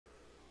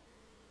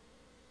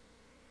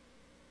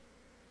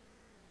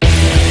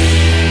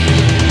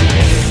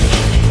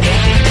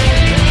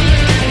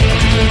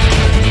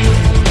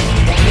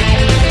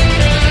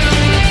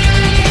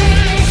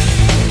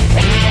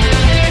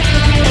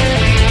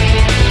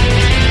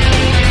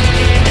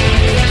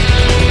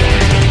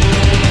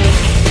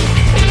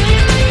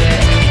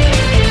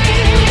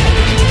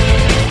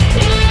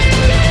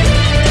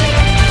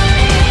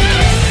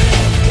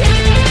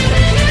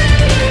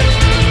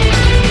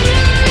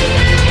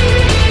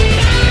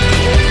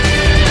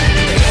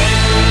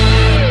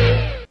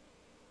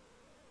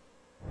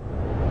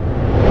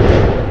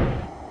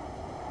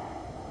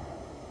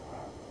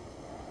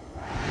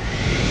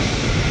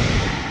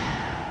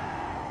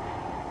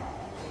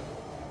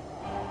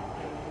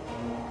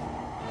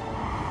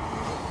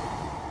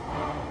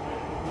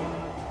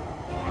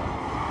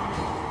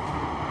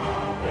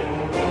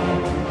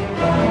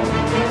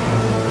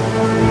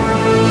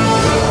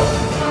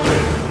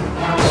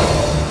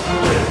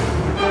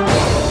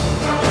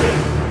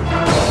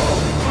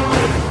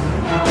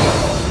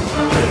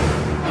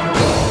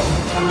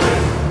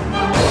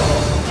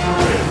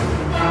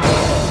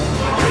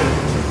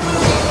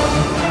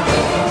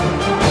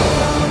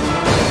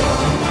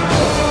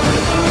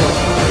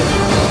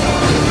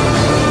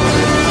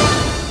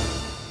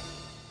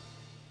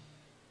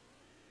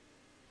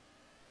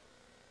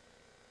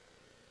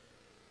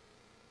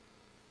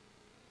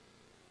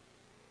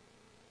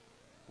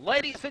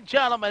ladies and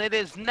gentlemen, it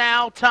is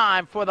now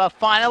time for the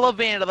final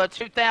event of the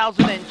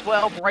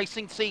 2012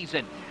 racing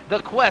season. The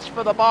quest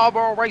for the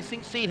Marlboro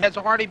racing seat has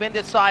already been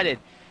decided,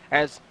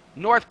 as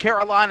North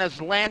Carolina's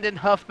Landon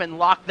Huffman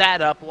locked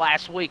that up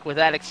last week with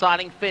that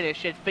exciting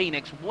finish at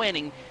Phoenix,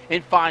 winning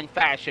in fine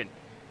fashion.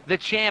 The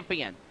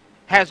champion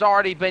has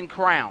already been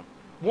crowned.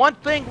 One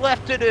thing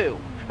left to do,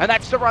 and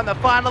that's to run the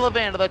final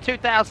event of the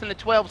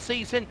 2012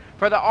 season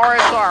for the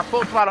RSR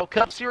Full Throttle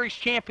Cup Series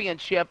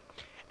Championship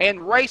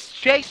and race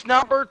chase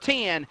number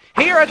 10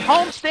 here at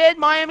Homestead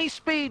Miami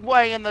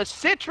Speedway in the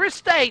citrus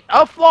state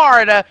of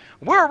Florida.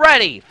 We're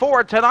ready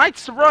for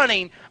tonight's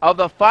running of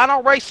the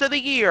final race of the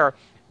year,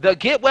 the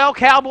Get Well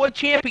Cowboy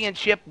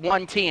Championship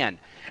 110.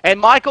 And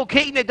Michael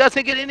Keaton, it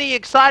doesn't get any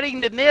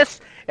exciting than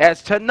this,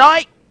 as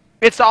tonight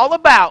it's all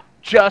about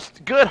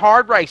just good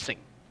hard racing.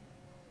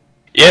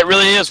 Yeah, it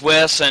really is,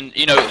 Wes. And,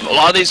 you know, a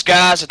lot of these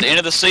guys at the end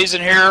of the season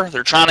here,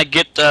 they're trying to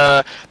get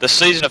the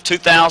season of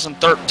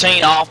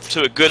 2013 off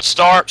to a good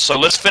start. So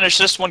let's finish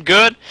this one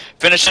good,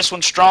 finish this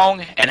one strong,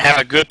 and have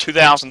a good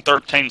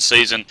 2013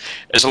 season.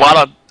 There's a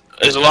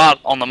lot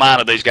on the mind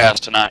of these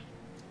guys tonight.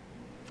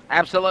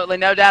 Absolutely,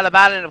 no doubt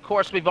about it. And, of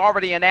course, we've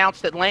already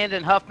announced that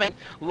Landon Huffman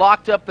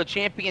locked up the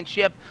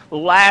championship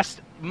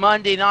last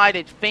Monday night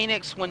at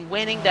Phoenix when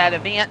winning that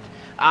event.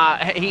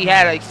 He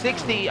had a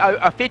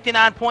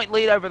 59-point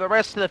lead over the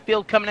rest of the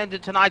field coming into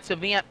tonight's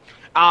event.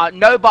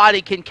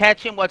 Nobody can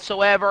catch him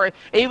whatsoever.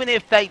 Even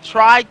if they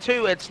tried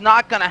to, it's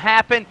not going to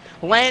happen.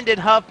 Landon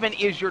Huffman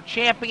is your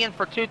champion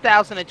for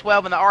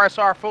 2012 in the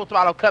RSR Full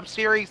Throttle Cup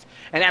Series.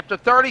 And after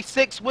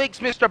 36 weeks,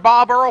 Mr.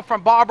 Bob Earl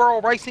from Bob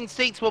Earl Racing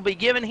Seats will be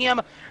giving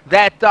him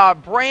that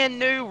brand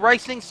new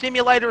racing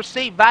simulator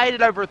seat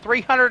valued at over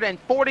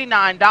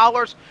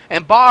 $349.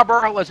 And Bob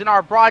Earl is in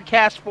our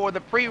broadcast for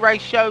the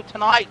pre-race show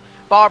tonight.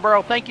 Bob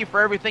Earl, thank you for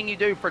everything you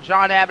do for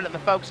John Abbott and the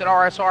folks at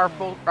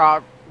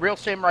RSR Real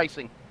Sim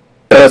Racing.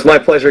 It's my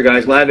pleasure,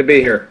 guys. Glad to be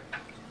here.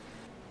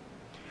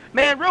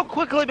 Man, real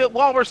quickly, but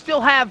while we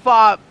still have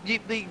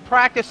the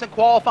practice and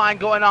qualifying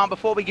going on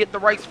before we get the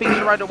race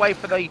feature right away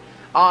for the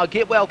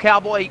Get Well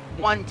Cowboy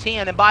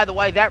 110. And by the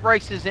way, that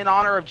race is in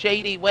honor of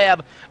J.D.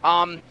 Webb,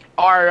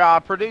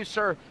 our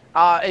producer,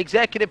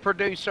 executive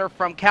producer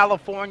from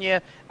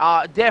California.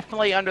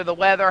 Definitely under the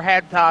weather,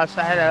 had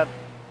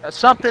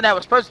something that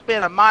was supposed to be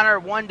a minor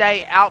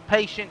one-day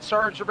outpatient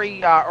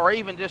surgery, or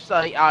even just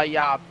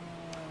a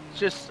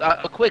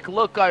quick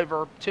look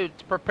over to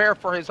prepare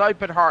for his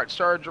open heart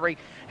surgery.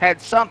 Had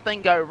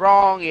something go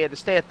wrong. He had to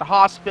stay at the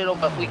hospital,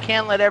 but we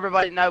can let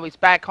everybody know he's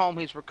back home.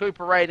 He's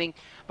recuperating.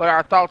 But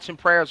our thoughts and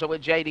prayers are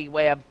with J.D.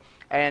 Webb,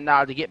 and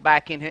to get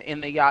back in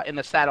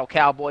the saddle,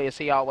 cowboy, as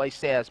he always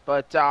says.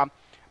 But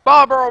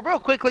Bob Earl, real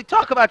quickly,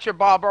 talk about your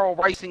Bob Earl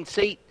racing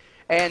seat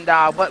and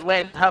what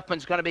Landon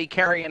Huffman's going to be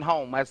carrying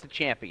home as the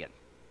champion.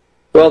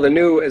 Well, the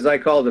new, as I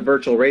call it, the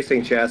virtual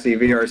racing chassis,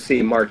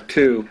 VRC Mark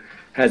II,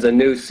 has a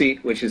new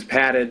seat which is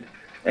padded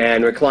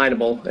and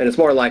reclinable, and it's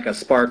more like a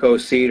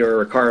Sparco seat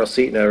or a Recaro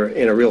seat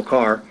in a real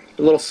car.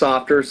 A little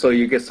softer, so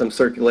you get some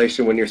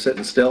circulation when you're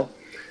sitting still,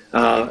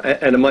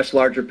 and a much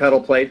larger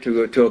pedal plate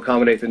to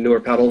accommodate the newer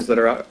pedals that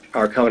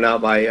are coming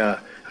out by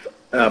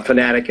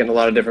Fanatic and a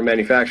lot of different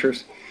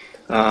manufacturers.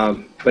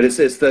 But it's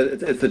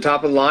the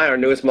top of the line, our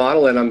newest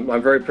model, and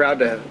I'm very proud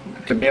to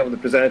be able to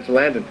present it to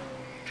Landon.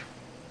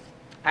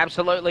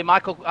 Absolutely,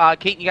 Michael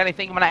Keaton, you got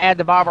anything you want to add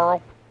to Bob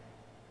Earl?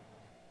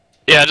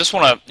 Yeah, I just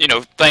want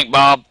to thank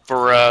Bob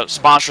for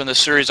sponsoring this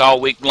series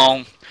all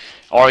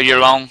year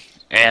long,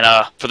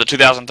 and for the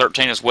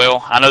 2013 as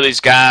well. I know these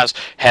guys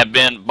have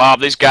been,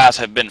 Bob, these guys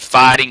have been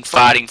fighting,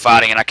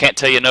 and I can't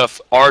tell you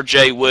enough.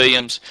 R.J.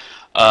 Williams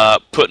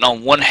putting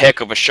on one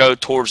heck of a show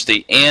towards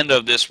the end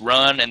of this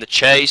run and the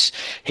chase.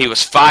 He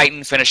was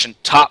fighting, finishing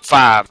top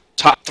 5,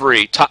 top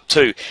 3, top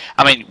 2.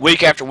 I mean,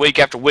 week after week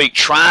after week,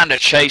 trying to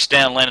chase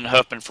down Landon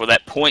Huffman for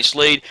that points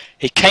lead.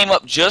 He came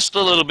up just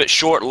a little bit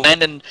short.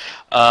 Landon,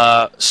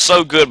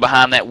 so good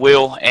behind that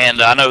wheel,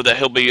 and I know that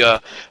he'll be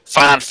a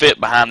fine fit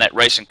behind that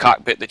racing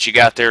cockpit that you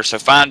got there. So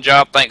fine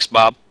job. Thanks,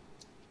 Bob.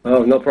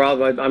 Oh, no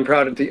problem. I'm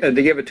proud to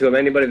give it to him.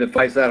 Anybody that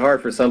fights that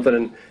hard for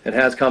something and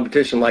has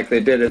competition like they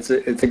did, it's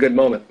a good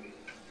moment.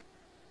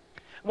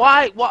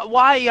 Why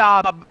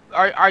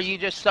are you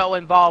just so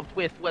involved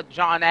with what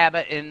John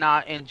Abbott and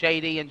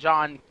JD and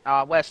John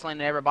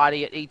Westland and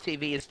everybody at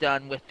ETV has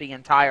done with the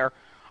entire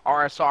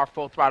RSR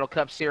Full Throttle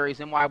Cup Series,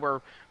 and why we're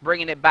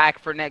bringing it back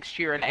for next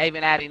year and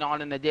even adding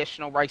on an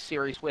additional race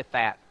series with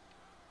that?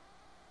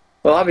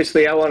 Well,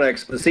 obviously, I want to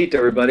expose the seat to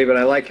everybody, but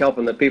I like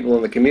helping the people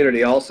in the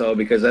community also,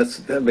 because this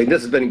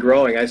has been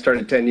growing. I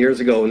started 10 years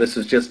ago, and this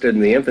was just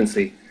in the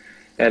infancy.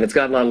 And it's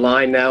gotten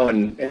online now,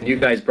 and you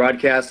guys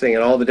broadcasting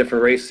and all the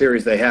different race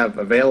series they have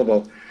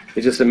available.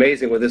 It's just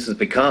amazing what this has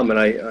become,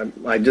 and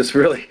I just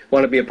really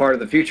want to be a part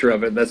of the future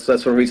of it. That's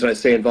one reason I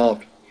stay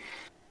involved.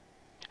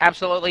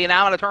 Absolutely, and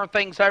now I'm going to turn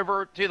things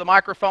over to the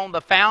microphone,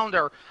 the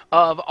founder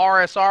of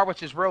RSR,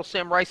 which is Real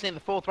Sim Racing, the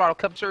Full Throttle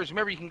Cup Series.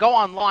 Remember, you can go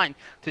online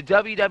to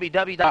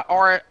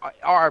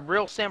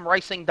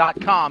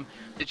www.realsimracing.com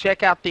to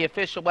check out the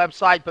official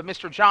website. But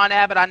Mr. John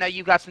Abbott, I know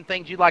you got some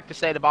things you'd like to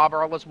say to Bob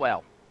Earl as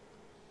well.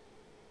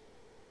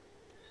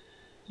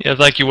 Yeah,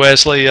 thank you,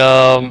 Wesley.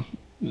 Bob,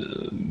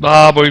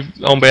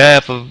 on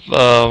behalf of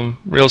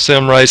Real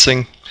Sim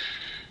Racing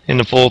in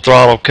the Full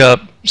Throttle Cup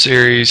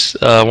Series,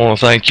 I want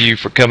to thank you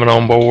for coming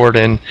on board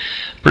and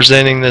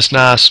presenting this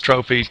nice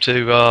trophy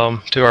to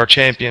our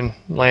champion,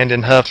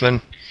 Landon Huffman.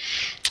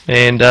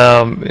 And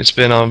it's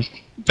been a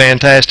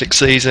fantastic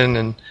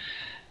season,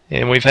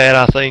 and we've had,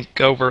 I think,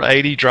 over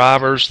 80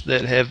 drivers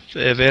that have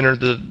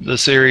entered the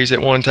series at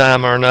one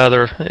time or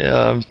another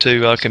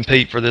to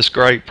compete for this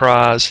great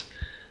prize.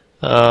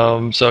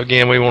 So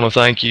again, we want to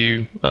thank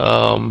you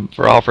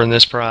for offering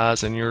this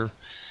prize and your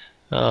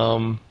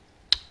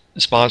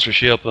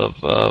sponsorship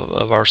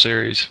of our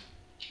series.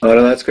 Oh,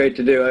 no, that's great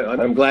to do.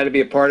 I'm glad to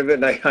be a part of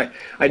it. And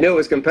I knew it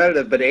was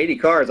competitive, but 80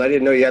 cars, I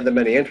didn't know you had that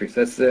many entries.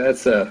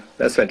 That's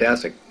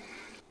fantastic.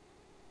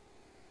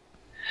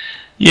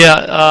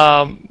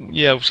 Yeah,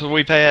 so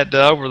we've had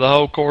over the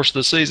whole course of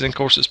the season, of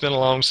course it's been a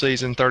long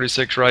season,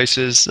 36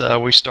 races.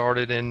 We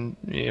started in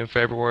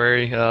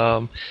February.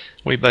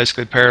 We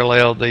basically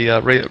paralleled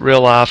the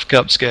real life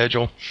cup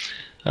schedule.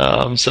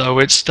 So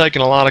it's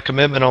taken a lot of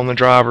commitment on the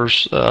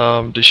drivers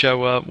to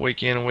show up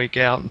week in and week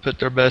out and put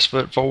their best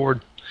foot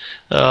forward.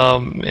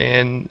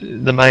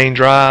 And the main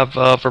drive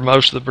for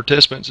most of the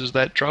participants is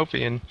that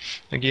trophy. And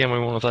again, we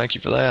want to thank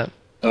you for that.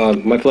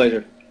 My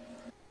pleasure.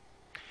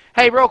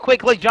 Hey, real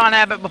quickly, John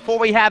Abbott, before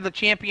we have the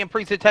champion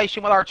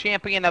presentation with our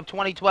champion of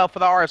 2012 for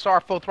the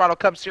RSR Full Throttle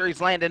Cup Series,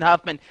 Landon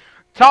Huffman,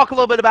 talk a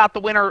little bit about the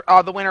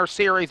winter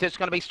series that's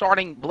going to be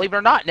starting, believe it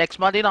or not, next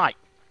Monday night.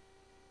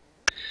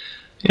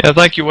 Yeah,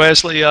 thank you,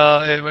 Wesley.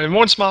 And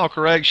one small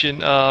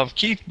correction,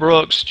 Keith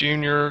Brooks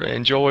Jr.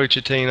 and Joey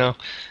Chatino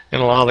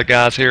and a lot of the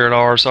guys here at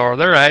RSR,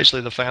 they're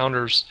actually the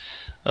founders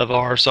of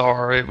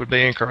RSR. It would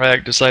be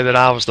incorrect to say that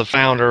I was the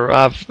founder.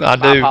 I do.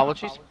 My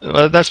apologies.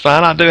 That's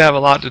fine. I do have a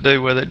lot to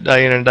do with it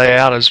day in and day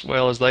out as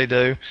well as they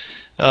do.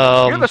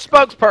 You're the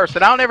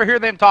spokesperson. I don't ever hear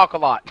them talk a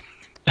lot.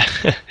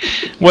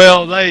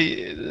 Well,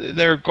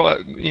 they're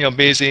quite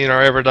busy in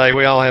our everyday.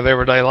 We all have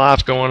everyday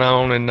life going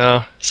on,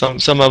 and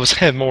some of us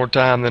have more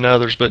time than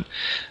others. But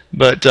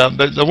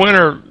the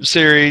winter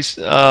series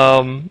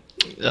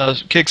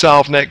kicks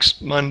off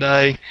next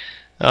Monday.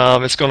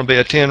 It's going to be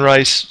a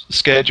 10-race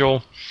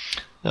schedule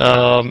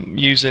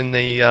using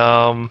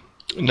the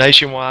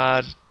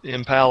Nationwide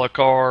Impala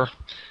car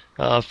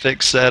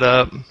fixed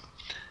setup.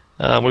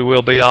 We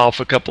will be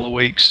off a couple of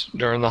weeks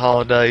during the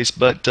holidays,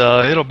 but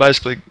it'll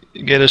basically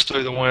get us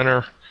through the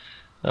winter,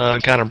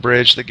 kind of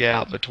bridge the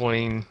gap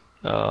between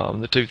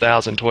the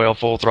 2012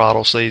 Full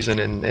Throttle season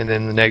and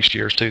then the next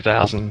year's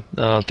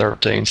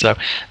 2013. So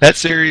that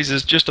series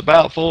is just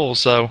about full,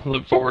 so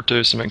look forward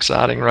to some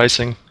exciting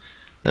racing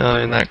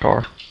in that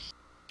car.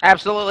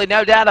 Absolutely,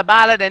 no doubt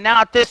about it. And now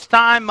at this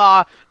time,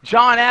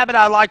 John Abbott,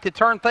 I'd like to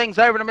turn things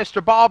over to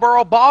Mr. Bob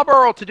Earl. Bob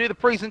Earl to do the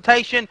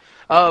presentation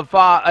of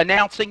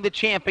announcing the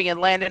champion,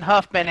 Landon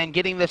Huffman, and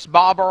getting this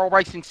Bob Earl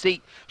racing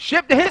seat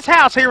shipped to his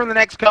house here in the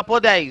next couple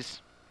of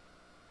days.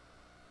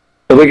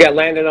 So we got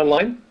Landon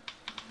online?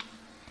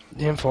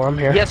 Info, I'm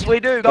here. Yes, we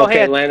do. Go ahead.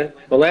 Okay, Landon.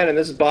 Well, Landon,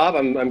 this is Bob.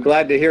 I'm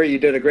glad to hear you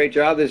did a great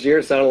job this year.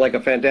 It sounded like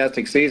a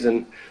fantastic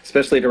season,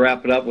 especially to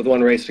wrap it up with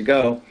one race to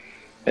go.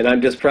 And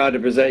I'm just proud to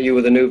present you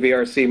with a new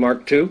VRC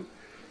Mark II,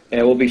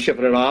 and we'll be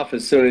shipping it off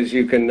as soon as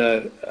you can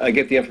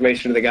get the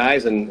information to the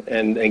guys and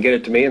get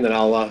it to me, and then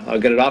I'll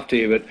get it off to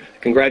you. But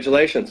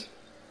congratulations.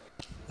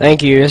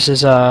 Thank you. This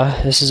is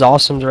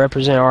awesome to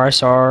represent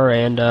RSR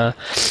and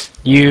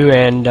you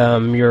and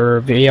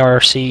your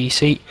VRC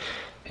seat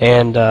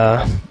and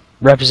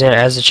represent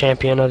as the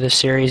champion of this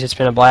series. It's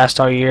been a blast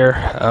all year.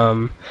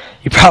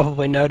 You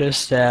probably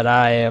noticed that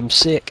I am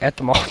sick at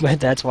the moment.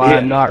 That's why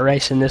I'm not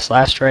racing this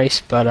last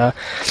race, but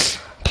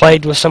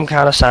played with some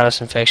kind of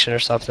sinus infection or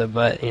something,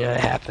 but it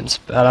happens.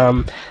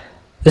 But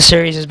the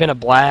series has been a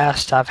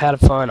blast. I've had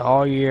fun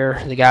all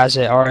year. The guys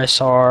at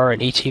RSR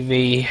and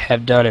ETV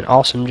have done an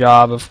awesome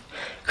job of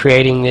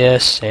creating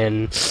this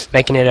and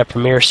making it a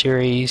premier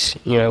series,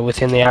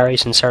 within the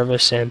iRacing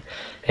service, and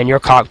your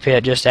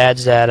cockpit just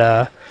adds that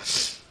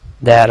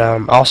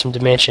awesome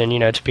dimension,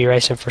 to be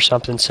racing for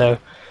something so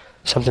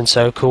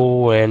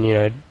cool,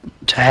 and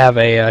to have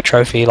a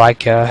trophy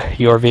like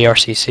your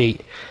VRC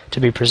seat to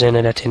be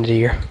presented at the end of the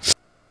year.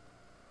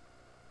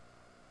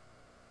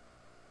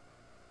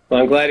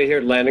 Well, I'm glad to hear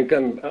it,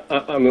 Landon.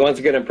 Once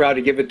again, I'm proud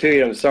to give it to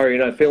you. I'm sorry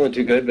you're not feeling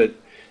too good, but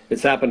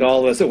it's happened to all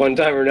of us at one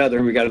time or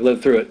another. We got to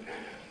live through it.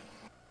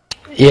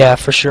 Yeah,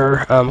 for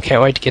sure.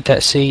 Can't wait to get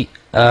that seat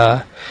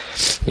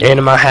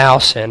into my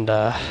house and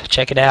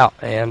check it out.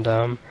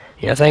 And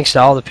thanks to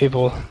all the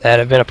people that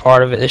have been a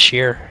part of it this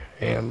year,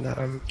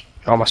 and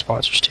all my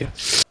sponsors too.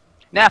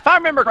 Now, if I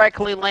remember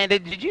correctly,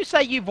 Landon, did you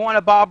say you've won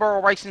a Bob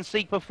Earl racing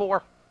seat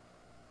before?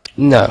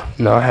 No,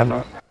 I have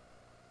not.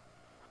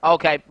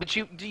 Okay, but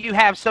do you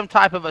have some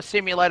type of a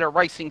simulator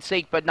racing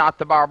seat, but not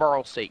the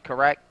Barbaro seat,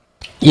 correct?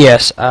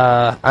 Yes,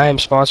 I am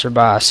sponsored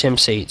by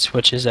SimSeats,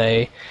 which is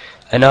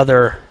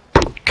another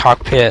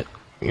cockpit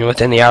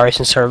within the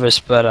iRacing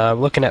service. But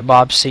looking at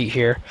Bob's seat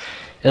here,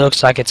 it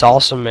looks like it's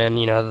awesome and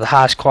the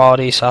highest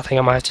quality. So I think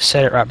I might have to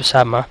set it right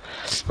beside my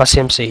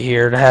sim seat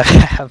here to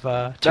have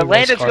two Now,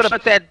 race Landon's going to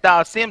cars. put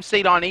that sim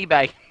seat on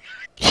eBay.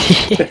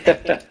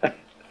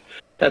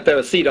 Have to have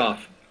a seat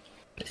off.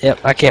 Yep,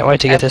 I can't wait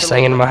to get this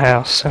thing into my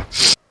house. So.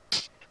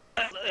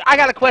 I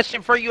got a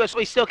question for you as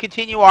we still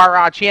continue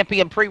our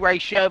champion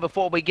pre-race show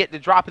before we get to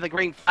dropping the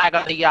green flag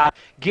on the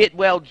Get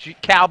Well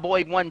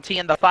Cowboy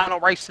 110, the final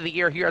race of the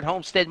year here at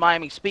Homestead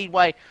Miami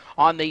Speedway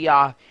on the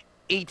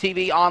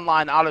ETV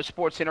Online Auto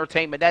Sports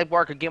Entertainment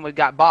Network. Again, we've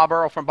got Bob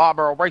Earl from Bob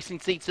Earl Racing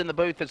Seats in the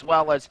booth, as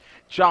well as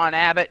John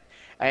Abbott.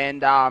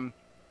 And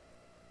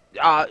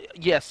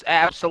yes,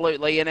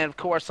 absolutely. And then, of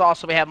course,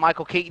 also we have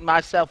Michael Keaton,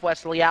 myself,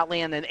 Wesley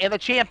Outland, and the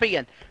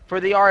champion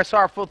for the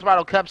RSR Full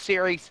Throttle Cup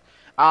Series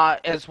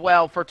as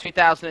well for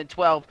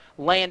 2012,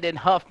 Landon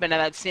Huffman, and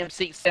that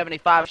SimSeat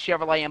 75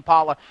 Chevrolet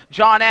Impala.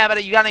 John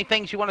Abbott, you got any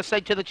things you want to say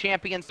to the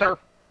champion, sir?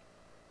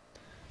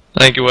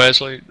 Thank you,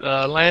 Wesley.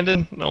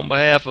 Landon, on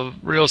behalf of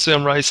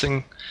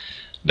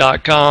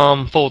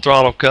RealSimRacing.com Full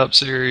Throttle Cup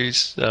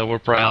Series, we're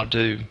proud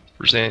to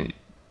present.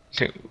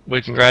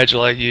 We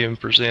congratulate you and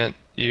present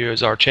you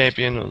as our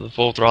champion of the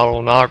Full Throttle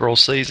inaugural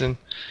season,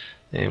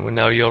 and we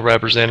know you'll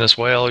represent us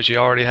well as you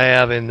already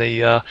have in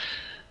the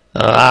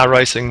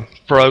iRacing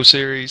Pro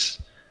Series.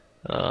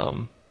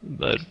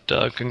 But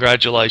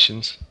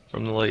congratulations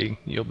from the league.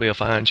 You'll be a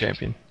fine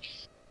champion.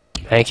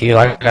 Thank you.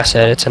 Like I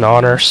said, it's an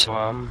honor.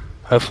 So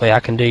hopefully I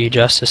can do you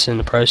justice in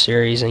the Pro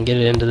Series and get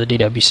it into the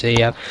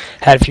DWC. I've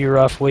had a few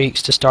rough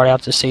weeks to start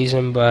out the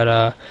season,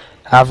 but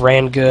I've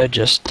ran good,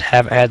 just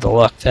haven't had the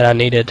luck that I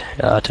needed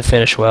to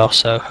finish well.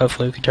 So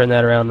hopefully we can turn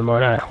that around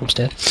tomorrow night at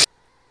Homestead.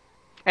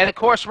 And, of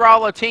course, we're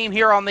all a team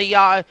here on the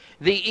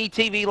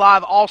ETV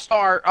Live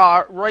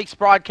All-Star Race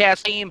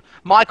broadcast team.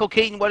 Michael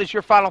Keaton, what is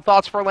your final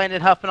thoughts for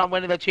Landon Huffman on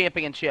winning the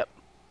championship?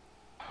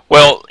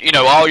 Well,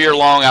 all year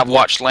long I've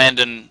watched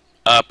Landon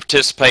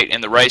participate in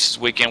the races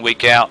week in,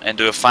 week out, and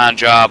do a fine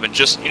job. And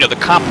just, the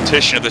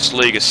competition of this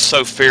league is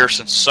so fierce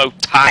and so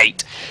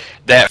tight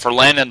that for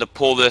Landon to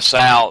pull this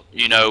out,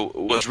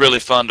 was really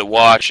fun to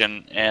watch.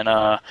 And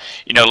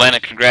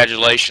Landon,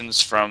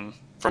 congratulations from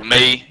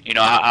me.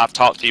 I've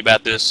talked to you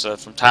about this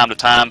from time to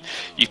time.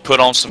 You've put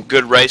on some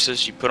good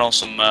races. You put on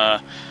some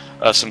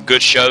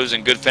good shows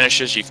and good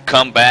finishes. You've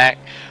come back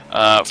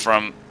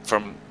from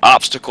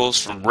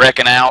obstacles, from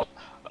wrecking out.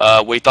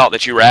 We thought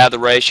that you were out of the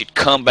race. You'd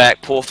come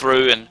back, pull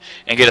through, and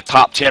get a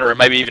top 10 or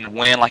maybe even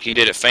win like you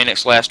did at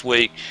Phoenix last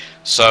week.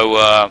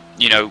 So,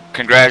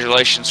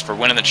 congratulations for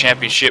winning the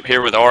championship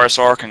here with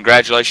RSR.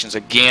 Congratulations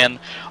again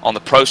on the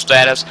pro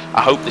status.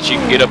 I hope that you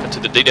can get up into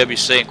the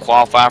DWC and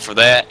qualify for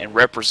that and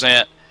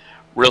represent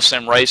Real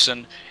Sim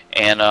Racing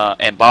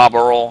and Bob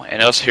Earl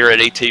and us here at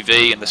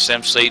ETV and the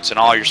Sim Seats and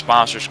all your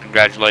sponsors.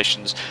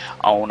 Congratulations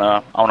on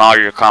all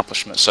your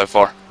accomplishments so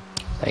far.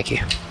 Thank you.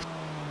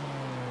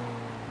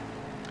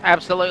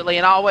 Absolutely,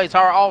 and always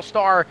our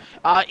all-star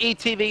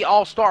ETV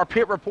all-star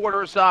pit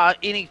reporters.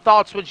 Any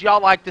thoughts would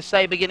y'all like to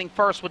say, beginning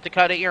first with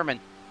Dakota Ehrman?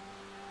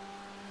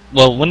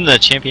 Well, winning the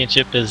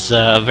championship is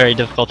a very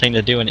difficult thing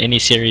to do in any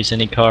series,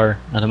 any car,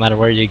 no matter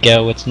where you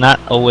go. It's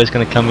not always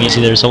going to come easy.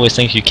 There's always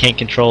things you can't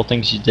control,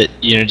 things that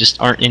just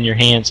aren't in your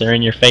hands or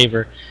in your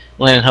favor.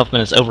 Landon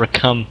Huffman has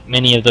overcome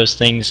many of those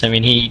things. I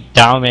mean, he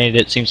dominated,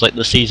 it seems like,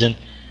 the season.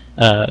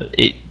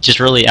 Just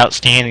really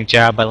outstanding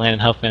job by Landon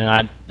Huffman.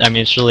 And I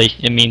mean,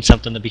 it means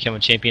something to become a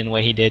champion the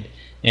way he did.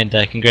 And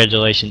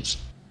congratulations.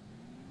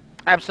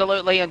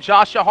 Absolutely. And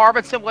Joshua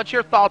Harbinson, what's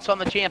your thoughts on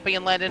the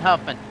champion Landon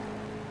Huffman?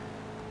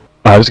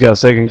 I just gotta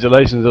say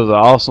congratulations. It was an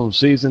awesome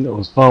season. It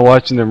was fun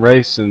watching him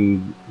race,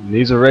 and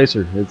he's a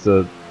racer. It's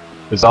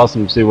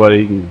awesome to see what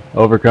he can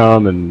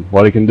overcome and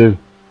what he can do.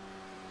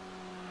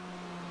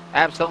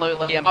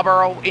 Absolutely. And Bob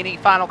Earl, any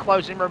final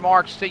closing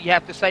remarks that you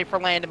have to say for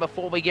Landon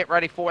before we get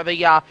ready for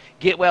the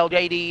Get Well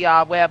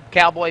JD Webb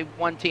Cowboy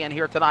 110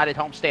 here tonight at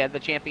Homestead, the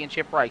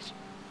championship race?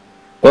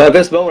 Well, at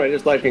this moment, I'd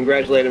just like to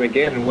congratulate him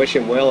again and wish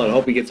him well, and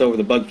hope he gets over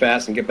the bug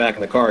fast and get back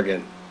in the car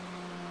again.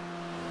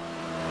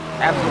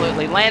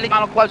 Absolutely. Landon,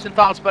 final closing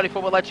thoughts, buddy,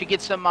 before we let you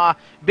get some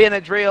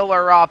Benadryl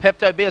or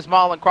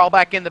Pepto-Bismol and crawl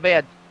back in the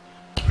bed.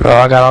 Well,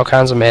 I got all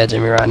kinds of meds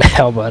in me right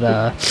now, but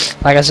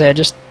like I said,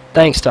 just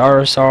thanks to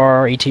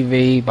RSR,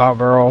 ETV,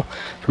 Bob Earl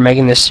for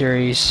making this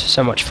series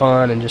so much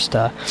fun, and just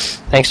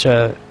thanks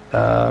to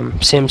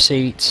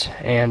SimSeats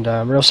and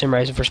Real Sim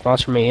Racing for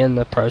sponsoring me in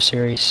the Pro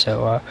Series.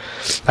 So,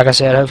 like I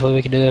said, hopefully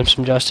we can do them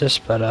some justice,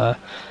 but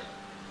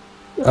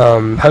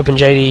hoping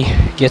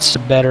JD gets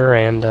better,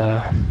 and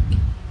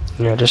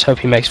just hope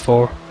he makes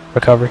full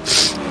recovery.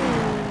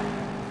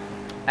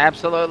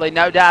 Absolutely,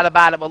 no doubt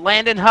about it. Well,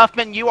 Landon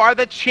Huffman, you are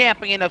the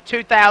champion of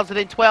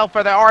 2012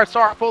 for the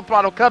RSR Full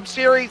Throttle Cup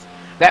Series.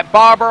 That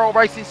Bob Earl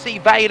Racing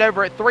seat valued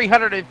over at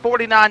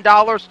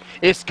 $349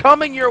 is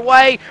coming your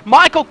way.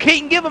 Michael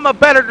Keaton, give him a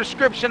better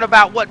description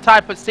about what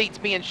type of seat's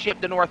being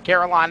shipped to North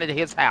Carolina to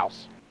his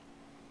house.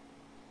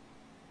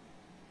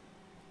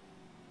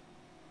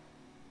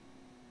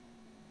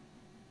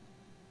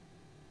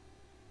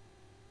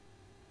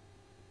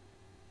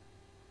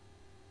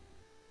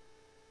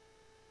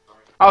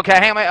 Okay,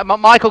 hang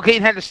on. Michael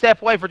Keaton had to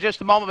step away for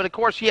just a moment, but of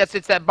course, yes,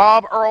 it's that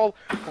Bob Earl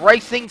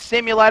Racing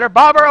Simulator.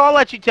 Bob Earl, I'll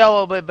let you tell a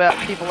little bit about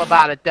people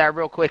about it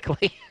real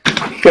quickly.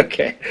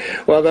 Okay.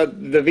 Well, the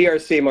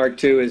VRC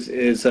Mark II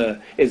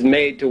is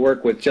made to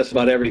work with just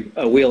about every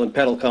wheel and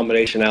pedal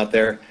combination out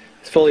there.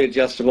 It's fully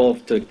adjustable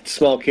to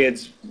small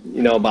kids,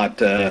 you know, about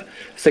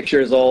 6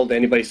 years old,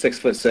 anybody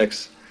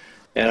 6'6".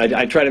 And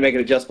I try to make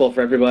it adjustable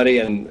for everybody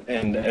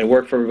and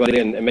work for everybody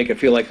and make it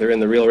feel like they're in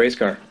the real race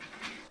car.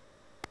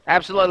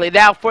 Absolutely.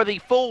 Now, for the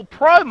full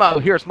promo,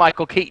 here's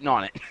Michael Keaton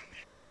on it.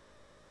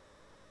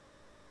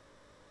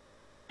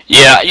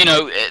 Yeah, you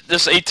know,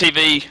 this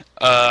ETV,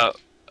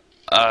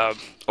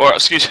 or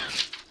excuse me,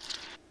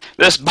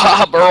 this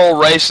Bob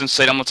Earl Racing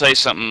seat, I'm going to tell you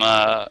something,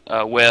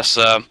 Wes.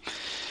 You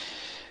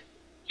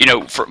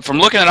know, from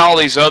looking at all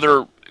these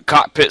other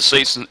cockpit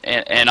seats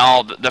and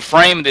all, the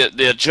frame, the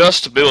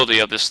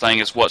adjustability of this thing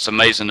is what's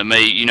amazing to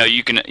me. You know,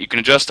 you can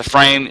adjust the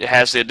frame. It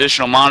has the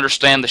additional monitor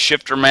stand, the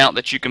shifter mount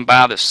that you can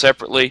buy this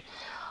separately.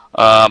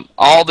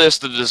 All this,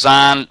 the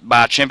design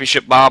by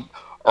Championship Bob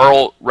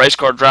Earl, race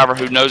car driver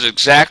who knows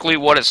exactly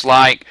what it's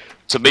like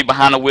to be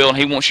behind the wheel, and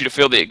he wants you to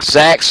feel the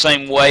exact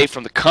same way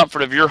from the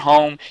comfort of your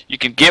home. You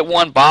can get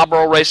one,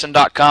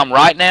 BobEarlRacing.com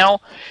right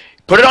now.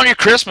 Put it on your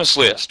Christmas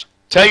list.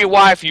 Tell your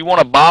wife you want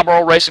a Bob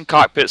Earl Racing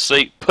cockpit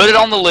seat. Put it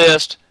on the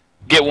list.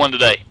 Get one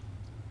today.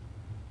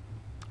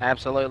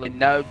 Absolutely,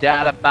 no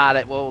doubt about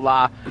it. Well,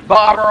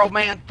 Bob Earl,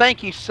 man,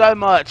 thank you so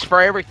much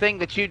for everything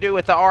that you do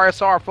with the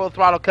RSR Full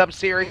Throttle Cup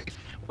Series,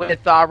 with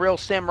Real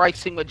Sim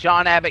Racing, with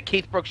John Abbott,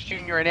 Keith Brooks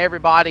Jr., and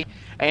everybody.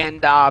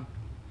 And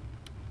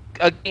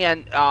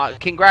again,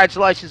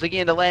 congratulations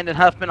again to Landon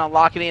Huffman on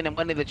locking in and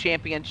winning the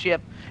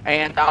championship.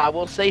 And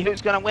we'll see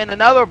who's going to win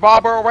another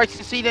Bob Earl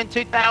Racing seat in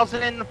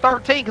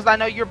 2013, because I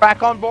know you're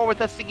back on board with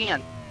us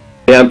again.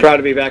 Yeah, I'm proud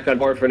to be back on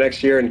board for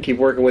next year and keep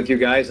working with you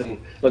guys, and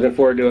looking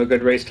forward to a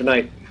good race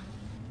tonight.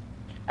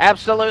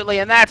 Absolutely,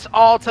 and that's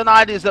all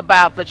tonight is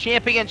about. The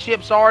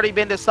championship's already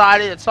been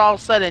decided. It's all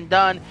said and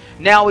done.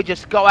 Now we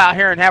just go out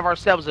here and have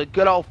ourselves a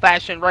good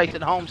old-fashioned race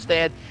at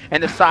Homestead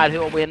and decide who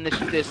will win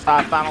this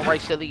final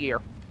race of the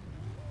year.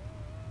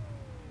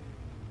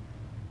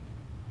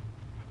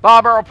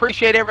 Bob Earl,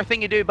 appreciate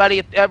everything you do,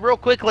 buddy. Real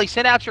quickly,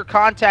 send out your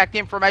contact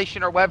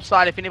information or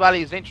website if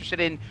anybody is interested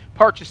in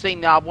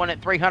purchasing one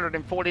at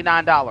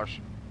 $349.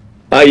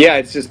 Yeah,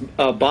 it's just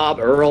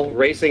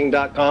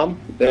BobEarlRacing.com,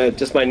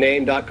 just my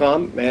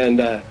name.com, and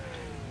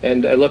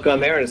look on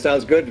there, and it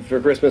sounds good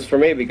for Christmas for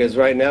me, because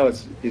right now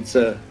it's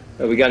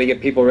we got to get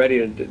people ready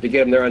to get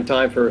them there on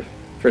time for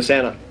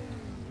Santa.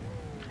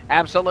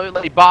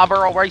 Absolutely,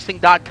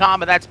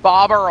 BobEarlRacing.com, and that's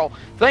Bob Earl.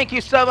 Thank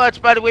you so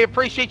much, buddy. We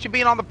appreciate you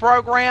being on the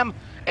program.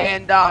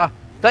 And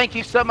thank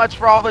you so much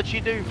for all that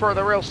you do for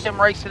the Real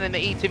Sim Racing and the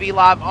ETV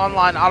Live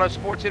Online Auto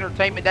Sports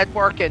Entertainment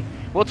Network. And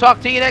we'll talk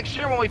to you next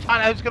year when we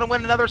find out who's going to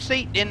win another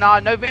seat in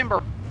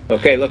November.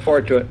 Okay, look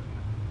forward to it.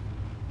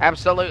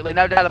 Absolutely,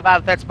 no doubt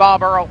about it. That's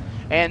Bob Earl.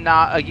 And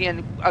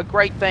again, a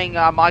great thing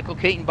Michael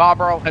Keaton, Bob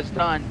Earl has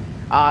done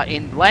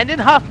in Landon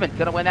Huffman,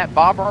 going to win that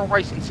Bob Earl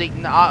Racing seat.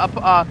 And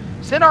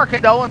send our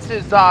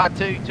condolences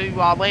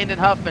to Landon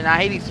Huffman. I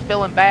hate he's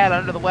feeling bad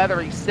under the weather.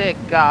 He's sick.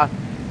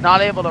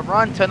 Not able to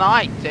run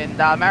tonight. And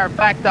matter of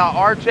fact,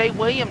 R.J.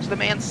 Williams, the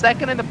man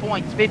second in the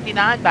points,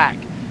 59 back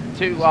to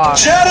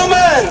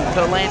gentlemen,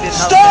 to Landon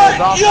start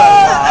Huffman, your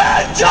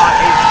also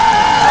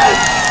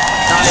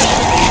not able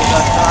to be with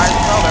us tonight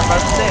as well. They're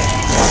both sick.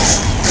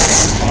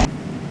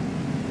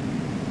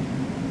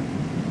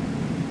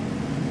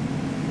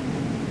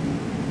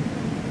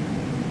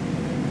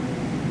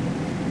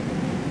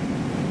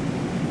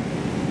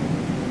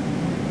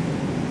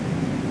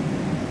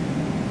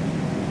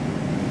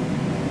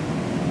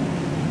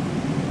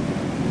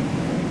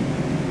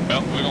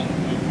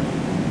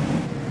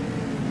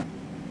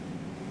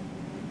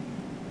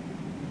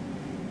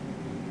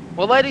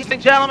 Well, ladies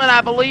and gentlemen,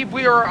 I believe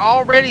we are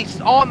already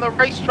on the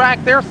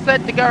racetrack. They're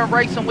set to go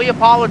racing. We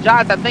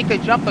apologize. I think they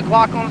jumped the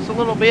clock on us a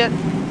little bit.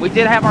 We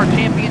did have our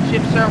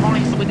championship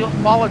ceremony, so we do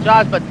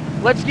apologize. But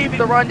let's give you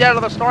the rundown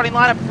of the starting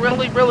lineup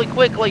really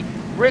quickly.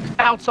 Rick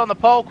Fouts on the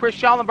pole, Chris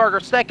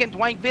Schallenberger second,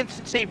 Dwayne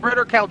Vincent, Steve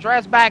Ritter, Cal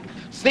Drasback,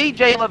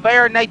 C.J.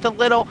 Lavere, Nathan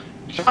Little,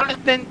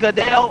 Jonathan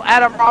Goodell,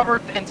 Adam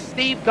Roberts, and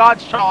Steve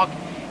Gottschalk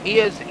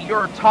is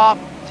your top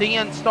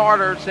 10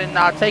 starters, and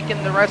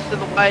taking the rest of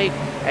the way,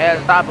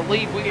 as I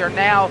believe we are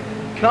now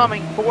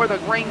coming for the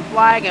green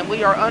flag, and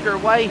we are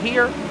underway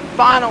here.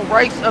 Final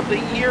race of the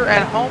year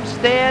at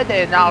Homestead,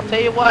 and I'll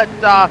tell you what,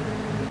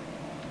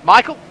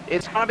 Michael,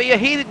 it's going to be a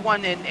heated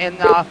one, and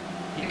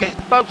you get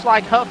folks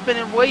like Huffman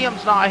and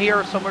Williams not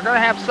here, so we're going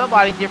to have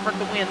somebody different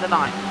to win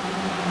tonight.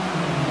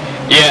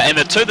 Yeah, and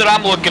the two that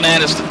I'm looking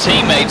at is the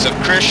teammates of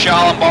Chris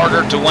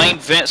Schallenbarger, Dwayne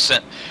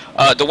Vincent.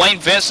 Dwayne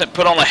Vincent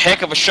put on a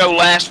heck of a show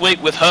last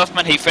week with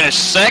Huffman. He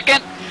finished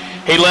second.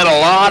 He led a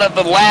lot of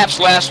the laps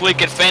last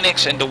week at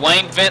Phoenix, and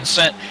Dwayne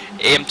Vincent,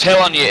 I'm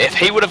telling you, if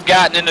he would have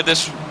gotten into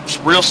this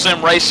Real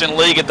Sim Racing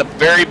League at the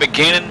very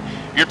beginning,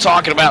 you're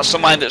talking about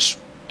somebody that's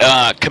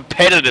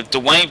competitive.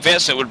 Dwayne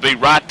Vincent would be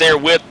right there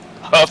with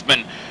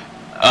Huffman,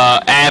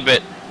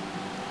 Abbott,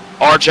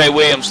 R.J.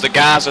 Williams, the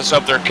guys that's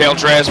up there.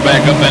 Keldrez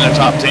back up in the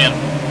top 10.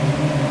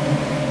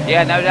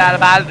 Yeah, no doubt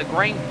about it. The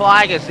green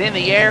flag is in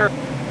the air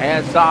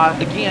as,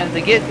 again,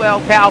 the Get Well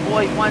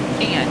Cowboy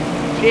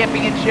 110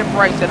 championship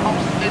race at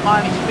Homestead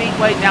Miami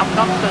Speedway now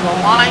comes to the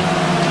line.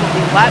 This will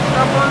be lap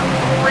number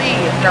 3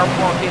 if they're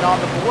working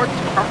on the board.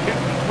 Start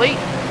complete.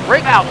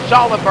 Bring out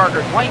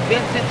Schallenbarger, Dwayne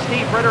Vincent,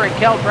 Steve Ritter, and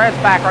Kel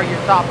Dresbach are your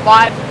top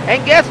 5.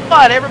 And guess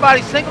what?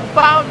 Everybody's single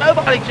file.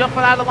 Nobody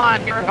jumping out of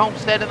line here at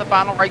Homestead in the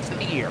final race of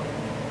the year.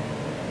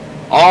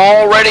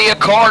 Already a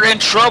car in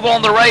trouble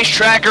on the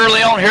racetrack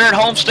early on here at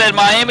Homestead,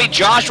 Miami.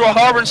 Joshua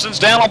Harbinson's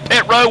down on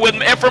pit road with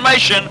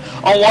information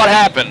on what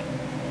happened.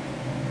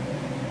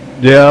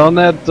 Yeah, on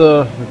that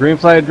green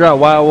flag drop,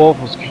 Wild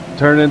Wolf was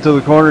turning into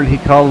the corner, and he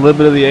caught a little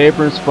bit of the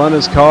apron, spun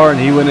his car, and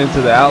he went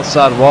into the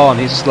outside wall, and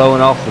he's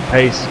slowing off the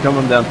pace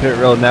coming down pit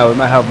road now. We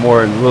might have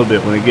more in a little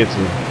bit when it gets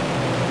here.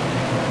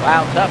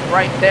 Wow, tough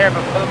right there,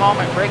 but for the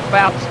moment, Rick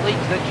Fouts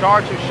leads the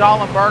charge of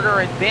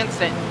Schallenbarger and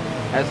Vincent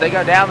as they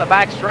go down the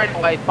back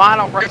straightaway.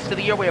 Final race of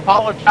the year. We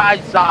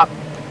apologize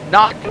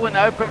not doing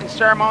the opening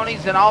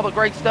ceremonies and all the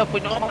great stuff we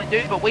normally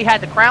do, but we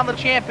had to crown the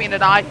champion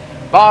tonight.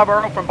 Bob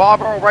Earl from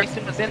Bob Earl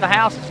Racing was in the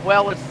house, as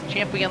well as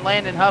champion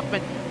Landon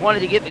Huffman. Wanted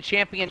to get the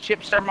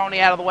championship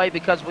ceremony out of the way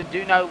because we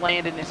do know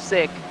Landon is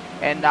sick.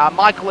 And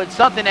Michael, it's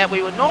something that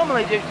we would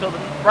normally do till the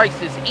race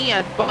is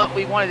in, but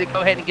we wanted to go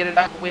ahead and get it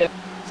over with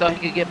so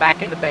he could get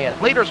back into bed.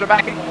 Leaders are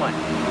back in one.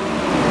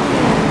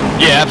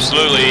 Yeah,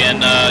 absolutely.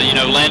 And, you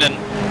know, Landon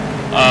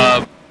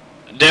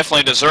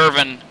definitely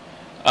deserving.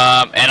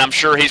 And I'm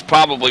sure he's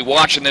probably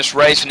watching this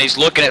race and he's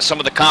looking at some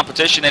of the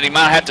competition that he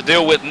might have to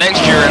deal with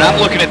next year. And I'm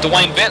looking at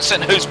Dwayne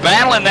Vincent, who's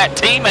battling that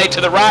teammate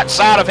to the right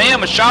side of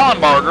him, is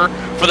Schallenbarger,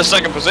 for the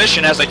second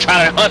position as they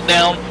try to hunt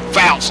down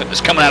Fouts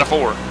that's coming out of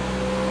 4.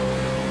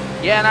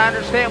 Yeah, and I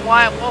understand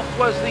Wyatt Wolf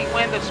was the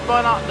man that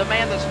spun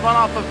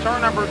off of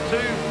turn number 2.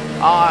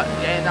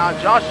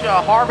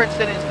 Joshua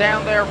Harbinson is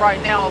down there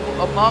right now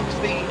amongst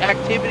the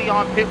activity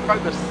on pit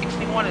road. The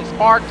 61 is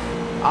parked.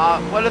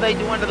 What are they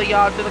doing to the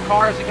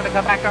car? Is it going to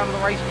come back onto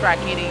the racetrack?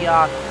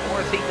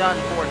 Or is he done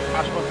for it,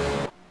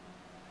 Joshua?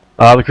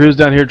 The crew's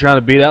down here trying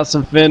to beat out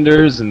some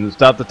fenders and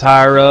stop the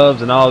tire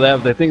rubs and all that.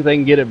 But they think they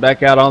can get it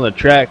back out on the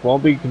track.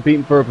 Won't be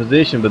competing for a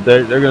position, but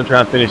they're going to try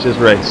and finish this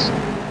race.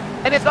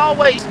 And as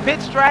always, pit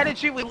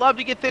strategy, we love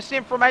to get this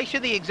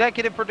information. The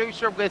executive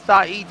producer with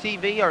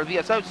ETV, or the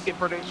associate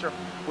producer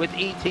with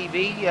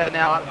ETV,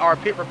 now our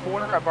pit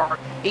reporter of our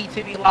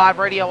ETV Live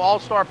Radio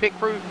All-Star Pit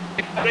Crew.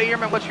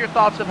 Ehrman, what's your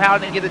thoughts of how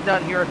to get it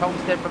done here at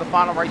Homestead for the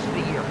final race of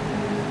the year?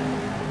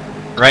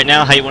 Right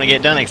now, how you want to get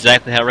it done,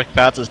 exactly how Rick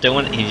Fouts is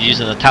doing. He's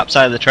using the top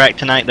side of the track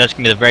tonight. That's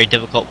going to be the very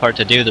difficult part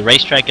to do. The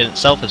racetrack in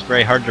itself is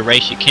very hard to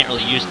race. You can't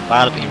really use the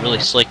bottom, but you really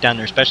slick down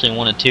there, especially in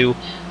 1 and 2.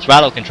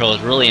 Throttle control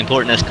is really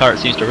important. This car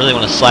seems to really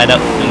want to slide up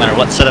no matter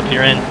what setup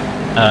you're in.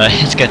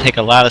 It's going to take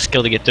a lot of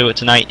skill to get through it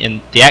tonight. And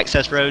the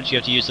access roads, you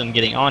have to use them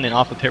getting on and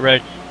off of pit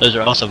road. Those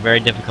are also very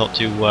difficult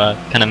to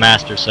kind of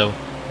master. So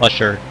watch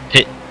your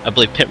pit. I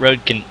believe pit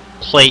road can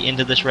play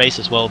into this race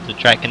as well as the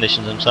track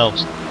conditions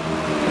themselves.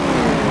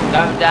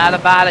 No doubt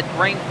about it.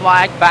 Green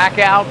flag back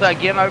out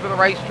again over the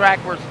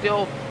racetrack. We're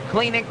still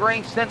clean and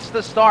green since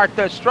the start.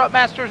 The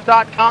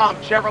Strutmasters.com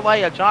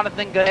Chevrolet,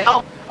 Jonathan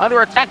Gale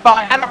under attack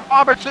by Adam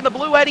Roberts in the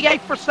blue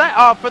 88 for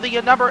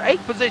the number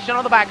 8 position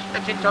on the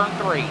backstretch in turn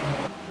 3.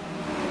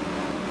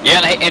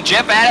 Yeah, and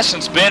Jeff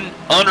Addison's been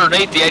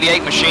underneath the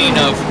 88 machine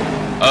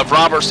of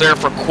Roberts there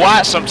for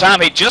quite some time.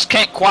 He just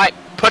can't quite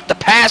put the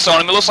pass on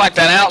him. It looks like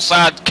that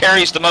outside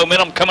carries the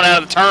momentum coming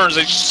out of the turns.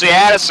 As you see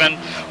Addison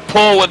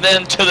pull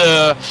within to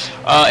the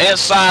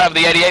inside of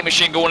the 88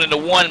 machine going into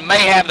 1.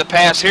 May have the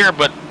pass here,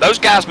 but those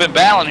guys have been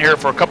battling here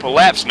for a couple of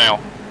laps now.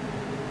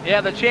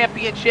 Yeah, the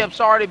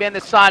championship's already been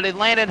decided.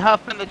 Landon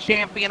Huffman, the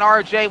champion.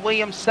 R.J.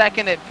 Williams,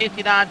 second at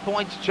 59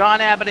 points.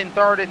 John Abbott in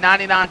third at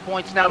 99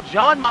 points. Now,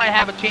 John might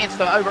have a chance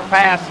to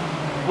overpass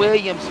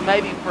Williams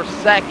maybe for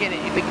second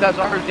because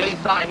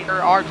R.J.'s not here.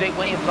 R.J.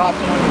 Williams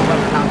also on the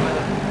overtime with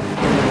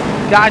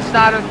him. Guy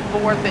Snyder, the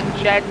 4th,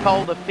 and Chad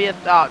Cole, the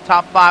 5th,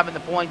 top 5 in the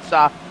points.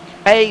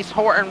 Hayes,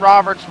 Horton,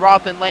 Roberts,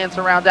 Roth, and Lance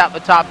round out the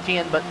top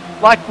 10. But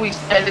like we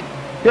said,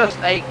 just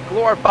a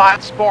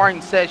glorified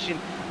sparring session.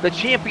 The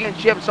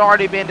championship's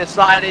already been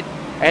decided,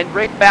 and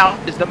Rick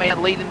Fouts is the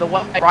man leading the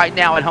way right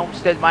now at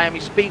Homestead Miami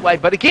Speedway.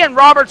 But again,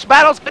 Roberts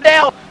battles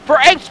Fidel for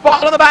 8th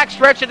spot on the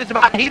backstretch, and it's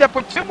about to heat up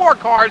with 2 more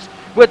cars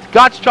with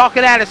Gottschalk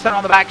and Addison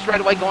on the back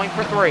straightaway going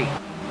for 3.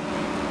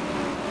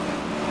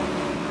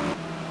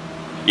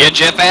 Yeah,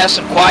 Jeff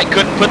Assen quite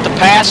couldn't put the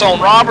pass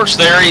on Roberts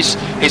there. He's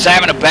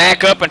having to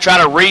back up and try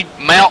to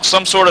remount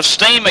some sort of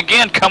steam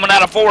again coming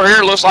out of 4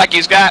 here. Looks like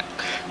he's got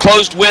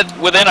closed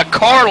within a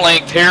car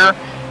length here.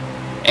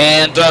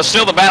 And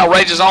still the battle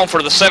rages on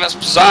for the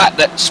 7th spot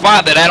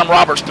that Adam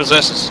Roberts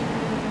possesses.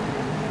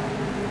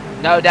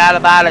 No doubt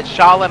about it.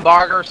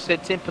 Schallenberger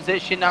sits in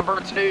position number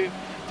 2.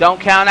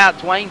 Don't count out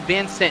Dwayne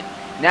Vincent.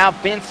 Now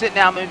Vincent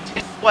moves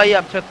his way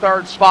up to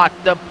 3rd spot.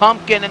 The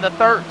Pumpkin in the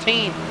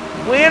 13.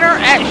 Winner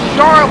at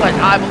Charlotte,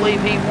 I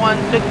believe he won,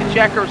 took the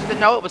checkers.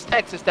 No, it was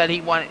Texas that he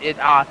won it.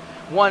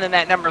 Won in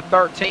that number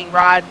 13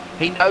 ride.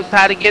 He knows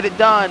how to get it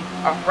done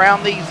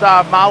around these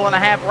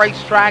mile-and-a-half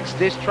racetracks.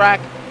 This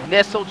track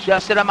nestled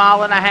just at a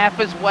mile-and-a-half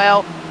as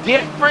well.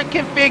 Different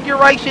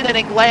configuration in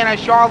Atlanta,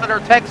 Charlotte,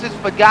 or Texas,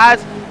 but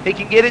guys, he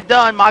can get it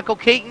done. Michael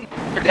Keaton,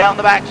 they're down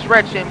the back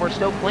stretch, and we're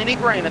still plenty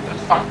green at the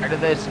start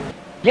of this.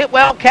 Get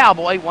well,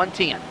 Cowboy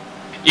 110.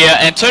 Yeah,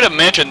 and to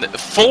mention,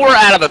 4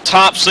 out of the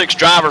top 6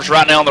 drivers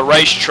right now on the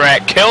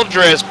racetrack, Kel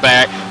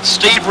Dresbach,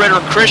 Steve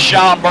Ritter, Chris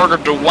Schallenberger,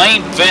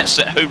 Dwayne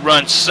Vincent, who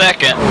runs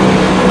 2nd,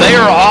 they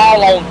are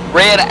all on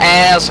Red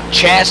As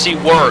chassis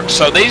work.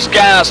 So these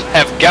guys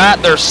have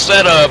got their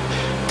setup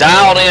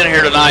dialed in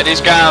here tonight. These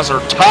guys are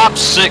top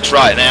 6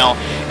 right now,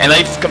 and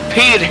they've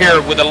competed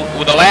here with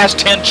the last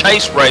 10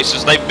 chase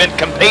races. They've been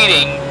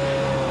competing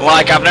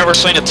like I've never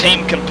seen a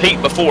team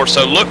compete before.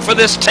 So look for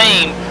this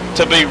team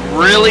to be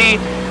really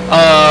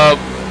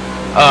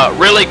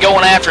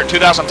going after it in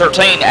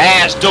 2013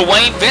 as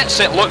Dwayne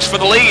Vincent looks for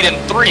the lead in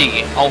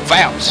 3 on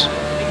Fouts.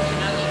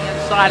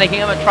 Inside of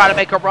him and try to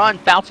make a run.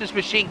 Fouts'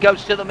 machine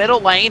goes to the middle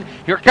lane.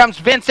 Here comes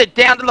Vincent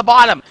down to the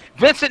bottom.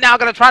 Vincent now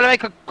going to try to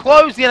make a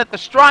close in at the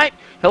stripe.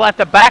 He'll have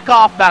to back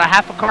off about a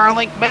half a car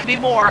length, maybe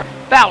more.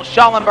 Fouts,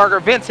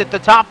 Schallenberger, Vincent, the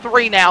top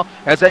 3 now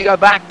as they go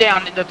back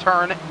down into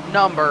turn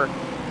number.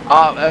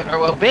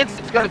 Well,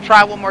 Vincent's going to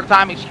try one more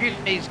time. Excuse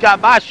me. He's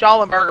got by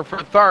Schallenberger for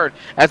 3rd.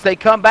 As they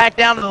come back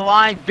down to the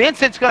line,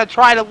 Vincent's going to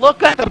try to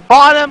look at the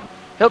bottom.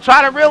 He'll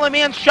try to reel him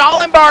in.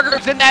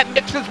 Schallenberger's in that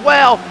mix as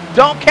well.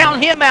 Don't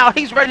count him out.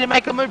 He's ready to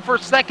make a move for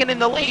 2nd in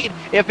the lead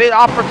if an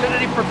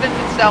opportunity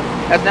presents itself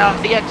as now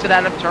the exit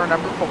out of turn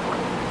number 4.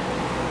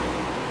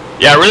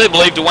 Yeah, I really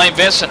believe Dwayne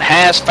Vincent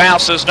has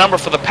Fouts' number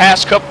for the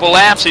past couple of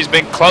laps. He's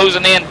been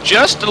closing in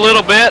just a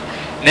little bit.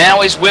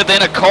 Now he's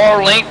within a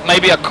car length,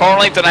 maybe a car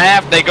length and a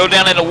half. They go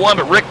down into 1,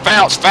 but Rick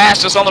Fouts,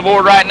 fastest on the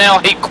board right now.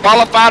 He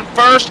qualified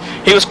first.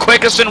 He was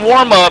quickest in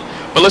warm-up,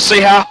 but let's see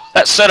how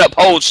that setup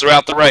holds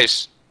throughout the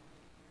race.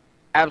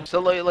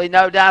 Absolutely,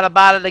 no doubt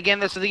about it. Again,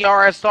 this is the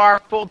RSR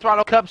Full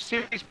Throttle Cup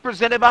Series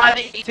presented by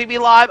the ETV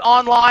Live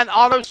Online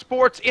Auto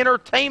Sports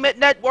Entertainment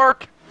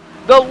Network,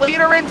 the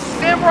leader in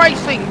sim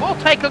racing. We'll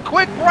take a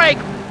quick break.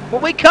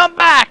 When we come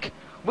back,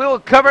 we will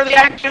cover the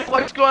action,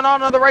 what's going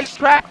on the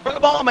racetrack for the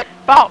moment.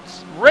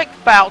 Rick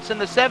Fouts in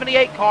the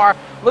 78 car,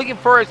 looking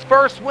for his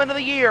first win of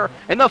the year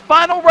and the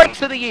final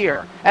race of the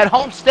year at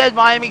Homestead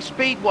Miami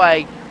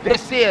Speedway.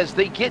 This is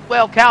the Get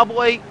Well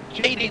Cowboy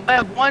JD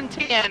Web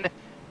 110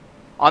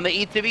 on the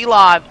ETV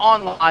Live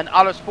Online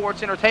Auto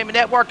Sports Entertainment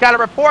Network. Got a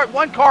report,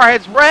 1 car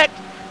has wrecked.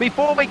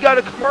 Before we go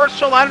to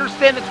commercial, I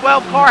understand the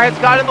 12 car has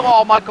got in the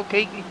wall, Michael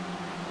Keaton.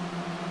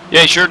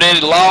 Yeah, he sure did.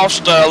 He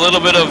lost a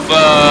little bit of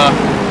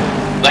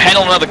the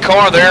handling of the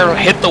car there,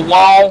 hit the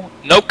wall.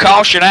 No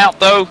caution out,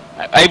 though.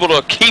 Able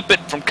to keep it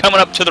from coming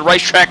up to the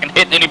racetrack and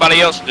hitting anybody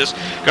else. Just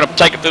going to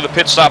take it through the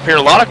pit stop here.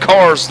 A lot of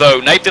cars,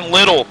 though. Nathan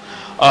Little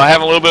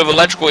having a little bit of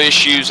electrical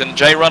issues, and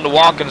Jay Rundle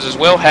Watkins as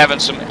well having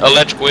some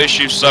electrical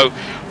issues. So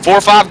 4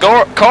 or 5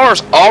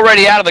 cars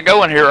already out of the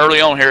going here early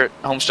on here at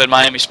Homestead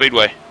Miami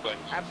Speedway.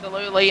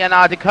 Absolutely, and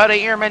Dakota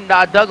Ehrman,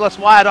 Douglas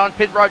Wyatt on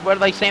pit road. What are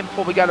they saying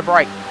before we go to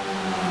break?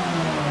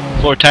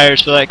 4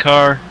 tires for that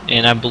car,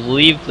 and I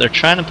believe they're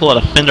trying to pull out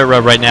a fender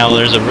rub right now.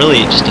 There's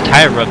just a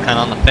tire rub kind of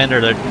on the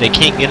fender. They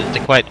can't get it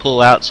to quite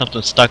pull out.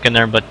 Something's stuck in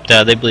there, but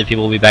they believe he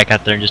will be back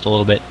out there in just a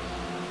little bit.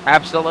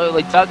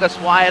 Absolutely. Douglas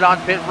Wyatt on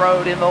pit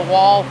road in the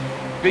wall.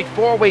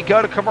 Before we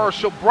go to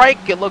commercial break,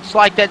 it looks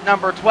like that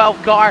number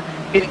 12 car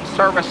getting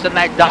service in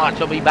that Dodge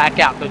will be back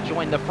out to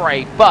join the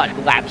fray, but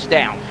laps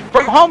down.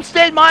 From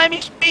Homestead Miami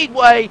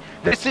Speedway,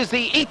 this is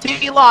the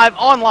ETV Live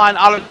Online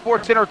Auto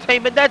Sports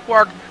Entertainment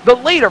Network. The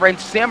leader in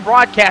sim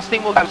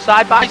broadcasting will go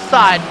side by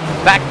side.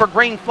 Back for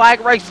Green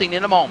Flag Racing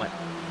in a moment.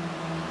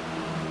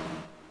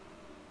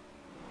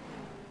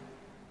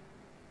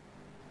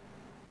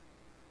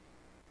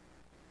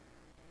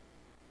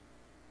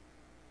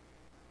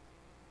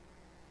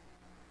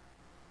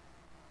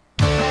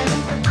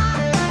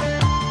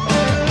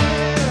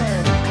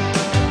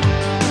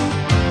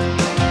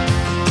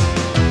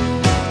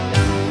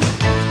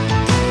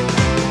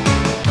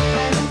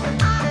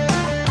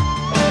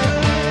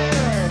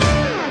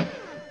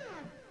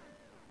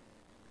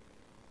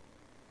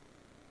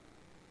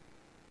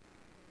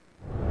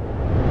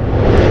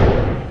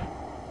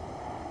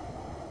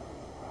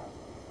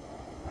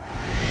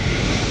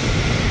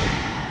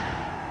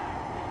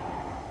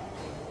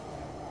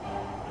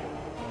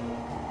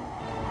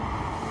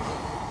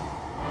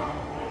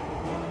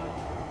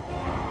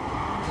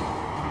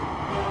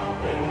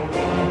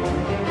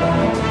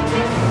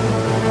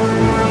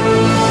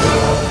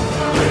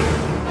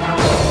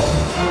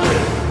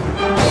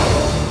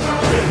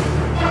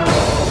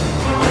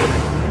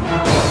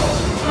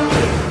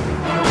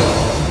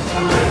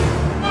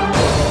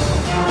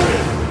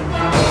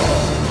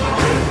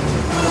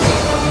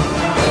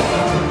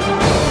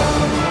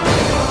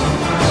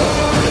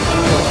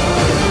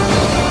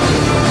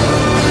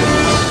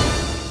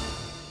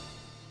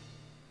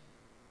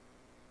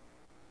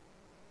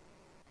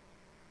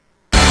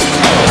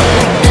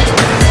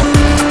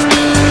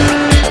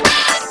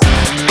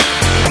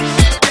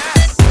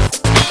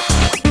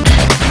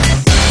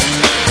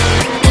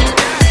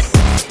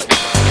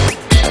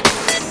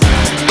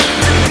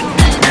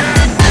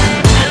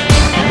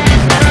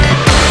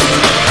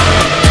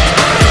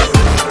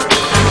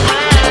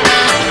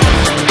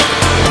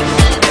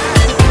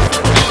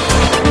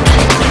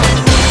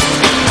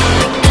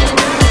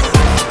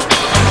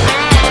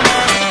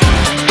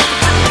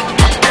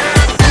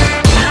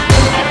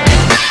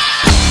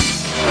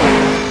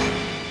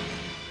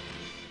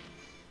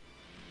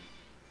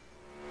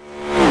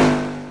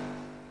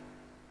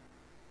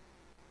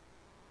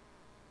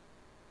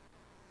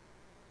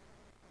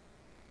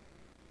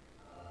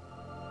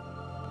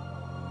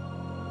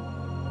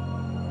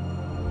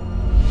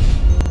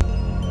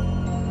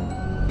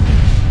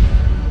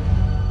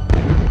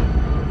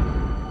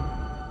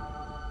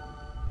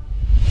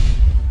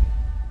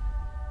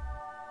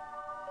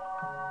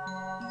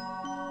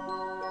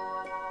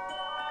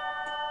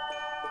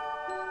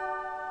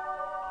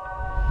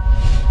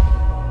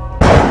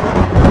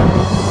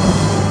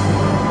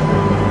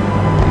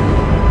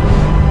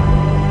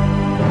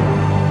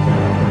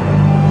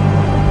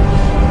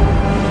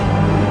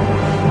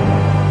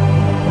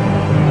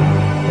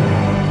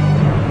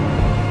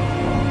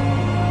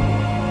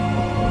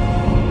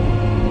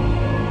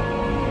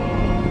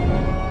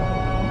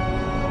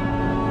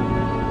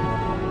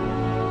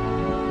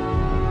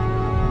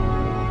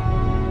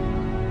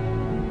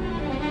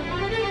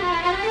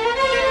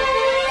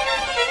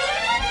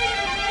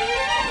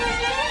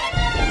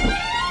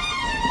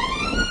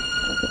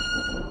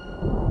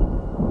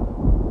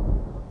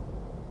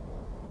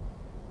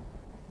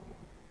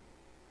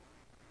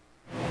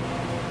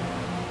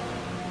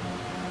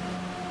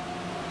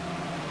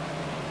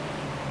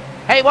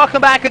 Hey,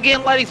 welcome back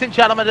again, ladies and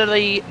gentlemen, to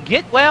the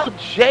Get Well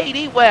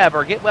J.D. Webb,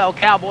 or Get Well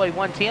Cowboy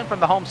 110 from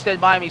the Homestead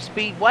Miami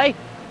Speedway.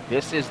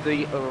 This is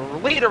the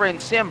leader in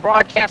sim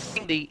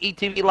broadcasting, the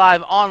ETV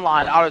Live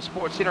Online Auto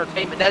Sports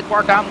Entertainment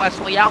Network. I'm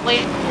Wesley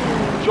Outland.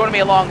 Joining me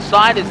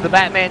alongside is the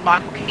Batman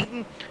Michael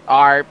Keaton.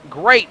 Our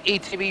great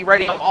ETV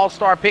Radio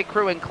All-Star Pit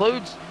crew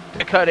includes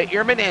Dakota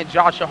Ehrman and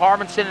Joshua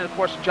Harmonson, and of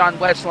course John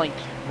Wessling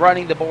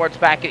running the boards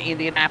back in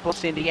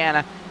Indianapolis,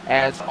 Indiana,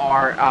 as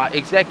our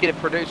executive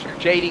producer,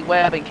 J.D.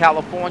 Webb in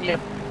California,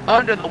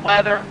 under the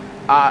weather.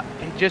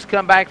 He just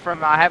come back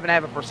from having to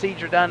have a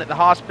procedure done at the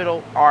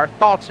hospital. Our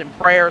thoughts and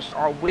prayers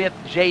are with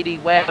J.D.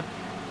 Webb,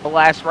 the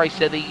last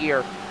race of the year,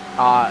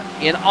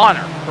 in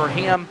honor for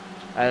him,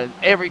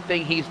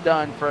 everything he's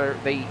done for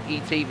the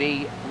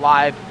ETV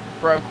Live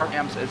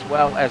programs as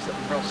well as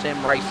Real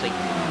Sim Racing.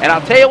 And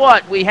I'll tell you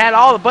what, we had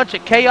all a bunch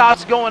of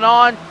chaos going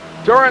on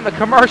during the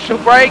commercial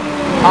break.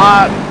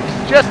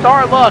 Just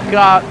our luck,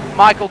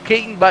 Michael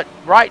Keaton, but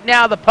right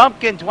now the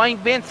Pumpkin, Dwayne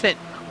Vincent,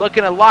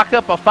 looking to lock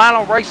up a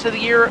final race of the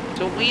year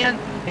to win.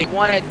 He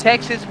won at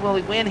Texas. Will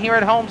he win here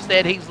at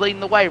Homestead? He's leading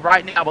the way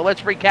right now, but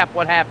let's recap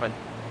what happened.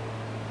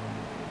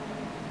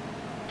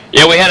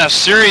 Yeah, we had a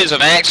series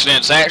of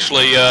accidents,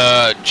 actually.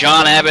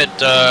 John Abbott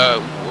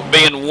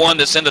being one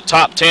that's in the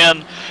top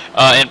 10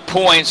 in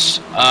points,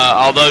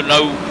 although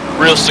no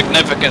real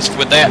significance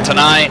with that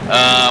tonight.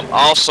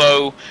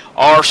 Also,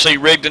 R.C.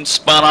 Rigdon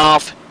spun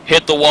off,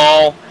 hit the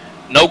wall,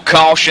 no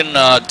caution.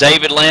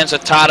 David Lanza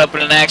tied up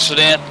in an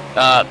accident,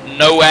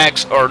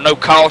 no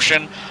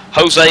caution.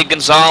 Jose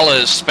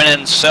Gonzalez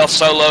spinning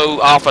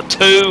self-solo off a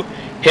 2,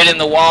 hitting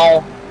the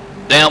wall,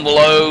 down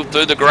below,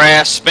 through the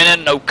grass,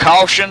 spinning, no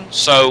caution.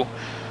 So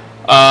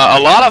a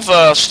lot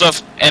of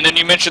stuff. And then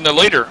you mentioned the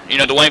leader,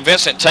 Dwayne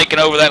Vincent taking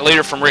over that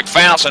leader from Rick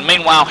Fouts, and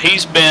meanwhile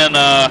he's been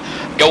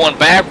going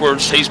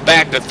backwards. He's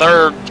back to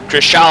third.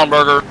 Chris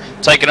Schallenberger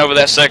taking over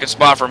that second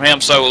spot from him.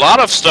 So a lot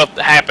of stuff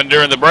that happened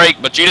during the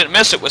break, but you didn't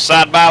miss it with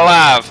Side by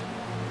Live.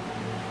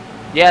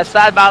 Yeah,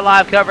 Side by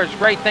Live coverage,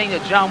 great thing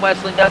that John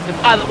Wesley does. And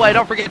by the way,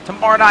 don't forget,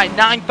 tomorrow night,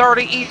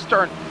 9:30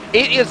 Eastern,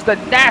 it is the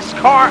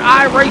NASCAR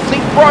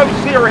iRacing Pro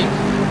Series.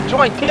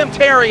 Join Tim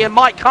Terry and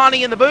Mike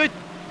Connie in the booth,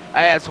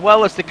 as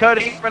well as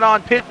Dakota Ehrman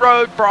on pit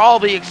road for all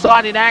the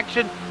exciting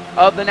action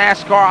of the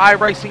NASCAR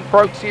iRacing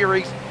Pro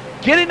Series.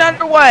 Getting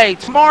underway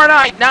tomorrow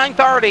night,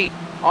 9:30,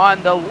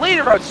 on the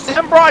leader of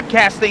sim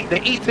broadcasting,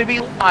 the ETV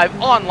Live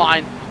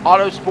Online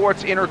Auto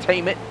Sports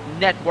Entertainment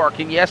Network.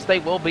 And yes, they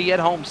will be at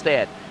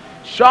Homestead.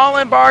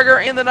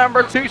 Schallenberger in the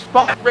number 2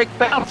 spot. Rick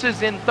Fouts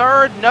is in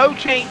third. No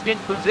change in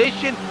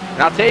position.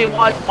 And I'll tell you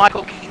what,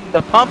 Michael Keaton,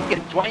 the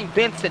Pumpkin, Dwayne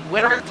Vincent,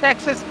 winner of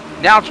Texas,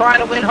 now trying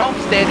to win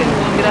Homestead and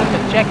looking up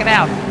and checking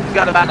out. He's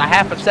got about a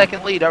half a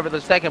second lead over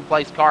the second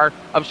place car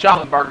of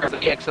Schallenberger as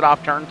he exits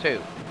off turn 2.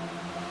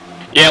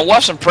 Yeah,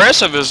 what's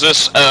impressive is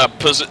this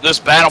this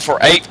battle for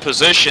 8th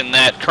position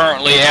that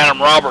currently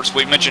Adam Roberts,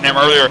 we mentioned him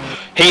earlier,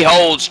 he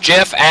holds.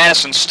 Jeff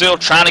Addison still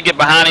trying to get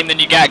behind him. Then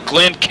you got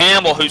Glenn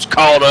Campbell, who's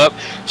called up.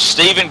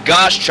 Stephen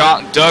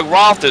Goschalk and Doug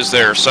Roth is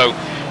there. So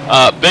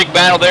big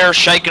battle there,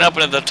 shaking up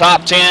into the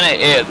top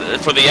 10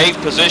 for the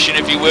 8th position,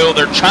 if you will.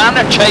 They're trying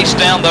to chase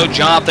down, though,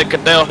 Jonathan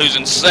Cadell, who's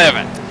in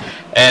 7th.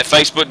 At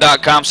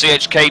Facebook.com,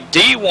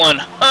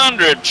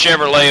 CHKD100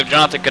 Chevrolet of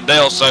Jonathan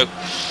Cadell. So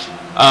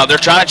they're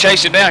trying to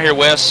chase him down here,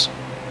 Wes.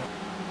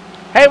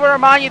 Hey, we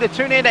remind you to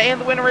tune in to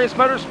And the Winner Is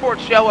Motorsports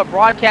Show, a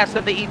broadcast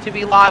of the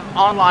ETV Live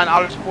Online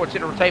Auto Sports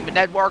Entertainment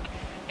Network,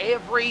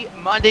 every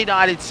Monday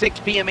night at 6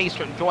 p.m.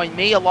 Eastern. Join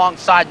me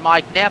alongside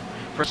Mike Neff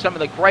for some of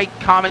the great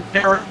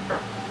commentary.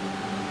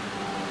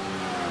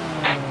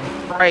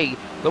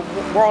 The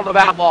World of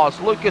Outlaws,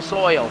 Lucas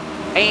Oil,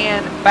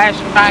 and Fast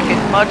Track,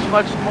 and much,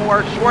 much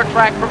more. Short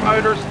track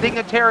promoters,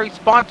 dignitary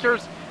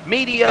sponsors,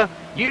 media,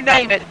 you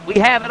name it, we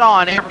have it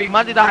on every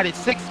Monday night at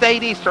 6 to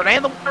 8 Eastern.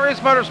 And the Winner Is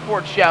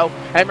Motorsports Show.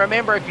 And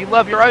remember, if you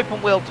love your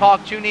open wheel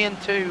talk, tune in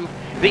to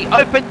the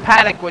Open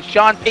Paddock with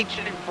Sean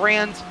Pinchin and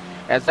friends,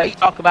 as they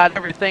talk about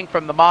everything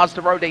from the Mazda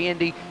Road to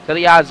Indy to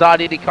the Izod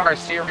IndyCar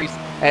Series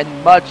and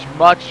much,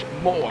 much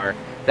more.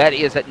 That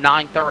is at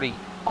 9:30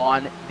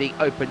 on the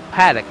Open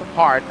Paddock, a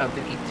part of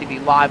the ETV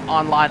Live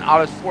Online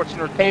Auto Sports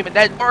Entertainment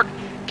Network.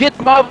 Get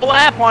the mobile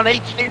app on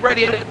HD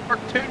Radio Network,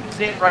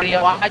 TuneIn Radio,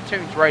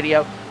 iTunes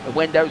Radio, the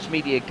Windows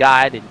Media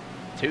Guide, and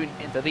tune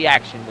into the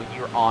action when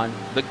you're on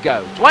the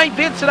go. Dwayne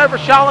Vincent over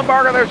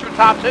Schallenberger. There's your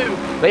top 2.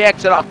 They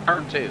exit off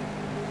turn 2.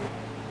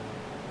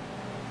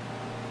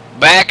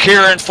 Back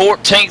here in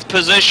 14th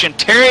position,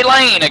 Terry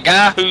Lane, a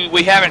guy who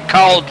we haven't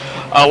called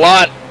a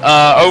lot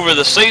over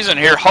the season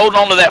here, holding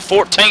on to that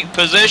 14th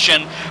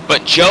position.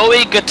 But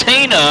Joey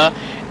Gattina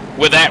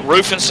with that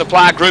Roof and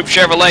Supply Group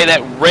Chevrolet,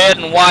 that red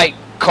and white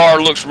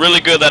car looks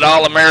really good, that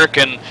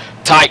All-American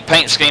type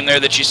paint scheme there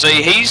that you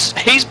see. He's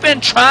been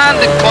trying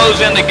to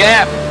close in the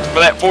gap for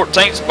that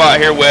 14th spot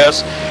here,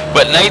 Wes.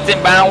 But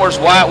Nathan Bowers,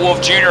 White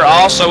Wolf Jr.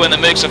 also in the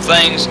mix of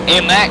things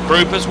in that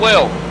group as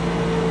well.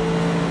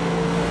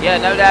 Yeah,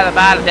 no doubt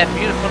about it. That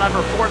beautiful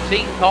number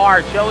 14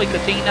 car, Joey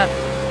Katina,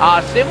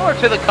 similar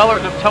to the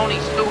colors of Tony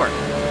Stewart.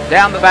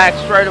 down the back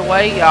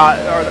straightaway,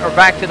 or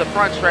back to the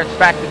front stretch,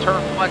 back to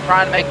turn 1,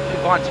 trying to make a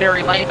move on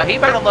Terry Lane. But he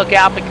better look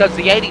out because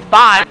the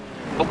 85,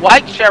 the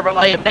white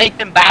Chevrolet of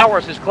Nathan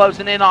Bowers, is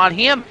closing in on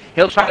him.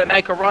 He'll try to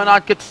make a run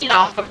on Katina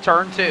off of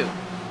turn 2.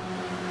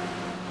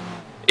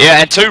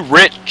 Yeah, and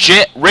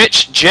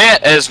Rich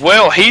Jet as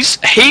well. He's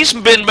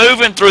been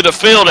moving through the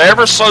field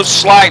ever so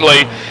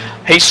slightly.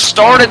 He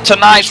started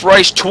tonight's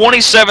race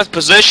 27th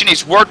position.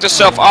 He's worked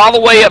himself all the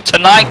way up to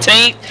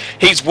 19th.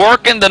 He's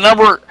working the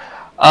number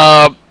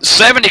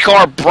 70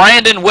 car,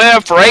 Brandon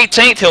Webb, for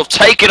 18th. He'll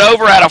take it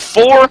over out of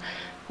 4.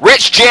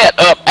 Rich Jet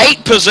up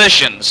 8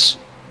 positions.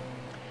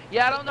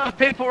 Yeah, I don't know if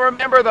people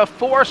remember the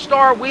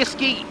 4-star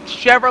whiskey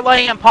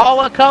Chevrolet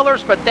Impala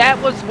colors, but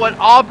that was what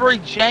Aubrey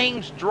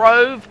James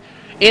drove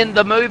in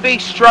the movie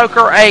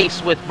Stroker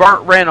Ace with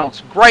Burt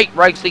Reynolds. Great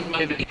racing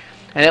movie.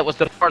 And it was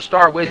the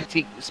 4-star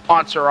whiskey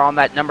sponsor on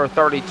that number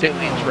 32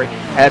 entry.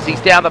 As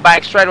he's down the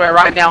back straightaway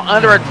right now,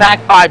 under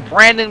attack by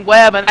Brandon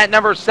Webb and that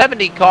number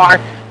 70 car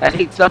that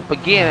heats up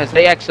again as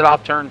they exit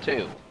off turn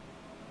 2.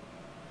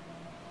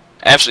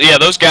 Absolutely, yeah,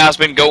 those guys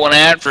been going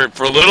at it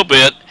for a little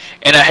bit.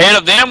 And ahead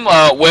of them,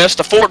 West,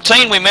 the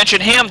 14, we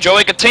mentioned him,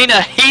 Joey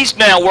Katina. He's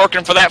now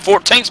working for that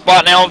 14th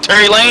spot now on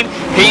Terry Lane.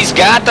 He's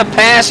got the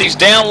pass. He's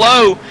down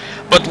low.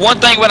 But one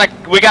thing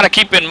we got to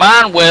keep in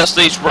mind, Wes,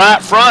 these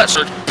right fronts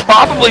are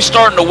probably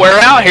starting to wear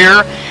out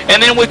here.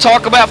 And then we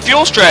talk about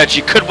fuel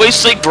strategy. Could we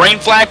see green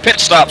flag pit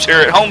stops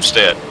here at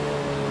Homestead?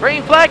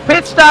 Green flag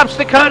pit stops,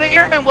 Dakota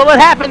Ehrman. Will it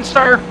happen,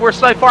 sir? We're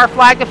so far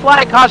flag to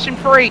flag, caution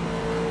free.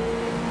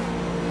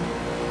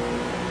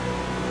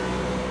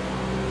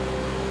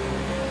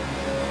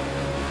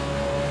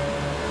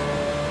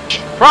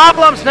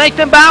 Problems.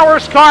 Nathan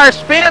Bauer's car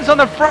spins on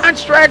the front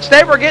stretch.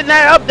 They were getting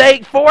that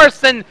update for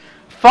us, and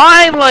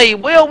finally,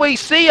 will we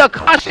see a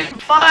caution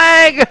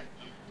flag?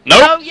 Nope.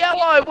 No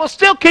yellow. We'll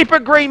still keep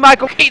it green,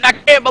 Michael Keaton. I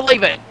can't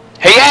believe it.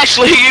 He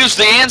actually used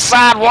the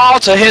inside wall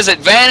to his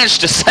advantage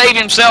to save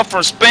himself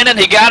from spinning.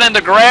 He got in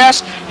the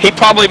grass. He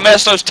probably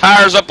messed those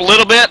tires up a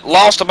little bit,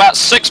 lost about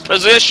 6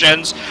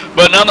 positions,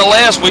 but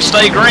nonetheless, we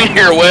stay green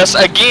here, Wes,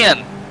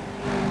 again.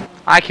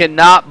 I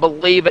cannot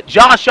believe it.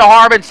 Joshua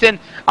Harbinson,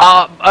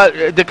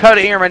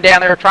 Dakota Ehrman down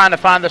there trying to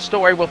find the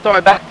story. We'll throw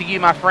it back to you,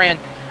 my friend,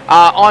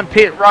 on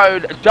pit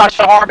road.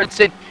 Joshua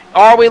Harbinson,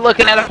 are we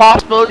looking at a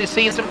possibility of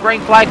seeing some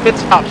green flag pit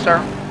stops, sir?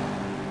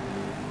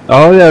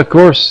 Oh, yeah, of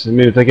course. I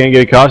mean, if they can't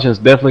get a caution, it's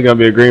definitely going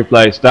to be a green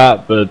flag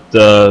stop. But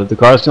the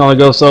cars can only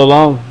go so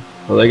long,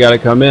 so they got to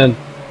come in.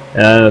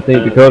 And I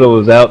think Dakota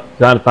was out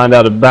trying to find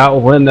out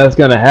about when that's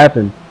going to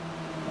happen.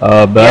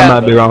 But yeah, I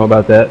might be wrong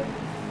about that.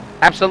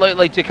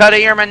 Absolutely. Dakota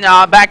Ehrman,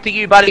 back to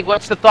you, buddy.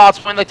 What's the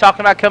thoughts when they're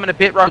talking about coming to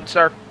pit road,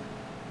 sir?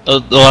 A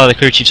lot of the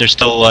crew chiefs are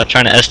still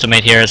trying to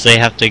estimate here as they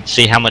have to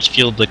see how much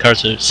fuel the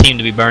cars seem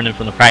to be burning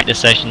from the practice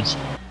sessions.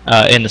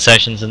 In the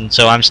sessions, and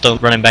so I'm still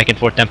running back and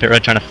forth down pit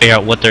road trying to figure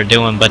out what they're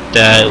doing, but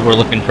we're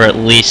looking for at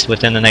least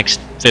within the next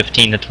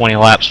 15 to 20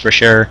 laps for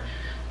sure.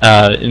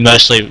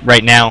 Mostly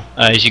right now,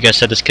 as you guys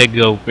said, this could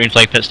go green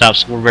flag pit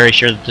stops. We're very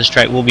sure that this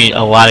track will be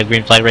a lot of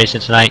green flag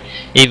racing tonight.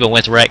 Even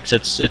with wrecks,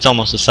 it's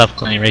almost a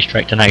self-cleaning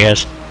racetrack tonight,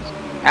 guys.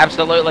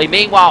 Absolutely.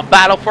 Meanwhile,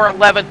 battle for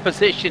 11th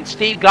position.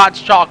 Steve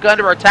Gottschalk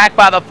under attack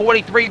by the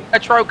 43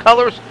 retro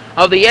colors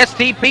of the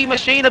STP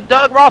machine of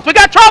Doug Roth. We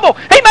got trouble.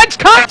 He makes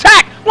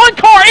contact. One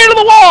car into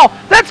the wall.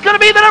 That's going to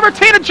be the number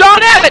 10 of John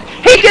Abbott.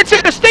 He gets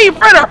into Steve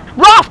Ritter.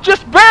 Roth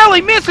just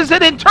barely misses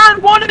it in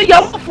turn 1 and the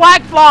yellow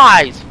flag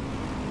flies.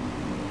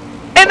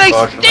 And they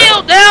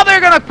still, now they're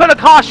going to put a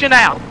caution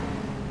out.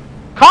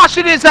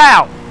 Caution is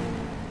out.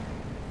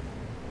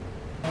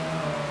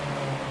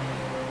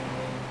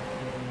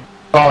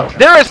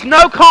 There is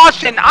no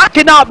caution. I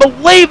cannot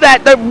believe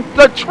that.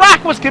 The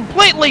track was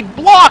completely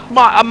blocked,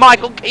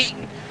 Michael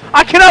Keaton.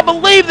 I cannot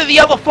believe that the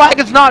yellow flag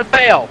has not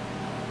failed.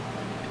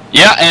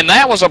 Yeah, and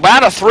that was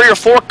about a 3 or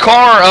 4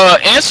 car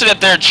incident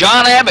there.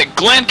 John Abbott,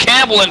 Glenn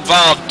Campbell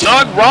involved,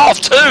 Doug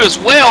Roth too as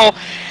well,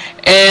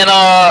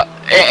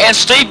 and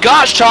Steve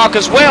Gottschalk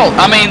as well.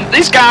 I mean,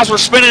 these guys were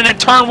spinning in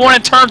turn 1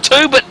 and turn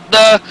 2, but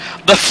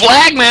the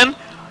flagman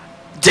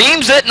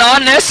deems it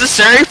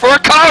non-necessary for a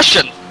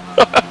caution.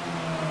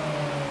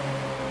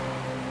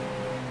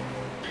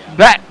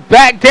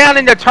 Back down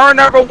into turn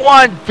number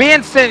 1,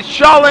 Vincent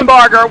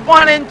Schallenberger,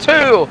 1 and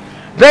 2.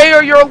 They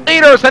are your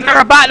leaders, and they're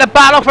about to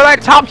battle for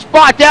that top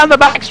spot down the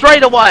back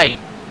straightaway.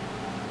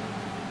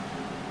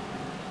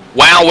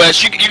 Wow,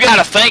 Wes, you got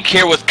to think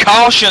here with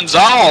cautions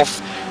off,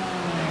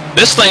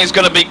 this thing's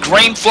going to be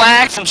green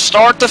flag from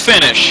start to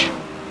finish.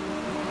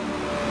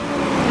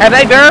 Have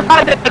they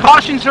verified that the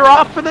cautions are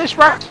off for this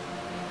race?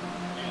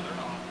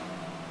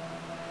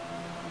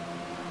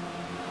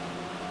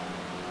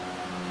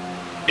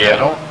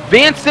 Yeah.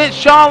 Vincent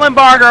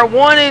Schallenberger,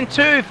 1 and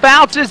 2.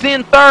 Fouts is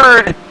in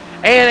 3rd.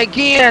 And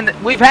again,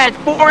 we've had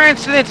 4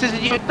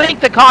 incidences. You would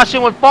think the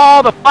caution would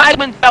fall. The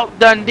flagman felt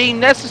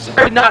deemed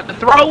necessary not to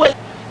throw it.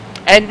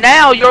 And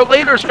now your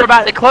leaders are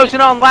about to close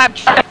in on lap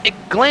traffic.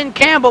 Glenn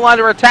Campbell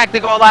under attack to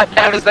go a lap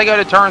down as they go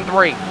to turn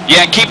 3.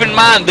 Yeah, and keep in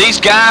mind, these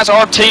guys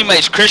are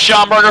teammates. Chris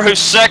Schallenberger, who's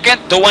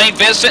 2nd. Dwayne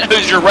Vincent,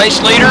 who's your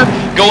race leader.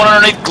 going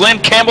underneath Glenn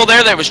Campbell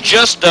there that was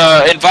just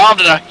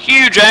involved in a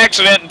huge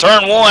accident in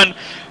turn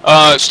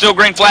 1. Still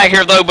green flag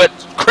here, though, but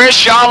Chris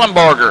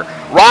Schallenberger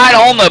right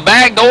on the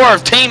back door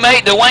of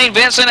teammate Dwayne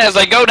Vincent as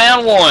they go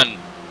down 1.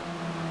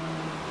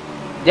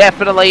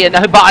 Definitely, and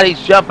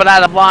nobody's jumping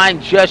out of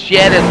line just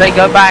yet as they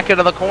go back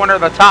into the corner.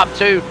 The top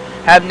 2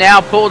 have now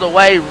pulled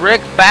away.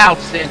 Rick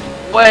Fouts is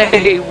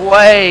way,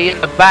 way in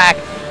the back,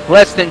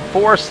 less than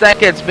 4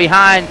 seconds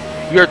behind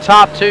your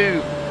top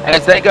 2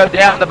 as they go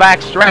down the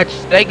back stretch.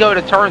 They go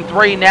to turn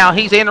 3 now.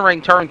 He's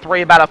entering turn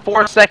 3, about a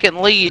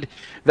 4-second lead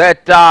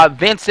that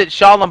Vincent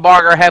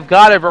Schallenberger have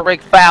got over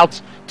Rick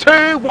Fouts.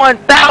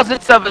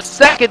 2/1000ths of a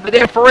second, the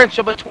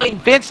differential between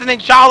Vincent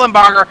and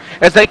Schallenberger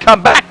as they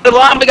come back to the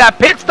line. We got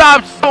pit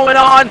stops going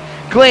on.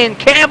 Glenn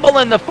Campbell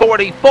in the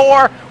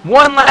 44.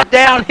 1 lap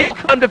down. Here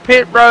come to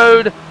pit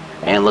road.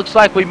 And looks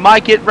like we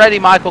might get ready,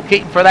 Michael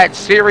Keaton, for that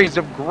series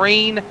of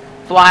green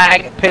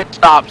flag pit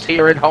stops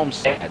here at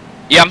Homestead.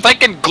 Yeah, I'm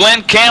thinking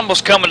Glenn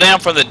Campbell's coming down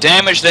for the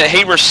damage that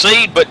he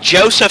received, but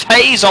Joseph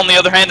Hayes, on the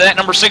other hand, that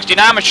number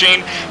 69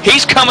 machine,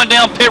 he's coming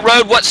down pit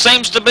road, what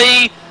seems to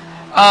be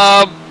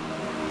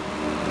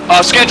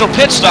a scheduled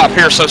pit stop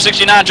here. So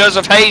 69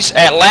 Joseph Hayes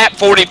at lap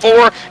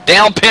 44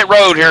 down pit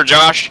road here,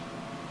 Josh.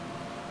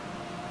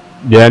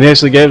 Yeah, and he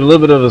actually gave a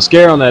little bit of a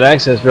scare on that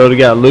access road. He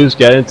got loose,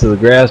 got into the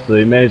grass, but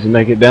he managed to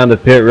make it down to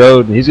pit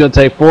road. And he's going to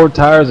take 4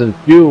 tires and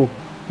fuel.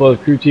 What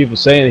the crew chief was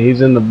saying,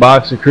 he's in the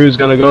box. The crew's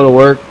going to go to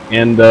work,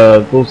 and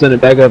we'll send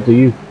it back up to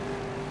you.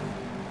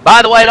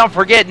 By the way, don't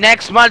forget,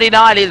 next Monday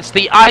night is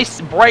the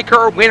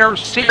Icebreaker Winter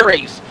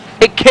Series.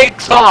 It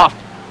kicks off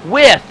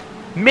with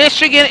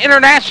Michigan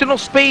International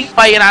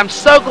Speedway, and I'm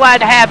so glad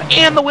to have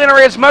And the Winter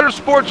Is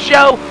Motorsports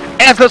Show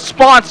as a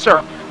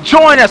sponsor.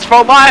 Join us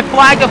for live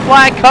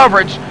flag-to-flag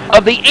coverage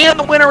of the And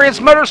the Winter Is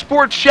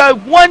Motorsports Show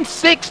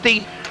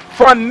 160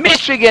 from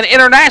Michigan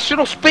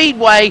International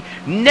Speedway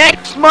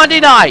next Monday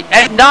night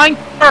at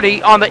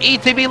 9:30 on the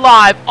ETV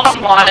Live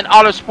online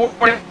Autosport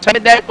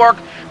Entertainment Network.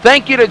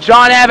 Thank you to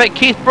John Abbott,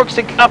 Keith Brooks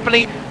and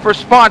Company for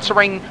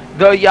sponsoring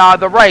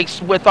the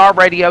race with our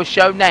radio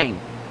show name.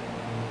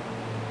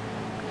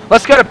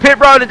 Let's go to pit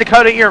road and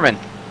Dakota Ehrman.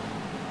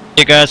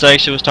 Yeah, guys, I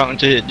actually was talking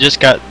to, just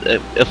got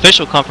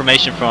official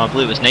confirmation from, I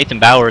believe it was Nathan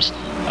Bowers.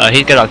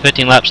 He's got about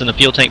 15 laps in the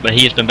fuel tank, but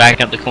he has been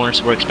backing up the corner,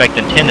 so we're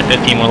expecting 10 to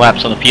 15 more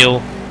laps on the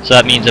fuel. So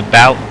that means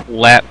about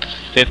lap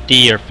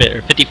 50 or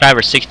 55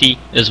 or 60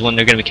 is when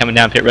they're going to be coming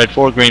down pit road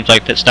for green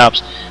flag pit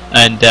stops.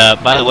 And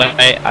by the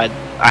way,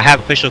 I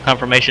have official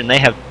confirmation. They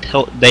have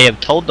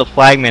told the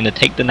flagman to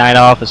take the night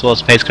off, as well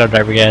as the pace car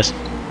driver guys.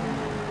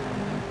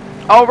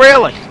 Oh,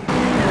 really?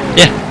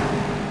 Yeah.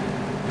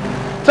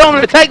 Told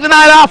him to take the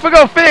night off. We're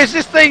going to finish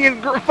this thing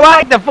in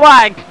flag to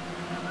flag.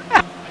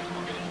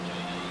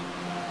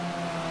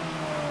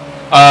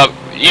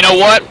 You know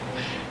what,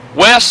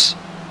 Wes?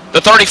 The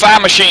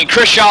 35 machine,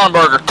 Chris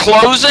Schallenberger,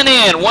 closing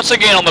in once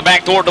again on the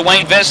back door.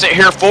 Dwayne Vincent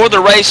here for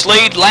the race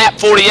lead. Lap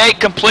 48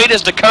 complete,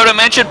 as Dakota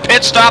mentioned.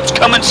 Pit stops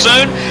coming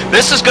soon.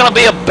 This is going to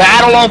be a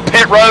battle on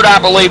pit road,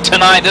 I believe,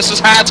 tonight. This is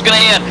how it's going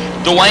to end.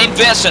 Dwayne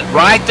Vincent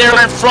right there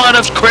in front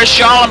of Chris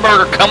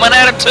Schallenberger, coming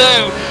at it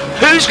too.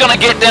 Who's going to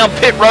get down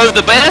pit road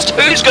the best?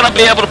 Who's going to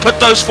be able to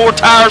put those 4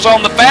 tires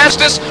on the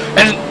fastest?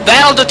 And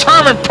that'll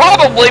determine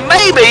probably,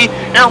 maybe,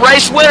 a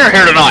race winner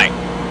here tonight.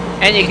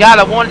 And you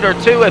got to wonder,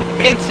 too, if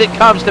Vincent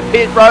comes to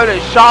pit road,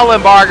 is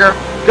Schallenberger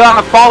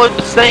going to follow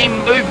the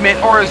same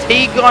movement, or is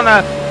he going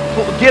to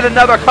get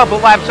another couple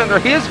laps under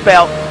his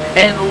belt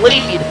and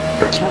lead?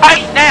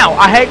 Right now,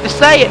 I hate to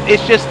say it,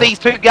 it's just these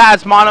 2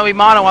 guys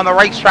mano-a-mano on the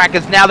racetrack,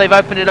 as now they've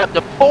opened it up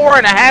to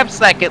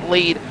 4.5-second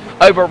lead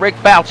over Rick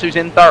Fouts, who's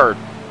in 3rd.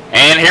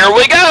 And here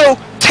we go.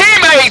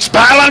 Teammates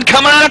battling,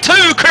 coming out of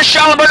 2. Chris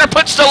Schallenberger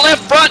puts the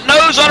left front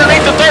nose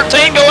underneath the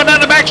 13, going down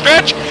the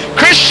backstretch.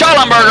 Chris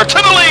Schallenberger to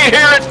the lead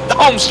here at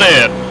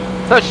Homestead.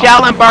 So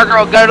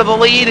Schallenberger will go to the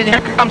lead, and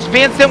here comes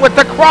Vincent with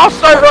the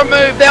crossover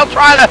move. They'll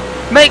try to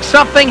make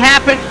something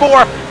happen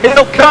for.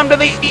 He'll come to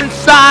the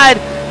inside.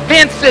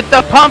 Vincent,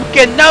 the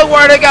pumpkin,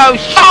 nowhere to go.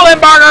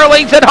 Schallenberger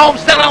leads at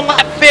Homestead on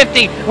lap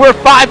 50. We're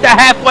 5 to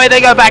halfway.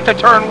 They go back to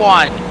turn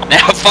 1.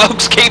 Now,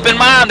 folks, keep in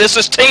mind, this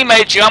is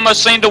teammates. You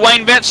almost seen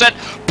Dwayne Vincent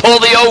pull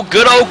the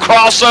good old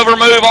crossover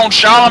move on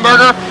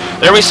Schallenberger.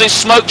 There we see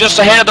smoke just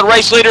ahead of the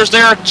race leaders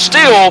there.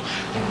 Still,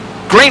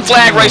 green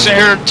flag racing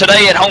here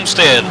today at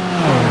Homestead.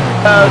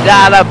 No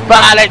doubt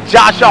about it.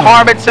 Joshua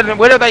Harbinson,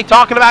 what are they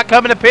talking about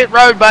coming to pit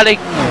road, buddy?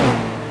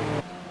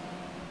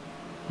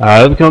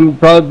 It'll come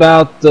probably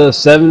about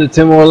 7 to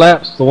 10 more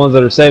laps, the ones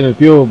that are saving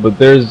fuel, but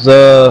there's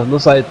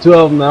looks like 2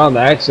 of them out on the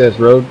access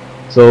road.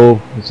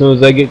 So as soon as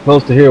they get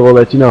close to here, we'll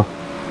let you know.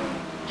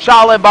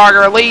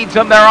 Schallenberger leads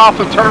them. They're off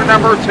of turn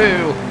number 2.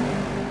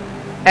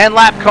 And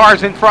lap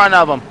cars in front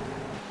of them.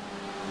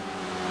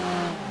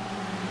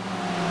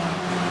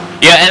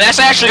 Yeah, and that's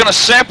actually going to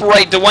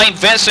separate Dwayne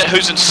Vincent,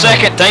 who's in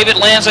 2nd. David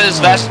Lanza,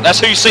 that's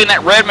who you see in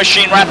that red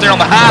machine right there on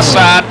the high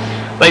side.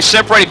 They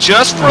separated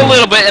just for a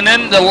little bit, and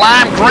then the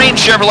lime green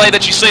Chevrolet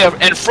that you see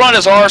in front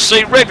is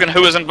RC Rigdon,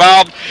 who is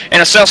involved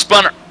in a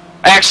self-spun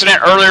accident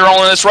earlier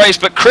on in this race,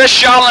 but Chris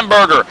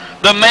Schallenberger,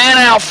 the man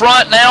out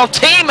front now,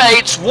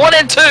 teammates 1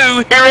 and 2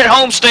 here at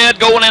Homestead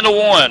going into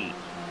 1.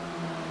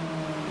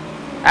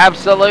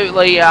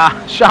 Absolutely,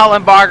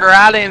 Schallenberger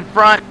out in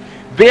front.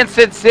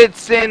 Vincent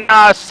sits in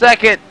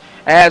second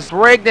as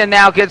Rigdon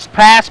now gets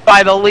passed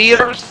by the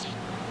leaders.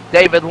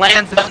 David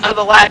lands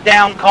another lap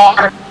down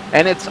car,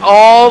 and it's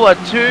all a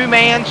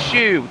two-man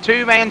show,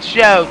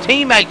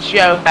 teammate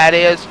show, that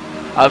is,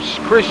 of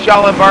Chris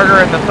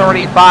Schallenberger in the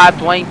 35,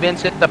 Dwayne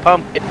Vincent, the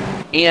Pumpkin,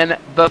 in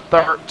the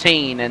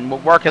 13. And we're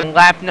working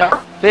lap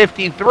number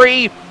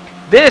 53.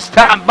 This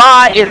time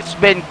by, it's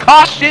been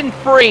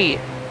caution-free,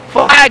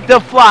 flag to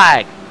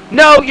flag.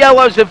 No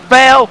yellows have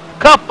failed.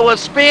 Couple of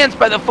spins,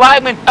 but the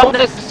flagman felt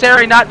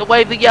necessary not to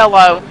wave the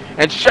yellow.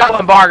 And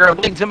Schallenberger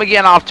leads him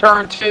again off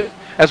turn 2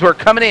 as we're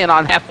coming in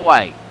on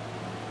halfway.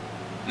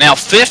 Now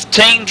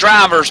 15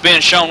 drivers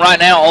being shown right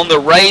now on the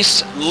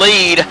race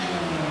lead.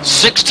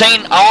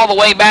 16 all the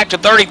way back to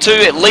 32,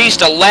 at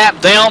least a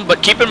lap down,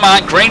 but keep in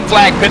mind, green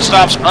flag pit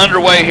stops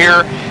underway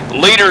here.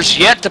 Leaders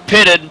yet to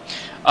pitted,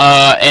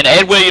 and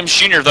Ed Williams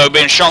Jr., though,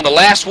 being shown the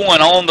last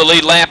one on the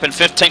lead lap in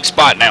 15th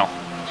spot now.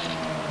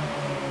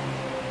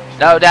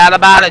 No doubt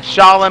about it,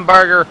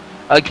 Schallenberger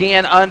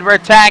again under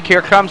attack.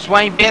 Here comes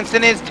Dwayne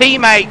Benson, his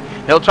teammate.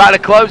 He'll try to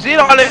close in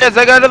on it as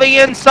they go to the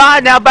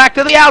inside. Now back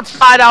to the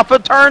outside off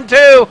of turn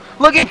 2.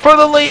 Looking for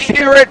the lead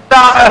here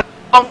at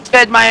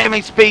Homestead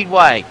Miami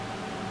Speedway.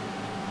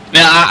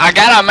 Now, I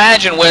got to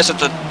imagine, Wes, that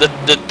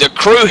the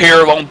crew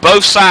here on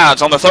both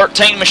sides, on the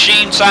 13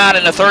 machine side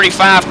and the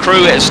 35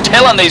 crew, is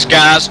telling these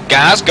guys,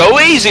 go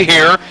easy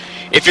here.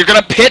 If you're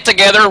going to pit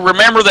together,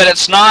 remember that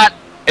it's not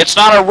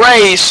a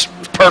race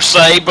per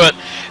se, but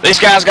these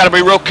guys got to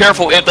be real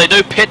careful. If they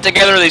do pit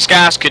together, these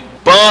guys could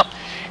bump,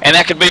 and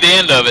that could be the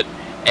end of it.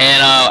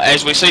 And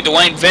as we see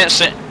Dwayne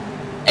Vincent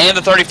and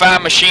the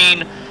 35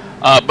 machine,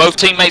 both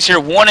teammates here,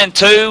 1 and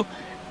 2,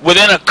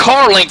 within a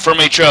car length from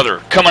each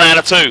other, coming out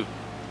of 2.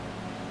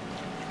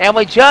 And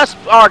we just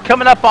are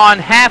coming up on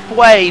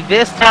halfway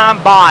this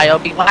time by. It'll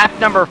be lap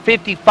number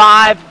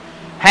 55,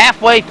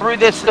 halfway through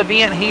this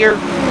event here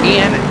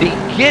in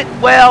the Get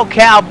Well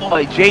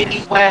Cowboy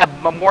J.D. Webb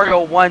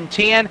Memorial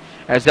 110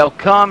 as they'll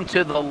come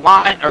to the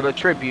line, or the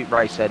tribute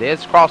race that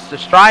is, cross the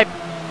stripe.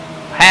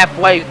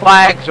 Halfway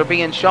flags are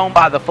being shown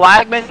by the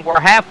flagman. We're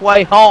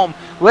halfway home.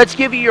 Let's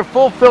give you your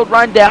full field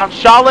rundown.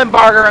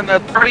 Schallenberger in the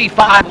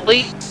 35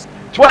 leads.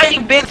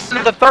 Dwayne Benson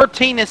in the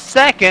 13 is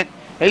second.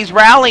 He's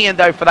rallying,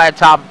 though, for that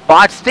top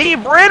spot.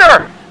 Steve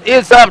Ritter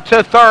is up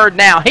to third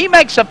now. He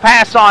makes a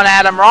pass on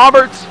Adam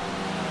Roberts.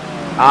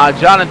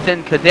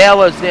 Jonathan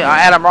Cadell is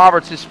Adam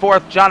Roberts is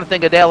fourth.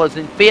 Jonathan Cadell is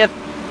in fifth.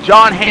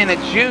 John Hanna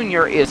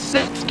Jr. is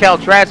sixth. Kel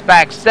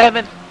Trasback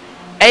 7th.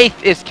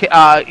 Eighth is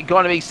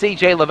going to be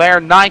C.J.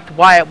 Laverne. Ninth,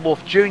 Wyatt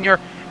Wolf Jr.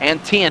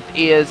 And 10th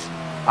is,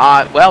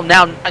 now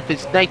ninth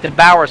is Nathan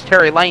Bowers.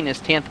 Terry Lane is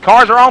 10th.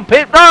 Cars are on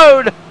pit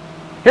road.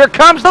 Here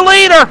comes the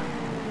leader.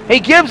 He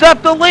gives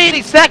up the lead.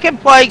 He's second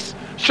place.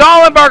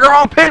 Schallenberger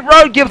on pit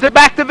road gives it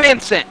back to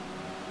Vincent.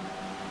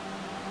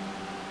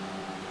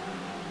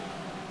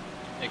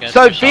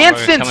 So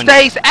Vincent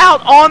stays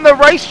out on the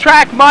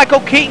racetrack. Michael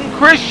Keaton.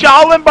 Chris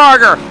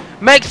Schallenberger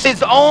makes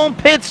his own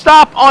pit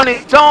stop on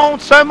his own.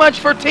 So much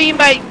for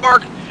teammate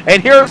work.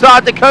 And here's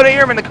Dakota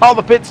Ehrman to call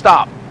the pit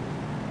stop.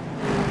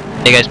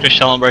 Hey guys, Chris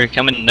Schallenberger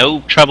coming. No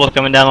trouble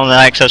coming down on the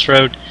access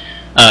road.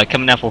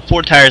 Coming down for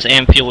 4 tires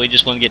and fuel. He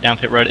just wanted to get down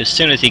pit road as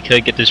soon as he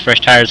could, get those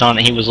fresh tires on.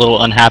 He was a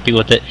little unhappy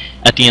with it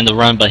at the end of the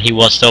run, but he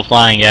was still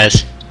flying,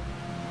 guys.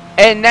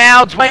 And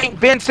now Dwayne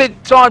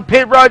Vincent's on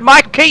pit road.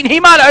 Michael Keaton,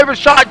 he might have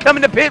overshot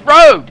coming to pit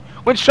road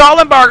when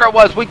Schallenberger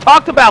was. We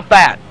talked about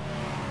that.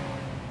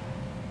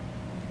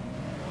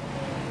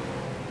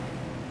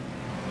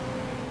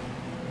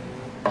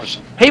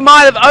 He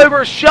might have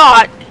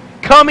overshot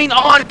coming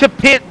on to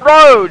pit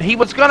road. He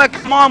was going to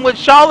come on with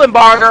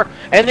Schallenberger,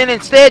 and then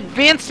instead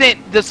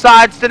Vincent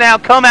decides to now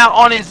come out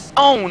on his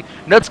own.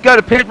 Let's go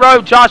to pit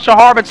road. Joshua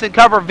Harbinson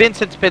cover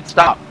Vincent's pit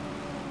stop.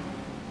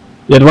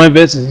 Yeah, Dwayne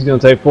Vincent, he's going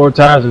to take 4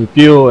 tires and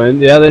fuel.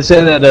 And, yeah, they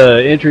said that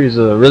entry is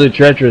really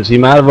treacherous. He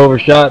might have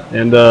overshot,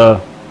 and,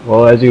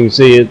 well, as you can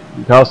see, it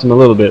cost him a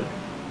little bit.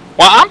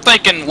 Well, I'm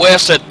thinking,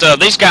 Wes, that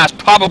these guys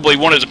probably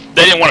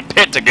didn't want to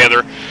pit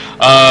together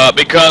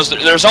because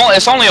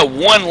it's only a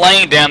 1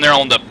 lane down there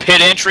on the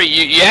pit entry.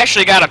 You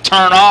actually got to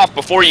turn off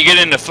before you get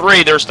into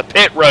 3. There's the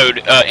pit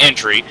road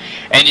entry,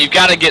 and you've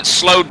got to get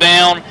slowed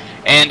down.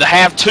 And to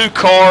have 2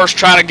 cars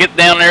try to get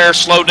down there,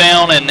 slow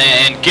down,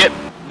 and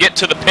get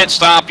to the pit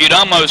stop, you'd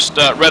almost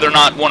rather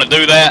not want to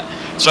do that.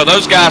 So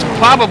those guys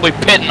probably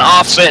pitting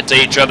offset to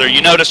each other.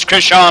 You notice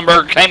Chris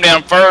Schallenberger came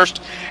down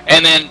first,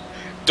 and then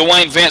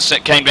Dwayne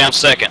Vincent came down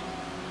second.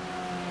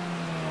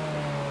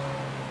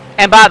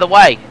 And by the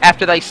way,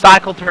 after they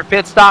cycle through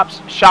pit stops,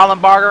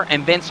 Schallenberger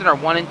and Vincent are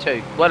 1 and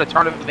 2. What a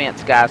turn of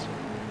events, guys.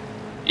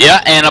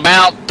 Yeah, and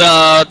about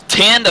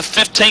 10 to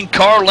 15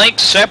 car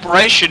length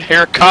separation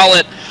here. Call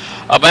it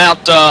about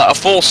a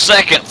full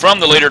second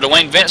from the leader,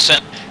 Dwayne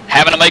Vincent,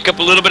 having to make up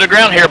a little bit of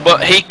ground here,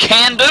 but he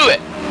can do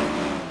it.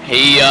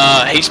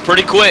 He's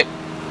pretty quick.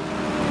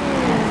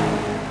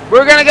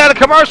 We're going to go to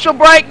commercial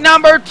break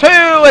number 2.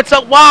 It's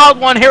a wild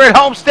one here at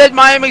Homestead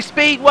Miami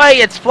Speedway.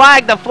 It's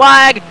flag to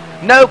flag.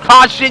 No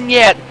caution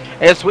yet,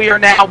 as we are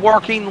now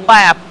working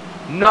lap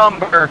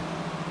number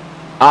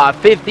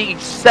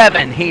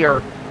 57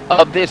 here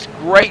of this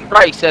great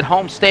race at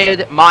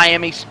Homestead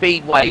Miami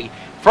Speedway.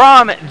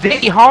 From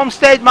the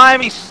Homestead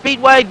Miami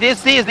Speedway,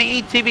 this is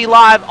the ETV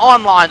Live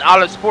Online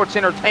Auto Sports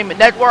Entertainment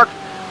Network.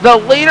 The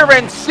leader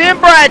in sim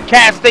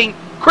broadcasting,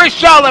 Chris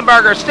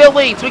Schallenberger, still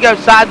leads. We go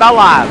side by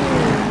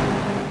live.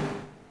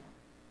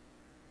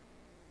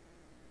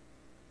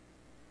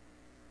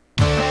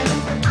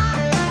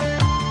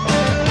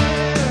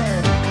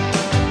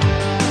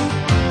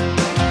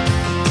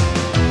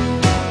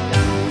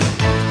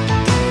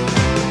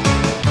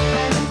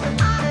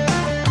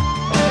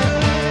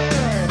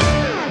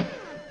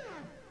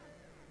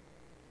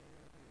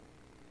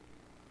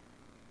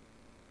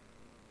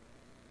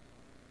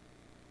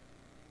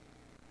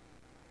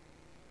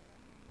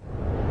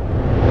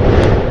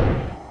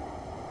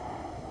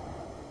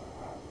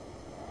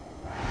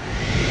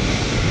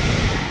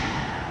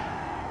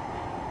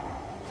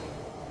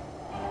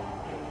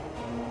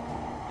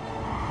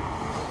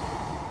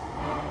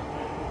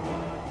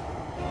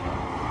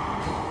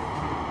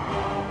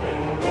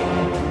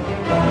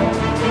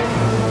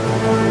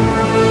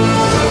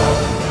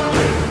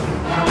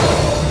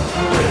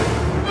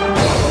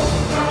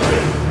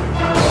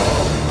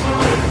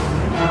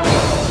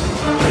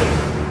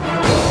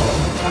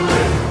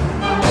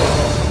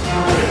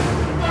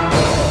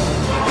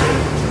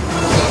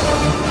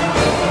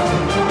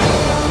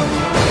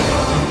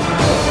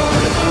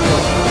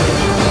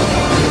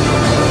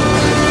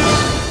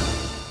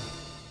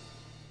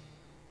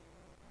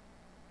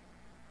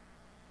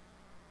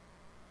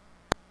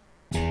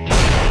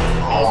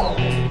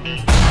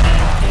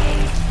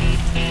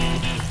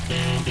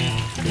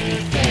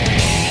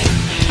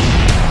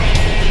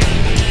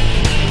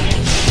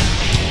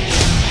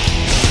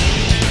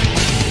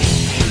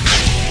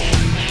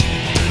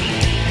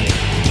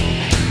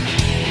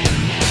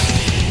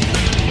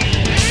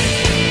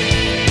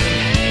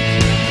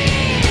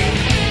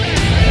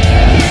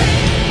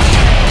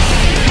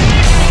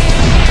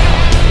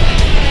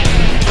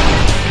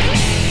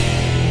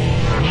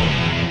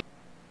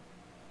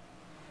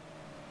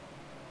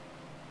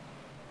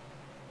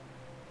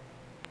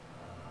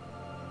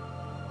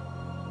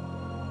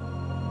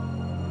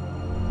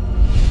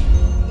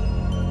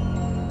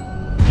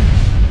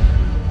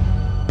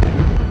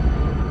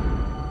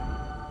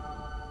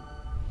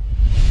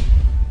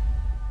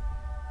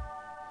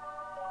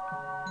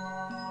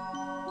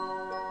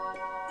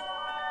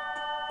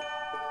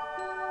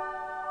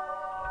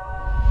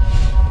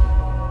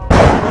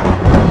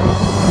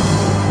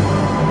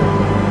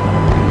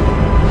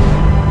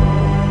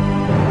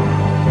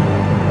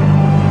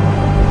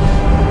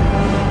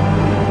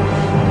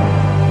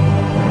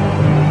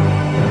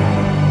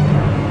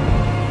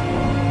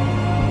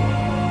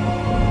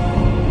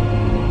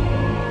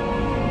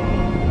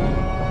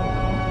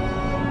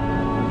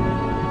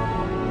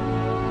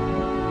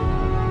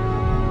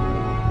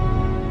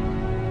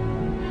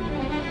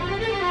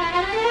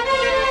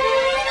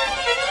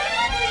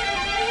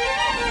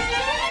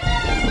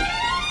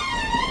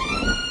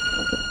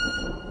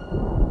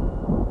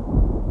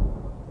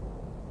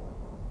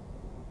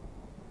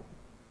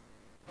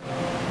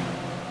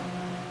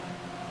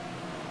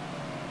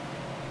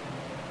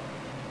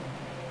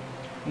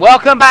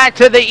 Welcome back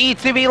to the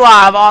ETV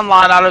Live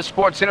Online Auto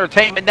Sports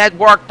Entertainment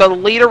Network, the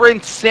leader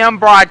in sim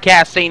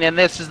broadcasting, and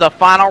this is the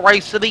final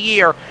race of the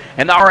year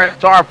in the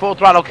RSR Full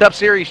Throttle Cup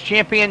Series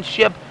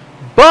Championship.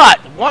 But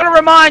want to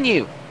remind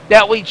you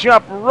that we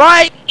jump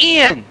right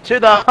into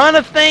the hunt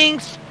of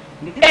things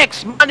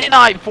next Monday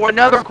night for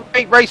another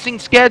great racing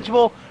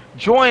schedule.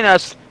 Join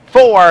us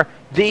for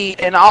the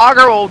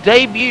inaugural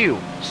debut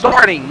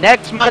starting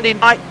next Monday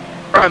night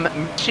from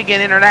Michigan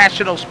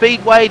International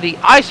Speedway, the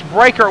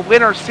Icebreaker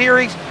Winter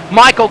Series.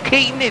 Michael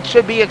Keaton, it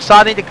should be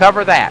exciting to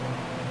cover that.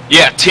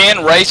 Yeah,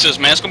 10 races,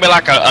 man. It's going to be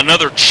like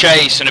another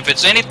chase, and if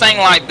it's anything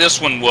like this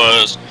one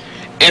was,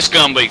 it's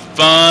going to be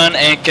fun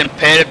and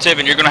competitive,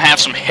 and you're going to have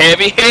some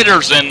heavy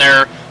hitters in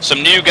there,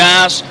 some new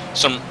guys,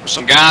 some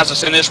guys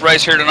that's in this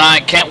race here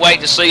tonight. Can't wait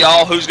to see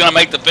all who's going to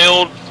make the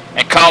field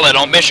and call it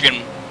on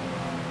Michigan.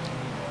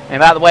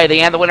 And by the way,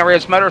 the And the Winner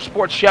Is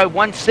Motorsports Show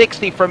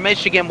 160 from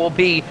Michigan will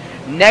be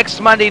next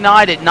Monday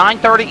night at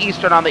 9:30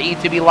 Eastern on the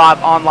ETV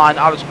Live Online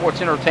Auto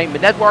Sports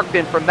Entertainment Network.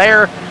 Then from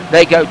there,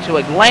 they go to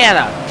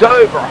Atlanta,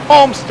 Dover,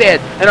 Homestead,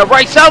 and a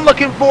race I'm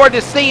looking forward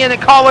to seeing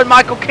and calling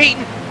Michael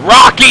Keaton,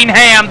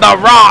 Rockingham, the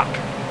Rock.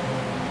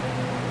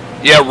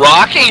 Yeah,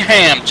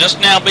 Rockingham just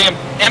now being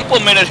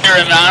implemented here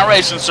in the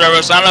iRacing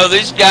service. I know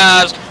these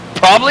guys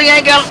probably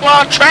ain't got a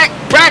lot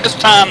of practice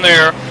time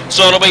there,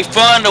 so it'll be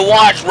fun to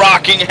watch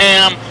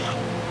Rockingham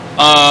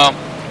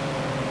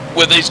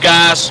with these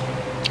guys.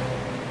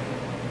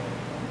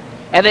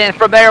 And then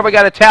from there, we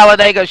got to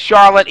Talladega,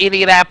 Charlotte,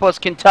 Indianapolis,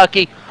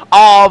 Kentucky,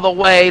 all the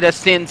way to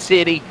Sin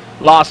City,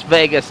 Las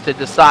Vegas to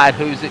decide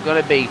who's it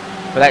going to be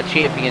for that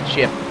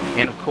championship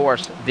and of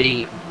course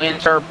the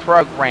winter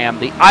program,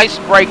 the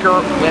Icebreaker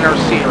Winter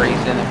Series,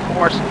 and of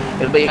course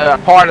it'll be a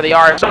part of the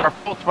RSR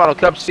Full Throttle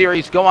Cup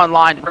Series. Go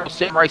online to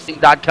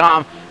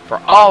realsimracing.com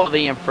for all of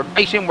the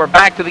information. We're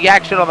back to the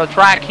action on the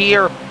track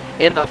here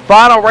in the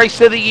final race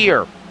of the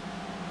year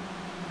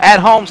at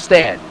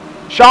Homestead.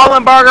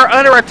 Schallenberger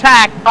under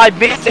attack by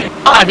Vincent.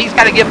 He's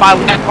got to get by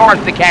left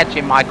cars to catch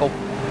him, Michael.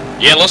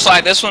 Yeah, looks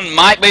like this one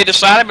might be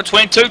decided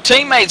between two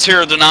teammates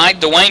here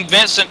tonight. Dwayne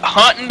Vincent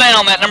hunting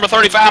down that number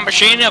 35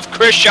 machine of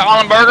Chris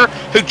Schallenberger,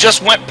 who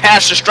just went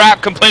past the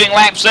stripe, completing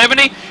lap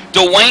 70.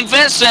 Dwayne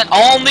Vincent,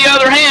 on the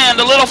other hand,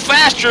 a little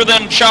faster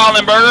than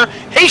Schallenberger.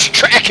 He's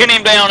tracking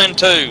him down in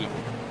 2.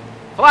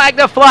 Flag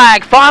to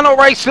flag, final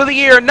race of the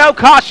year. No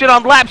caution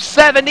on lap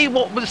 70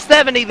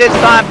 this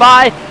time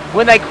by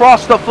when they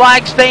cross the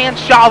flag stand.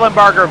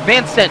 Schallenberger,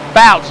 Vincent,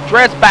 Bouts,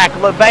 Dresbach,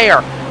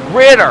 LeVere,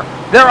 Ritter.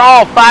 They're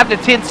all 5 to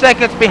 10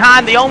 seconds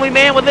behind. The only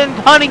man within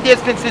hunting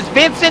distance is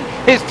Vincent,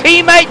 his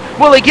teammate.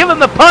 Will he give him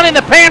the punt in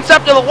the pants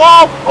up to the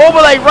wall, or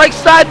will they race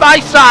side by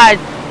side?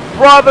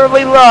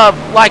 Brotherly love,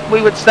 like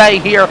we would say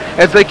here,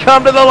 as they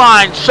come to the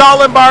line.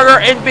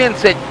 Schallenberger and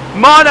Vincent,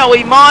 mano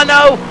y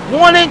mano,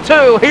 1 and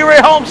 2 here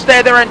at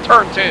Homestead. They're in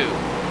turn 2.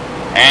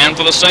 And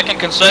for the second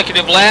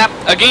consecutive lap,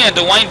 again,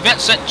 Dwayne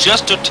Vincent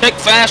just a tick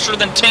faster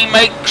than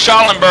teammate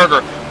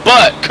Schallenberger.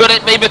 But could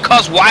it be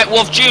because White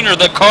Wolf Jr.,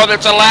 the car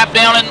that's a lap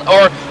down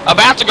or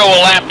about to go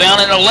a lap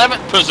down in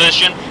 11th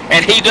position,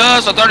 and he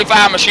does a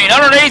 35 machine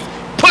underneath,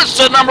 puts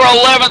the number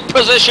 11th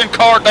position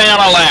car down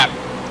a lap.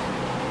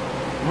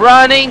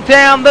 Running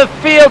down the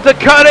field,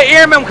 Dakota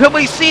Ehrman. Could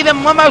we see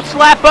them almost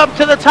lap up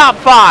to the top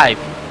 5?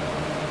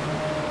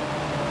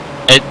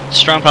 It's a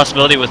strong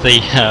possibility with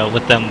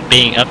them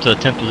being up to the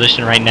 10th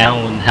position right now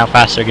and how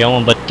fast they're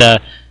going, but the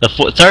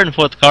third and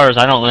fourth cars,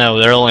 I don't know.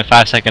 They're only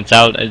 5 seconds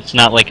out. It's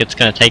not like it's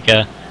going to take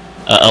a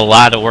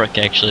lot of work,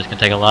 actually. It's going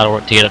to take a lot of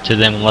work to get up to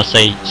them unless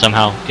they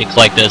somehow get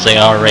collected as they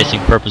are racing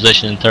per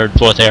position, and third and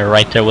fourth they are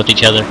right there with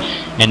each other,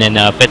 and then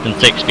fifth and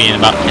sixth being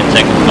about 10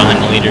 seconds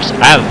behind the leaders.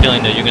 I have a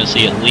feeling that you're going to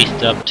see at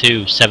least up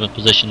to 7th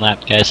position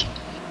laps, guys.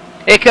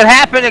 It could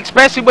happen,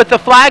 especially with the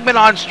flagman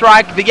on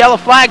strike. The yellow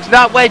flag's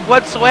not waved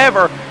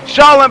whatsoever.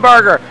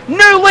 Schallenberger,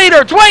 new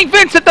leader, Dwayne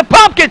Vincent, the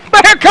pumpkin,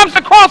 but here comes the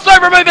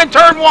crossover move in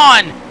turn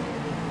 1.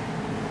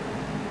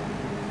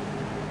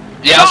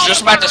 Yeah, I was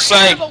just about to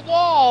say. The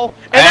wall,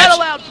 and that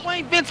allowed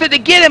Dwayne Vincent to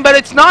get him, but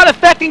it's not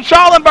affecting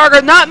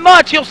Schallenberger, not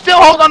much. He'll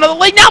still hold on to the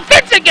lead. Now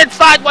Vincent gets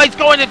sideways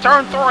going to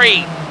turn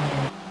 3.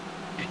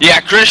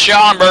 Yeah, Chris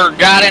Schallenberger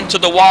got into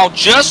the wall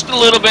just a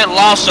little bit,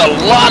 lost a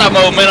lot of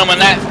momentum in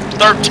that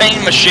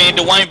 13 machine.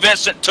 Dwayne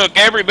Vincent took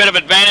every bit of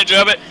advantage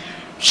of it.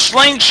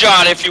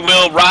 Slingshot, if you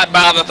will, right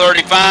by the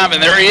 35,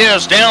 and there he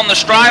is down the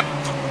stripe,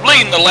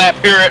 leading the lap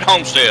here at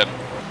Homestead.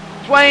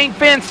 Dwayne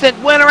Vincent,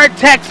 winner at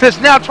Texas,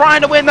 now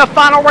trying to win the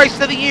final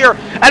race of the year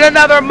at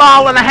another 1.5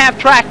 mile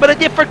track, but a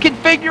different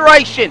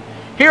configuration.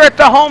 Here at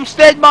the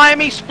Homestead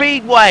Miami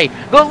Speedway,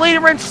 the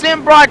leader in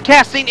sim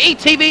broadcasting,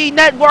 ETV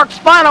Network's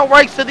final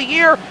race of the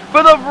year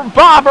for the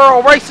Bob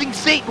Earl Racing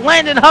seat.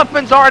 Landon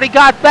Huffman's already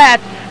got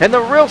that. And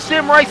the Real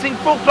Sim Racing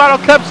Full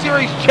Throttle Cup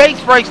Series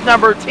chase race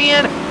number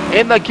 10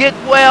 in the Get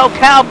Well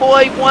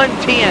Cowboy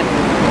 110.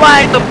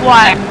 Flag the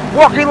flag,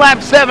 working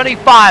lap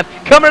 75.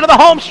 Coming to the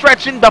home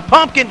stretch, and the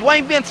pumpkin,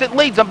 Dwayne Vincent,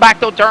 leads them back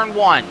to turn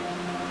 1.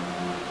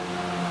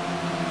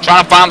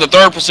 Trying to find the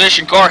third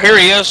position car. Here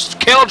he is,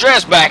 Kel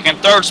Dresbach in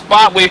third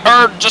spot. We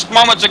heard just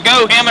moments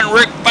ago him and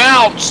Rick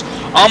Fouts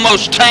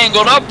almost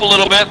tangled up a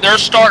little bit. They're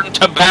starting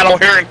to battle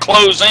here and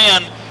close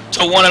in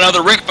to one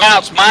another. Rick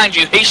Fouts, mind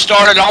you, he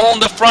started on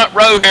the front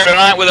row here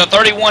tonight with a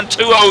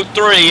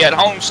 31.203 at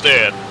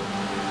Homestead.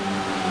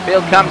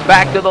 Field comes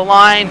back to the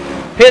line.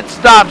 Pit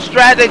stop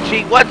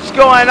strategy. What's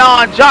going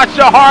on?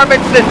 Joshua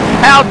Harbinson,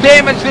 how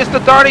damaged is the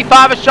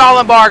 35 of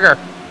Schallenberger?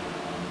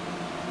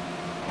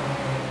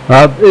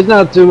 There's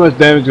not too much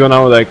damage going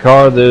on with that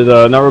car.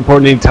 They're not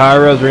reporting any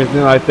tire rubs or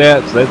anything like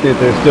that, so they think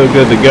they're still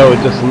good to go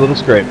with just a little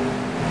scrape.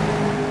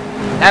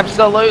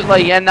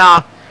 Absolutely. And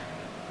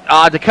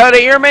Dakota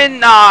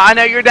Ehrman, I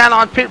know you're down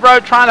on pit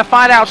road trying to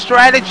find out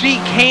strategy.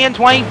 Can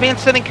Dwayne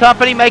Vincent and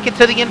company make it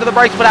to the end of the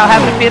race without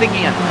having to pit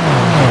again?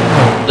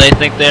 They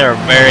think they are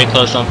very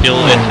close on fuel,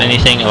 if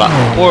anything, about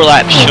 4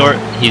 laps short.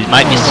 He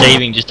might be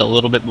saving just a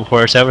little bit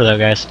before it's over, though,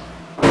 guys.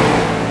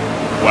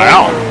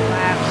 Wow.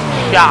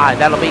 Shy.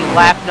 That'll be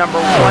lap number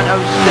 106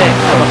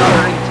 of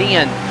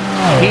 110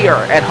 here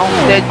at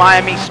Homestead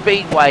Miami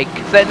Speedway.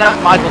 Setting up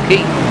Michael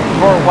Keaton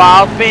for a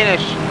wild finish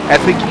as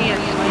again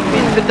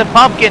Vincent the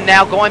Pumpkin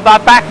now going by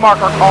back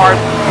marker cars.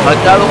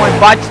 Another one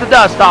bites the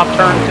dust off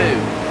turn 2.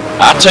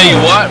 I tell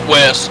you what,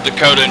 Wes,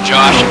 Dakota, and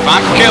Josh, if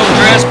I'm Kel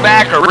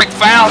Dresbach or Rick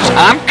Fouts,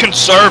 I'm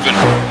conserving,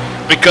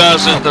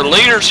 because if the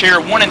leaders here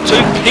 1 and 2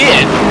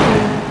 pit,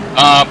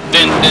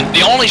 then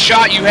the only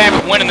shot you have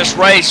at winning this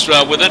race,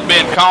 with it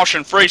being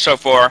caution-free so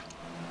far,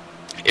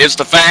 is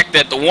the fact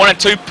that the 1 and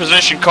 2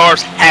 position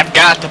cars have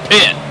got to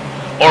pit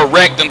or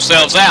wreck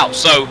themselves out.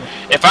 So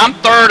if I'm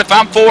third, if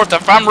I'm fourth,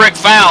 if I'm Rick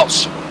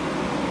Fouts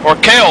or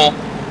Kel,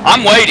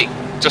 I'm waiting.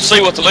 to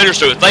see what the leaders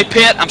do. If they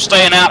pit, I'm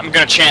staying out. I'm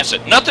going to chance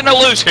it. Nothing to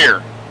lose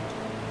here.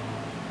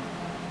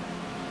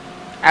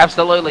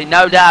 Absolutely,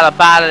 no doubt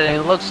about it. And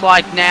it looks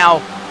like now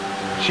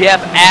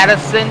Jeff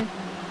Addison,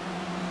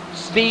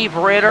 Steve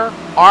Ritter,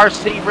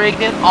 R.C.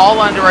 Rigdon, all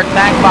under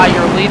attack by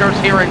your leaders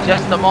here in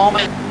just a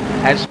moment.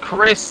 As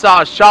Chris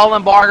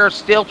Schallenbarger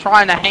still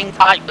trying to hang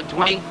tight with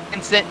Dwayne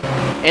Vincent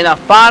in a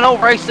final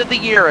race of the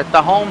year at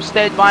the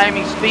Homestead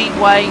Miami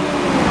Speedway.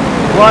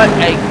 What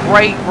a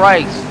great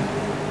race.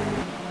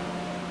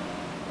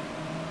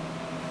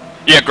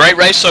 Yeah, great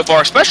race so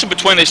far, especially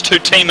between these two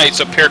teammates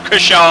up here,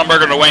 Chris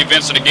Schallenbarger and Dwayne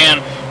Vincent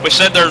again. We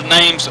said their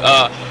names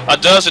a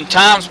dozen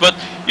times, but,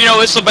 you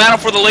know, it's the battle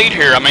for the lead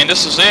here. I mean,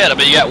 this is it. I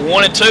mean, you got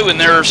 1 and 2, and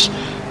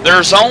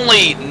there's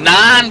only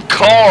 9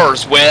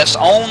 cars, Wes,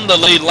 on the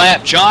lead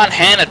lap. John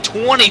Hanna,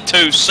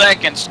 22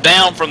 seconds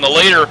down from the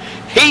leader.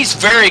 He's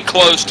very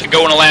close to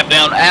going a lap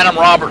down. Adam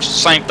Roberts, the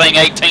same thing,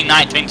 18,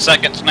 19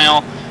 seconds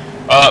now.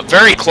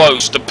 Very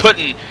close to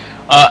putting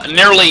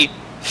nearly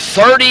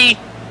 30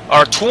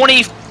 or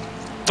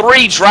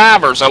 23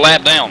 drivers a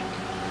lap down.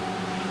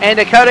 And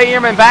Dakota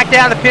Ehrman, back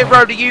down the pit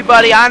road to you,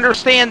 buddy. I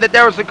understand that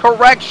there was a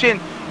correction.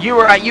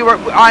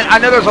 I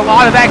know there's a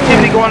lot of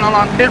activity going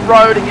on pit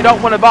road, and you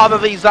don't want to bother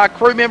these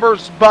crew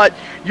members, but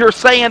they're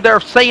saying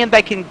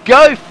they can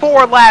go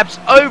 4 laps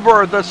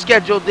over the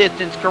scheduled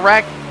distance,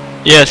 correct?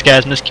 Yes,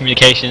 guys,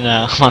 miscommunication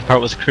on my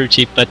part with the crew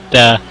chief, but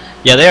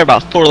yeah, they're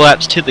about 4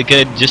 laps to the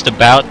good, just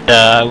about.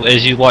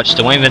 As you watched,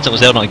 Dwayne Vincent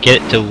was able to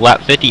get it to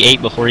lap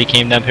 58 before he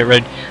came down pit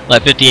road.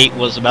 Lap 58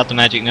 was about the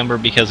magic number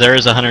because there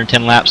is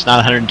 110 laps, not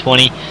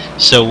 120.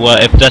 So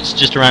if that's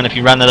just around, if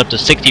you round that up to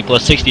 60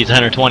 plus 60, it's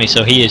 120.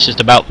 So he is just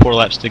about 4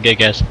 laps to the good,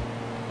 guys.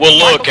 Well,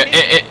 look,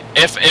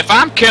 if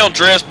I'm Kel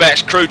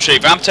Dresbach's crew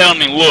chief, I'm telling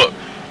him, look,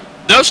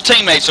 those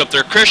teammates up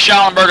there, Chris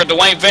Schallenbarger,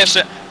 Dwayne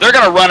Vincent, they're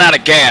going to run out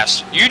of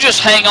gas. You just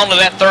hang on to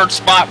that 3rd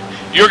spot.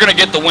 You're going to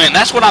get the win.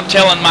 That's what I'm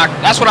telling my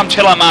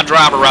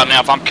driver right now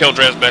if I'm Kel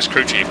Dresbach's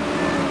crew chief.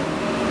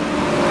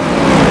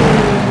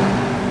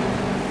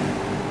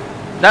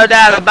 No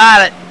doubt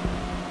about it.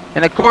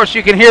 And of course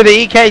you can hear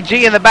the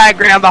EKG in the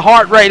background. The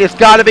heart rate has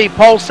got to be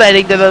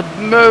pulsating to the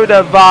mood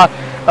of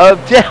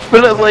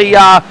definitely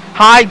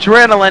high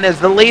adrenaline as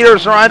the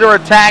leaders are under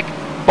attack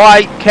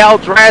by Kel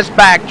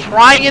Dresbach,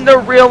 trying to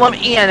reel them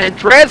in. And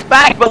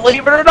Dresbach,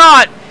 believe it or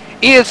not,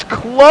 is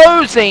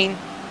closing.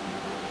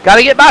 Got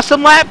to get by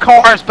some lap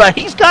cars, but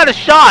he's got a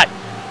shot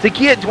to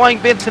get Dwayne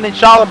Vincent and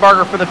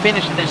Schallenbarger for the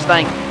finish of this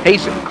thing.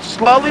 He's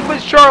slowly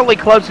but surely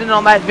closing in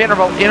on that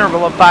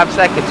interval of 5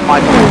 seconds,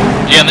 Michael.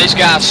 Yeah, and these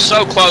guys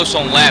so close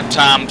on lap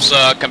times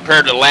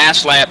compared to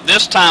last lap.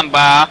 This time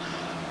by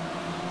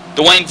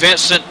Dwayne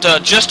Vincent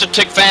just a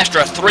tick faster,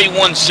 a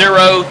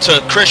 3.10 to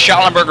Chris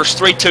Schallenbarger's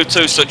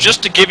 3.22. So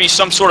just to give you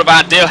some sort of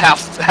idea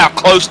how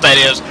close that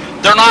is,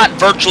 they're not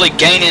virtually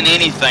gaining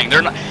anything.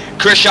 They're not.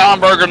 Chris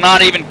Schallenbarger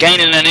not even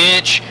gaining an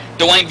inch.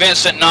 Dwayne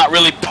Vincent not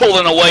really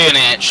pulling away an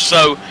inch.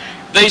 So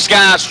these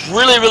guys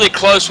really, really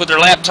close with their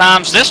lap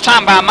times. This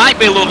time by might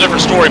be a little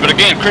different story, but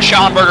again, Chris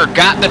Schallenbarger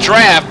got the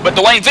draft, but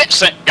Dwayne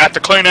Vincent got the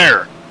clean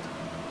air.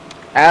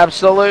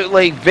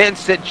 Absolutely.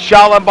 Vincent,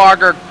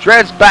 Schallenbarger,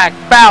 Dresbach,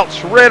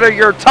 Fouts, Ritter,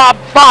 your top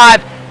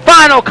 5.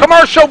 Final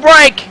commercial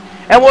break,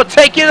 and we'll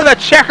take you to the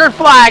checkered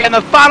flag in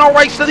the final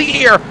race of the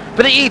year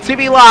for the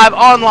ETV Live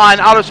Online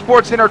Auto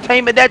Sports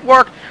Entertainment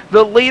Network,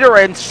 the leader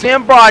in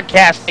sim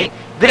broadcasting.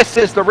 This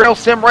is the Real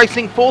Sim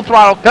Racing Full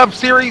Throttle Cup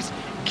Series.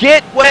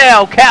 Get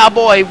well,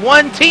 Cowboy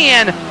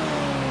 110.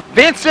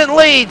 Vincent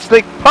leads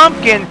the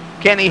Pumpkin.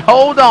 Can he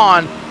hold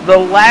on the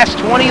last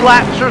 20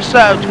 laps or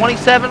so,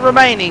 27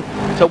 remaining,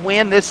 to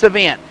win this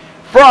event?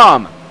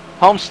 From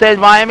Homestead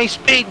Miami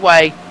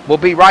Speedway, we'll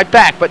be right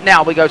back, but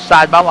now we go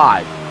side by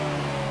live.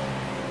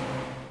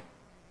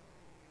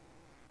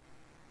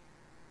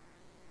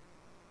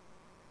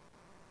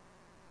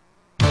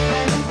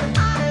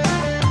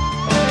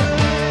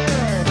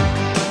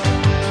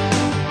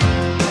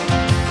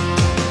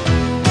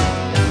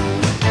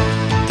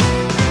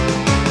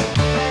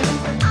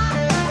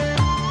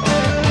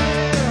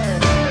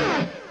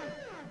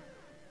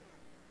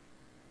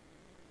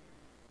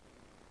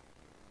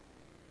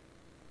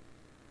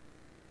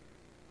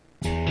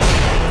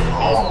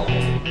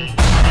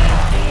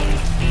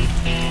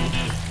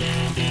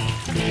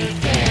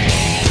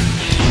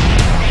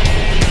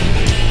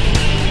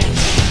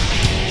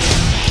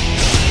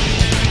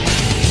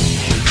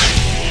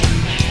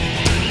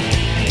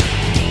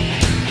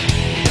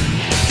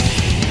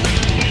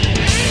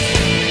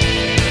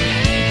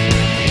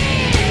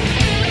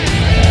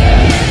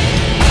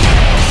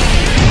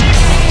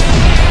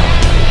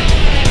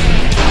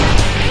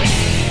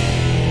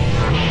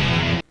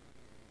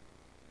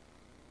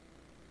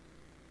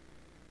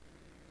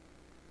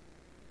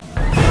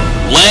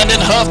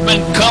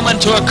 Coming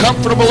to a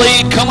comfortable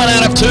lead, coming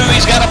out of 2.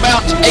 He's got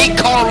about 8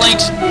 car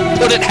lengths,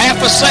 put it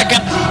half a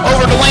second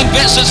over Dwayne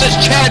Vincent as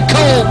Chad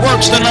Cole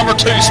works the number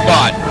 2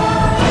 spot.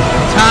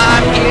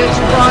 Time is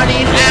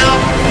running out.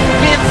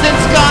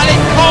 Vincent's got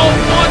it. Cole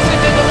wants it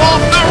to go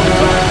off.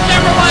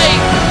 Chevrolet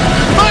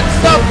puts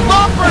the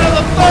bumper to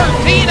the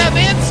 13 of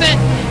Vincent.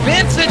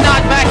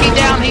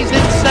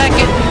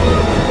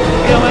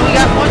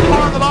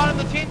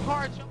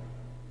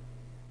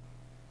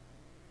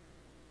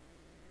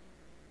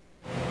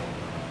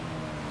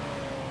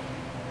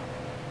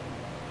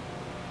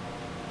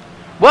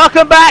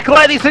 Welcome back,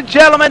 ladies and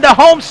gentlemen, to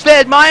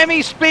Homestead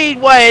Miami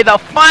Speedway, the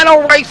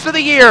final race of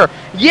the year.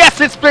 Yes,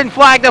 it's been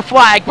flag to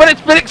flag, but it's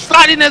been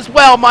exciting as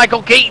well,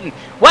 Michael Keaton.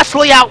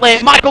 Wesley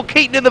Outland, Michael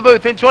Keaton in the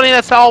booth, and joining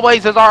us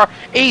always is our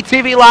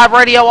ETV Live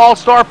Radio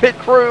All-Star Pit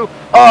crew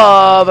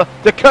of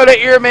Dakota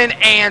Ehrman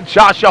and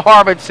Joshua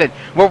Harbinson.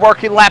 We're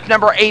working lap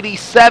number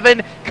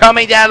 87,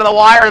 coming down to the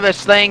wire of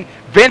this thing.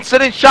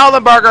 Vincent and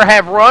Schallenberger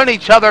have run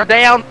each other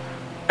down,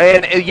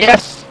 and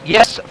yes,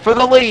 for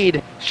the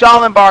lead.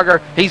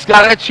 Schallenberger, he's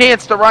got a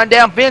chance to run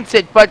down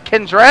Vincent, but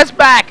can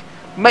Dresbach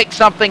make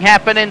something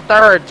happen in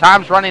third?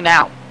 Time's running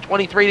out.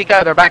 23 to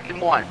go. They're back in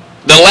one.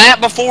 The lap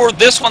before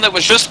this one that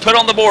was just put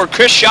on the board,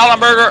 Chris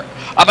Schallenberger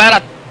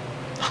about a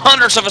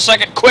hundredth of a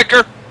second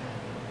quicker.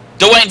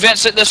 Dwayne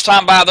Vincent this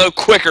time by, though,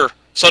 quicker.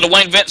 So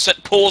Dwayne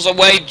Vincent pulls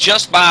away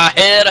just by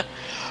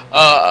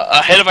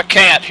a head of a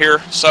cat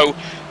here. So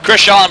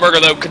Chris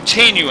Schallenberger, though,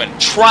 continuing,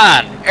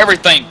 trying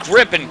everything,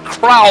 gripping,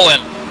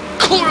 crawling,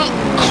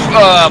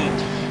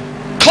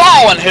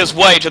 clawing his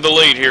way to the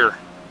lead here.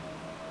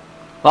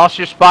 Lost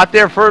your spot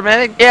there for a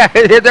minute. Yeah,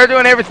 they're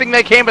doing everything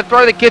they can but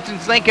throw the kitchen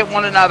sink at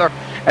one another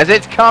as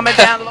it's coming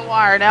down to the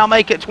wire. Now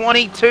make it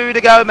 22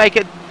 to go. Make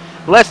it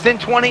less than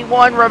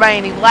 21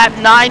 remaining. Lap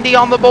 90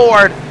 on the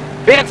board.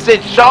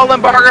 Vincent,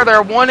 Schallenberger,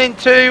 they're 1 and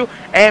 2,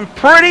 and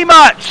pretty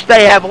much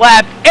they have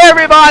lapped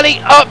everybody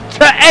up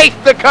to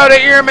 8th. Dakota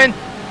Ehrman.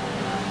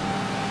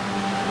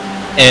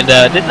 And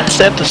didn't I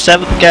set up the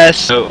 7th, guys?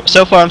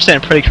 So far I'm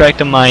standing pretty correct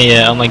on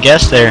my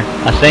guess there,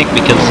 I think,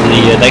 because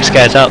the next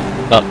guy's out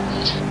about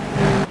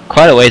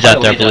quite a ways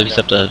out there. I believe he's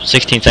up to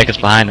 16 seconds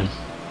behind him.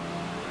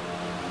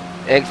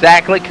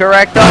 Exactly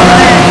correct on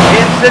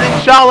that. Vincent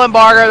and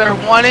Schallenberger, they're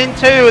 1 and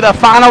 2. The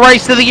final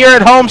race of the year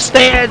at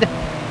Homestead.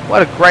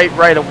 What a great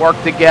way to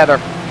work together.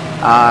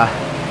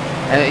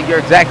 And you're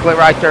exactly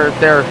right.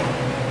 They're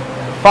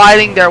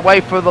fighting their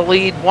way for the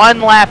lead. One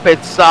lap,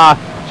 it's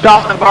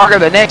Schallenberger.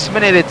 The next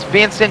minute, it's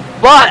Vincent.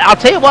 But I'll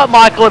tell you what,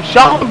 Michael, if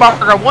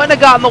Schallenberger wouldn't have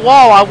gotten the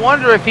wall, I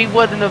wonder if he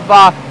wouldn't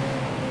have,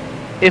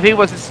 if he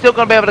was still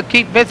going to be able to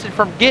keep Vincent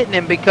from getting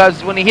him,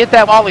 because when he hit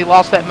that wall, he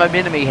lost that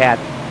momentum he had.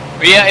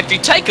 Yeah, if you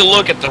take a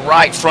look at the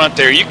right front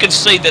there, you can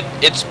see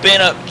that it's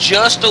been up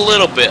just a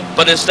little bit.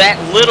 But is that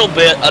little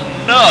bit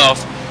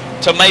enough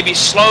to maybe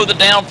slow the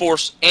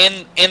downforce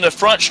in the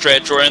front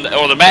stretch or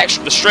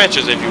the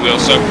stretches, if you will?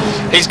 So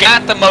he's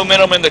got the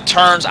momentum in the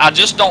turns. I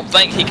just don't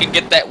think he can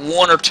get that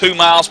 1 or 2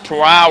 miles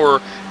per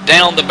hour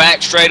down the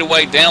back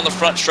straightaway, down the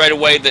front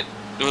straightaway that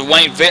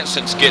Wayne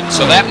Vincent's getting.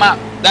 So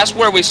that's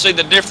where we see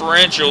the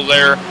differential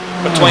there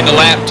between the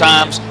lap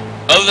times.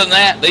 Other than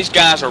that, these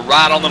guys are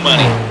right on the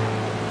money.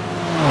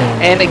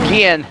 And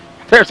again,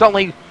 there's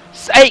only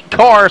 8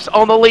 cars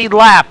on the lead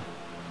lap.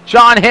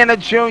 John Hanna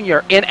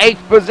Jr. in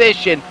 8th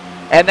position,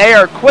 and they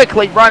are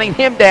quickly running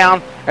him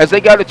down as they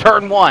go to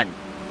turn 1.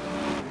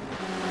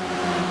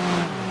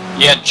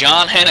 Yeah,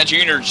 John Hanna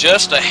Jr.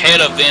 just ahead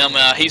of them.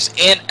 He's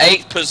in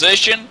 8th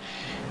position,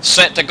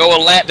 set to go a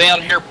lap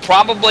down here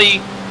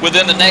probably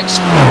within the next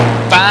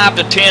 5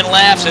 to 10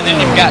 laps. And then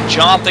you've got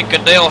Jonathan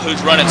Cadell,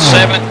 who's running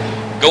 7th.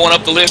 Going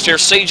up the list here,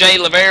 C.J.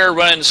 Levere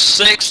running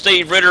 6th,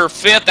 Steve Ritter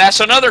 5th.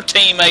 That's another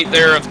teammate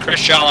there of Chris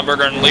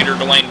Schallenberger and leader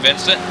Dwayne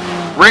Vincent.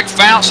 Rick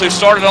Fouts, who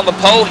started on the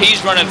pole,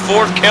 he's running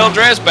 4th. Kel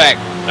Dresbach,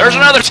 there's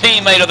another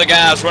teammate of the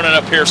guys running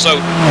up here. So,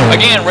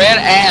 again, Red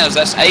Az,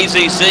 that's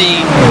AZZ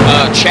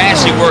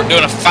chassis work,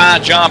 doing a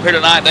fine job here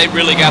tonight. They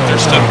really got their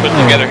stuff put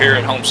together here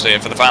at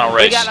Homestead for the final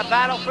race. We got a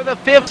battle for the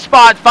 5th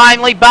spot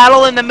finally.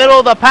 Battle in the middle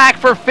of the pack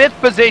for 5th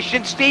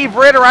position. Steve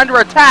Ritter under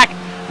attack.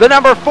 The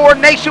number 4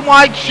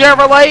 Nationwide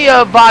Chevrolet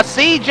of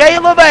C.J.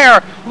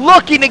 Levere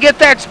looking to get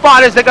that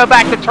spot as they go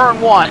back to turn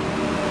 1.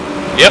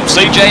 Yep,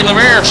 C.J.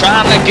 Levere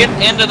trying to get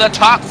into the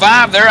top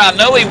 5 there. I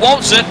know he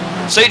wants it.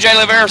 C.J.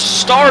 Levere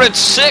started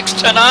 6th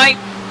tonight.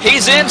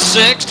 He's in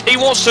 6th. He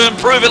wants to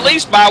improve at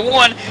least by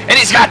 1, and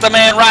he's got the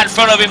man right in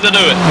front of him to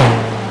do it.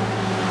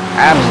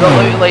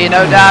 Absolutely,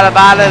 no doubt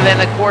about it.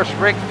 And, of course,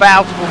 Rick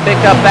Fouts will pick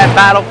up that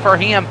battle for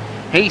him.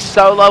 He's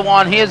solo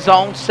on his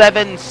own,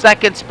 7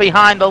 seconds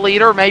behind the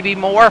leader, maybe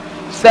more.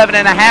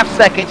 7.5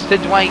 seconds to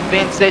Dwayne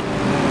Vincent.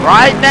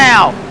 Right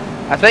now,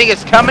 I think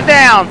it's coming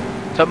down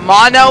to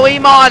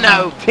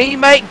mano-a-mano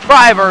teammate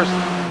drivers,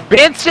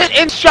 Vincent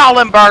and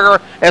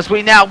Schallenberger, as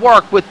we now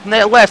work with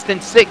less than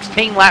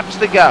 16 laps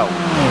to go.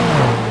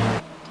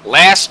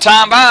 Last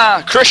time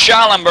by, Chris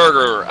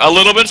Schallenberger, a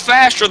little bit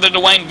faster than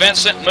Dwayne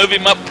Vincent, move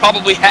him up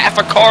probably half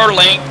a car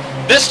length.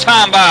 This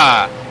time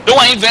by,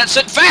 Dwayne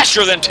Vincent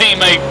faster than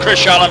teammate Chris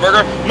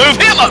Schallenberger, move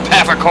him up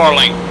half a car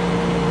length.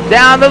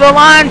 Down to the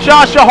line,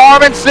 Joshua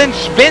Harbinson,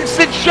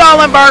 Vincent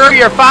Schallenberger,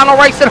 your final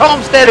race at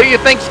Homestead. Who you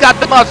think's got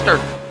the mustard?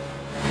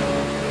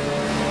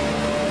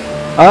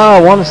 I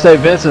want to say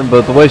Vincent,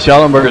 but the way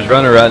Schallenberger's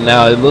running right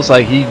now, it looks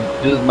like he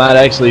just might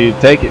actually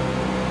take it.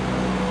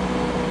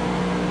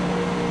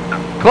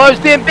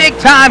 Closed in big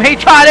time. He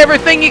tried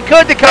everything he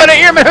could. Dakota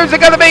Ehrman, who's it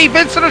going to be?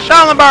 Vincent or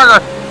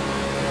Schallenberger?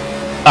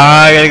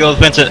 I gotta go with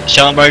Vincent.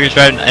 Schellenberger's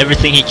driving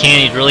everything he can.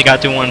 He's really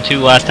got through 1 and 2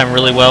 last time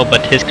really well,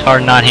 but his car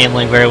not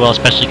handling very well,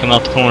 especially coming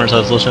off the corners. I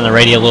was listening to the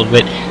radio a little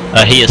bit.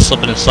 He is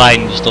slipping and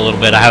sliding just a little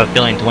bit. I have a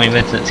feeling Dwayne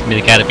Vincent's gonna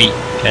be the guy to beat,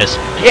 guys.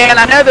 Yeah, and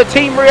I know the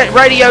team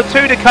radio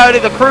too, Dakota,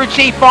 the crew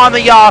chief on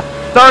the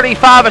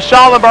 35 of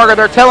Schallenberger,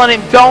 they're telling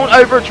him, don't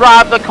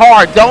overdrive the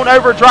car. Don't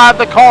overdrive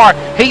the car.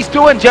 He's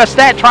doing just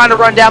that, trying to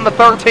run down the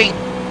 13th.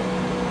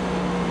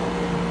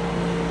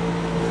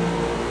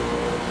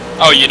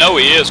 Oh, you know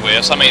he is,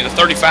 Wes. I mean, the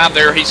 35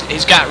 there,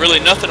 he's got really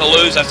nothing to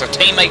lose as a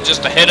teammate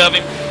just ahead of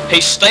him.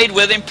 He stayed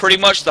with him pretty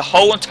much the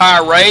whole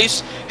entire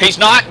race. He's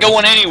not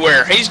going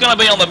anywhere. He's going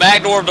to be on the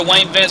back door of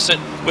Dwayne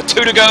Vincent with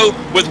 2 to go,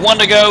 with 1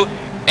 to go,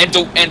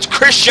 and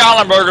Chris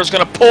Schallenberger is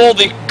going to pull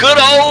the good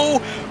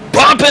old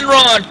bump and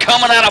run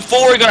coming out of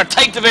 4. He's going to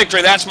take the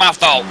victory. That's my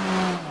thought.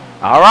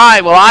 All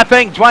right, well, I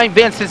think Dwayne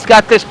Vincent's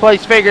got this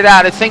place figured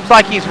out. It seems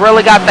like he's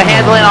really got the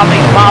handling on these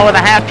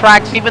 1.5-mile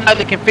tracks, even though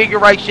the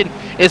configuration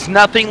is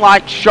nothing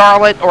like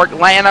Charlotte or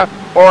Atlanta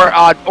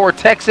or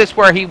Texas,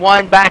 where he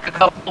won back a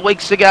couple of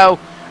weeks ago.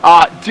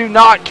 Do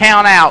not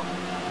count out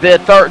the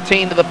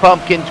 13 of the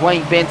Pumpkin,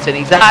 Dwayne Vincent.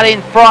 He's out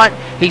in front.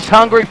 He's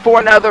hungry for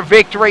another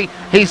victory.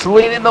 He's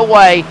leading the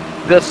way.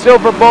 The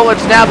Silver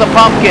Bullet's now the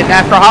Pumpkin.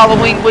 After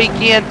Halloween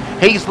weekend,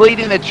 he's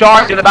leading the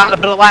charge and about to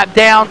put a lap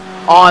down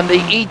on the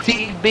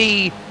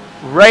ETB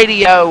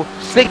Radio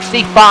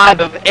 65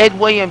 of Ed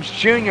Williams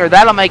Jr.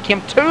 That'll make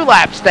him 2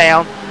 laps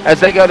down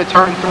as they go to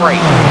turn 3.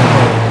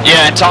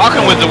 Yeah, and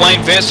talking with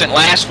Dwayne Vincent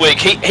last week,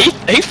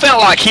 he felt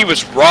like he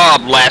was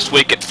robbed last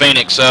week at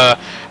Phoenix. I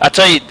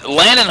tell you,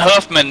 Landon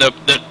Huffman,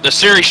 the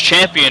series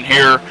champion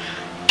here,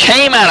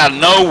 came out of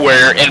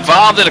nowhere,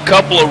 involved in a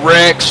couple of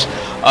wrecks,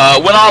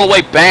 went all the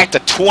way back to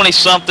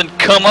 20-something,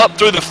 come up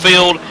through the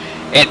field,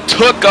 and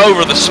took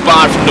over the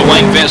spot from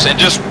Dwayne Vincent and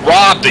just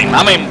robbed him.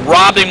 I mean,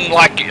 robbed him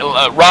like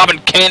robbing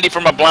candy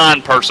from a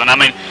blind person. I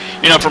mean,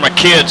 you know, from a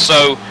kid.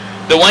 So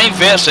Dwayne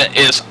Vincent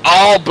is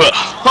all but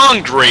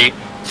hungry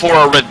for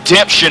a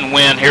redemption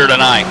win here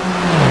tonight.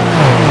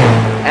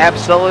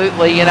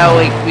 Absolutely. You know,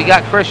 we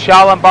got Chris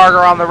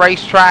Schallenberger on the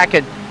racetrack,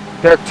 and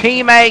their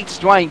teammates,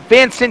 Dwayne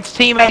Vincent's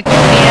teammates,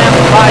 and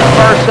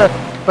vice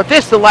versa. But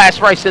this is the last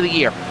race of the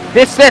year.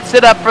 This sets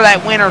it up for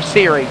that winter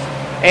series.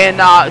 And,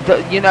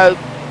 you know,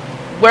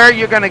 where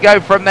you're going to go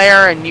from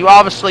there, and you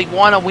obviously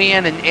want to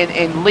win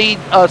and lead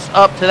us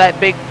up to that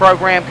big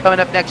program coming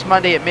up next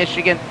Monday at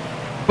Michigan.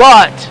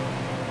 But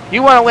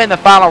you want to win the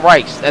final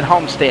race at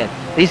Homestead.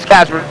 These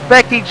guys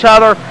respect each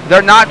other.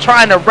 They're not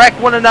trying to wreck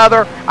one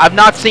another. I've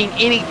not seen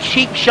any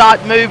cheap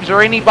shot moves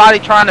or anybody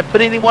trying to put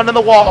anyone in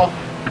the wall.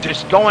 They're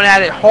just going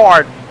at it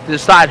hard to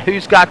decide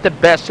who's got the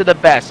best of the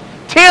best.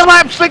 10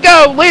 laps to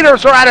go.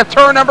 Leaders are out of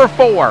turn number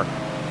 4.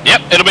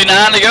 Yep, it'll be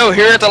 9 to go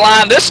here at the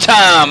line this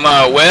time,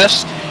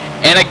 Wes.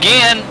 And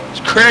again,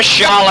 Chris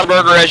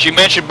Schallenberger, as you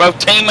mentioned, both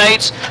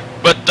teammates.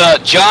 But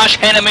Josh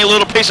handed me a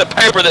little piece of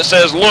paper that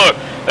says, look,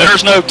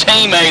 there's no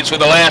teammates with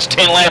the last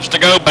 10 laps to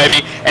go,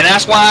 baby. And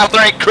that's why I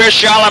think Chris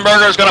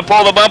Schallenberger is going to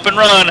pull the bump and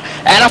run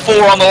at a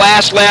 4 on the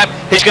last lap.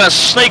 He's going to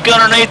sneak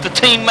underneath the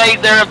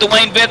teammate there of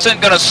Dwayne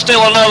Vincent, going to steal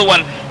another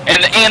one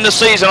and end the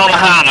season on a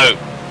high note.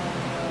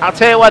 I'll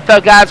tell you what, though,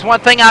 guys,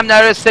 one thing I'm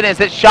noticing is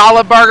that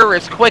Schallenberger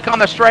is quick on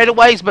the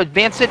straightaways, but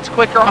Vincent's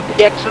quicker off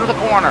the exit of the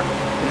corner.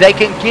 They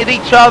can get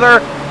each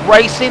other,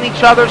 racing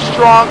each other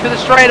strong to the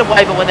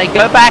straightaway, but when they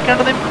go back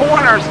into them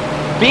corners,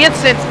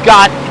 Vincent's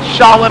got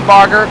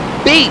Schallenberger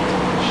beat.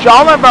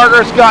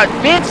 Schallenberger's got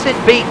Vincent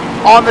beat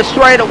on the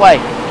straightaway.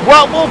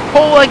 What will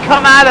pull and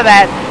come out of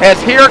that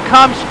as here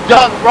comes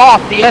Doug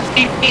Roth, the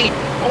STP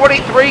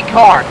 43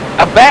 car.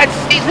 A bad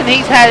season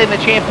he's had in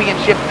the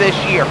championship this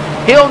year.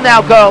 He'll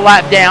now go a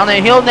lap down,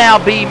 and he'll now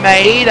be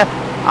made 9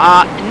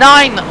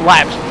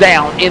 laps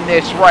down in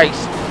this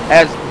race.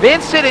 As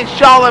Vincent and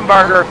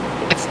Schallenberger,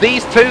 it's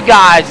these 2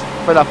 guys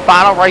for the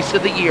final race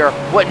of the year.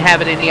 Wouldn't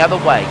have it any other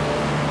way.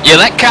 Yeah,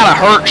 that kind of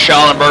hurt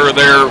Schallenberger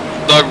there,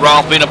 Doug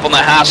Roth being up on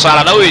the high side.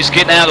 I know he's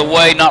getting out of the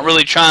way, not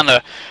really trying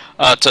to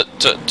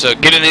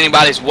get in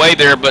anybody's way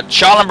there, but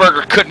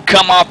Schallenberger couldn't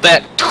come off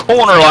that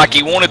corner like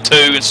he wanted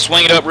to and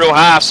swing it up real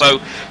high,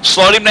 so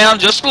slowed him down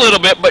just a little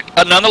bit, but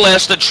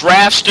nonetheless, the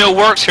draft still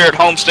works here at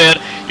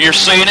Homestead. You're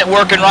seeing it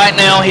working right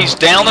now. He's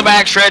down the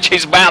backstretch.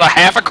 He's about a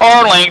half a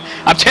car length.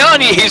 I'm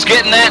telling you, he's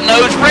getting that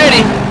nose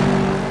ready.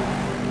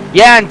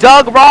 Yeah, and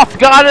Doug Roth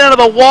got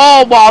into the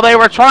wall while they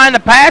were trying to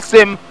pass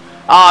him.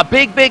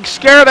 Big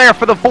scare there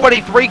for the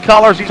 43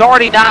 colors. He's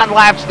already 9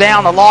 laps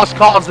down, the lost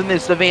cause in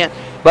this event.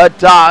 But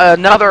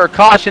another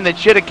caution that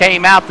should have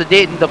came out that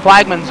didn't. The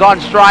flagman's on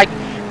strike.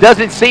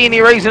 Doesn't see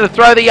any reason to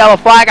throw the yellow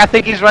flag. I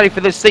think he's ready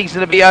for this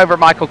season to be over,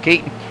 Michael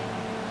Keaton.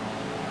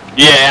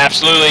 Yeah,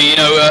 absolutely. You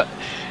know,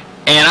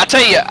 and I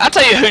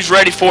tell you who's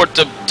ready for it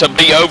to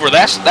be over.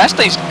 That's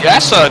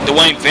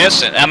Dwayne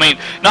Vincent. I mean,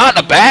 not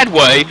in a bad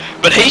way,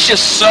 but he's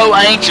just so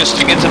anxious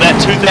to get to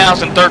that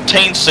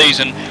 2013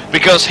 season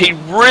because he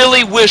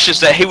really wishes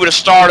that he would have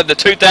started the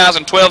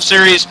 2012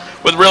 series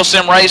with Real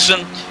Sim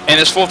Racing and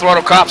his Full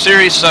Throttle Cop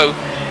series. So,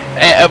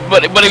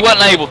 but he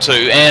wasn't able to.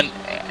 And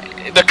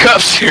the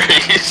Cup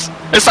Series,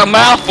 It's a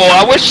mouthful.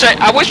 I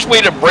wish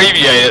we'd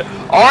abbreviate it.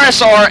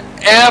 RSR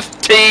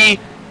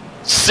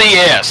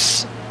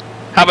FTCS.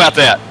 How about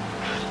that?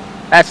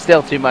 That's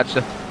still too much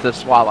to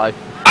swallow.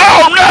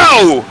 Oh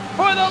no!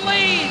 For the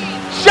lead!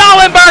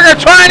 Schallenberger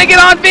trying to get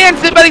on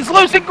Vincent, but he's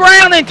losing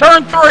ground in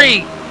turn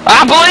 3.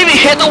 I believe he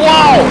hit the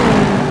wall.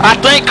 I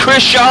think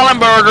Chris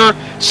Schallenberger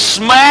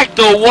smacked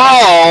the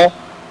wall,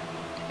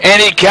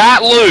 and he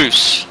got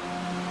loose.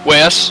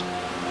 Wes.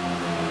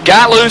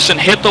 Got loose and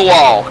hit the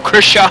wall.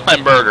 Chris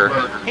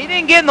Schallenberger. He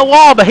didn't get in the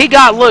wall, but he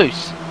got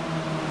loose.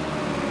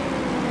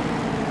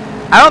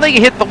 I don't think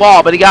he hit the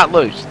wall, but he got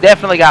loose.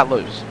 Definitely got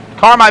loose.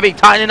 Car might be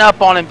tightening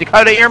up on him.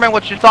 Dakota Ehrman,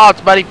 what's your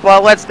thoughts, buddy?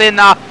 Well, less than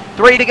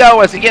 3 to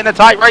go. Is he getting a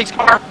tight race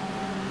car?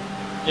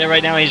 Yeah,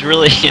 right now he's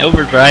really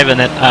overdriving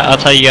it. I'll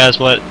tell you guys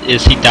what,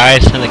 is he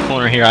dies in the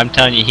corner here. I'm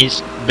telling you,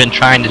 he's been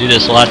trying to do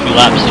this the last few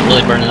laps. He's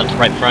really burning up the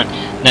right front,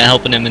 not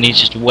helping him, and he's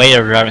just way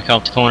overdriving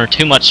off the corner.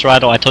 Too much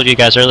throttle. I told you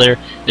guys earlier,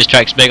 this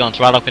track's big on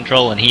throttle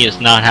control, and he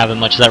is not having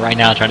much of that right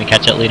now, trying to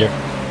catch that leader.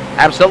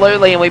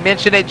 Absolutely, and we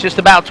mentioned it just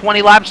about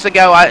 20 laps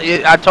ago.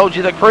 I told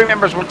you the crew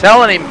members were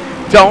telling him,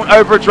 don't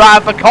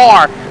overdrive the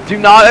car. Do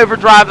not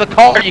overdrive the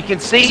car. You can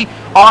see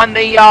on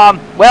the,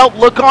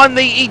 look on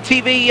the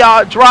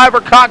ETV driver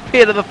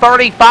cockpit of the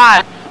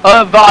 35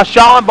 of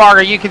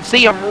Schallenberger. You can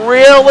see him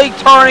really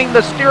turning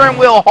the steering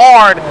wheel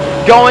hard,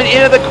 going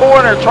into the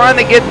corner, trying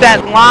to get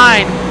that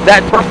line,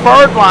 that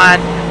preferred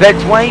line that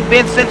Dwayne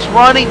Vincent's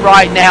running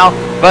right now.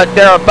 But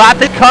they're about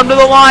to come to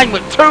the line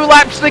with 2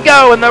 laps to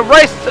go, and the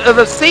rest of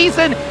the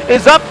season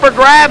is up for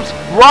grabs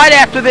right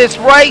after this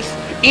race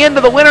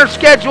into the winter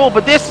schedule.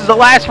 But this is the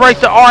last race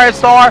at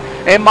RSR,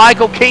 and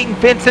Michael Keaton,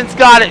 Vincent's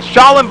got it.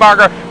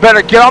 Schallenberger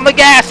better get on the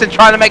gas and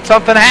try to make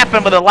something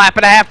happen with a lap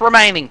and a half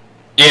remaining.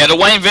 Yeah,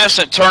 Dwayne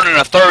Vincent turning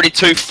a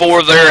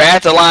 32.4 there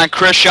at the line.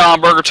 Chris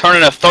Schallenberger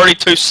turning a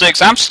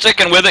 32.6. I'm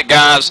sticking with it,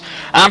 guys.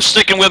 I'm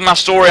sticking with my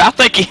story. I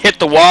think he hit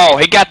the wall.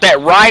 He got that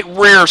right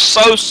rear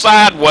so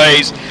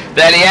sideways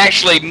that he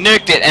actually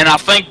nicked it, and I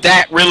think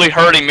that really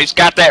hurt him. He's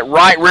got that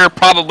right rear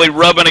probably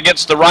rubbing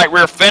against the right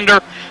rear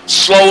fender,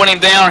 slowing him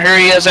down. Here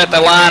he is at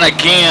the line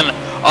again,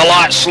 a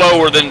lot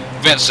slower than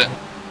Vincent.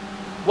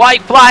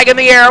 White flag in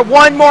the air.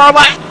 1 more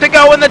lap to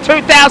go in the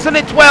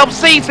 2012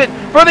 season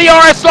for the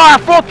RSR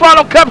Full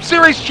Throttle Cup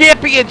Series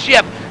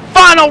Championship.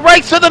 Final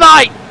race of the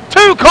night.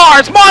 2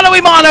 cars, mano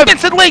a mano.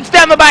 Vincent leads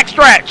down the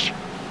backstretch.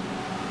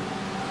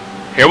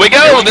 Here we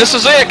go. This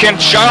is it. Can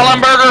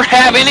Schallenberger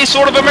have any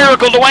sort of a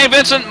miracle? Dwayne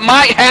Vincent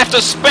might have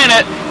to spin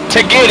it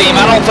to get him.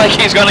 I don't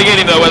think he's going to get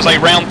him, though, as they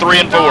round 3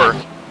 and 4.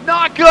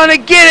 Not gonna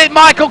get it.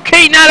 Michael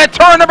Keaton out of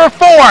turn number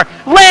 4.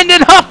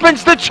 Landon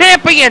Huffman's the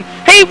champion.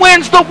 He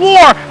wins the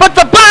war, but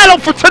the battle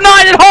for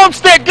tonight at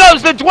Homestead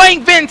goes to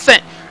Dwayne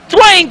Vincent.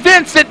 Dwayne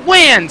Vincent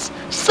wins.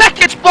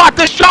 Second spot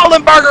to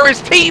Schallenberger,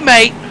 his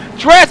teammate.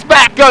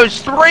 Dressback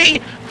goes 3.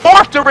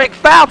 4th to Rick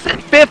Fouts,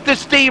 and 5th to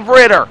Steve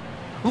Ritter.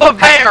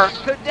 LeVere,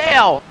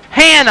 Cadell,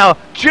 Hanna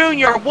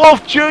Jr.,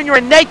 Wolf Jr.,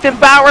 and Nathan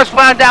Bowers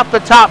round out the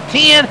top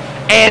 10,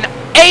 and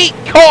 8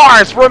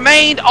 cars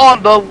remained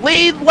on the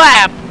lead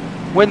lap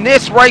when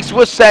this race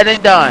was said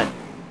and done.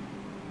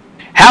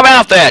 How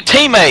about that?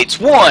 Teammates,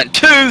 1,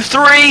 2,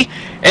 3,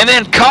 and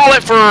then call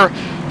it for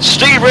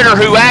Steve Ritter,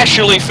 who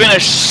actually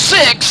finished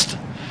 6th.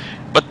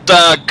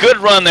 But good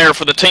run there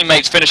for the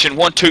teammates, finishing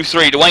 1, 2,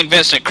 3. Dwayne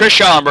Vincent, Chris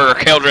Schallenberger,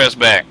 Kel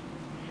Dresbach.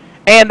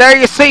 And there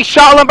you see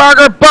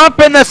Schallenberger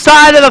bumping the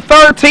side of the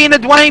 13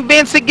 of Dwayne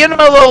Vincent, giving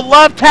him a little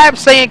love tap,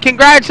 saying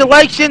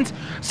congratulations.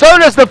 So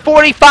does the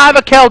 45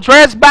 of Kel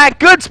Dresbach.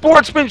 Good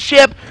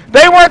sportsmanship.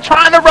 They weren't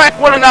trying to wreck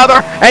one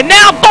another. And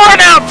now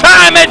burnout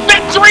time at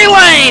Victory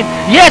Lane.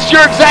 Yes,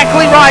 you're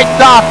exactly right,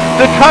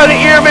 Dakota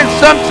Ehrman.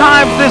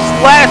 Sometimes this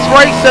last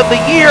race of the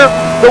year,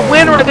 the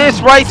winner of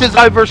this race is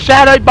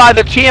overshadowed by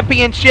the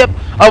championship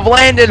of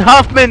Landon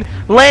Huffman.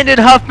 Landon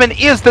Huffman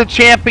is the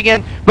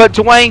champion, but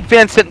Dwayne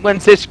Vincent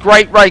wins this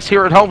great race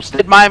here at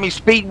Homestead Miami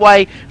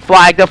Speedway.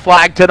 Flag to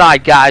flag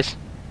tonight, guys.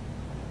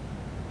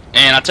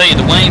 And I tell you,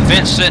 Dwayne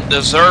Vincent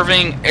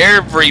deserving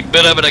every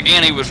bit of it.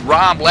 Again, he was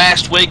robbed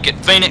last week at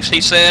Phoenix,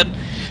 he said.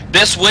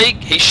 This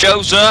week, he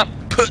shows up,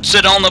 puts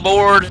it on the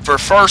board for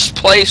first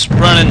place,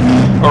 running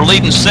or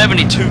leading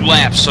 72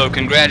 laps. So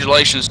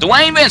congratulations,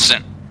 Dwayne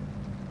Vincent.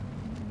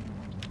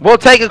 We'll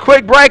take a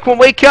quick break. When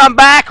we come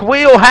back,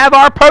 we'll have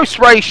our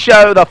post-race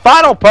show, the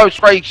final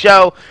post-race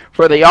show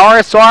for the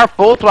RSR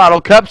Full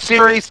Throttle Cup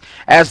Series,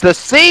 as the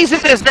season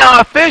is now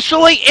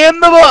officially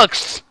in the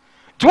books.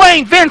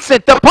 Dwayne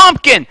Vincent, the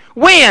Pumpkin,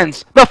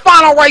 wins the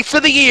final race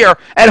of the year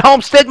at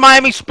Homestead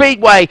Miami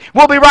Speedway.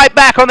 We'll be right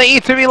back on the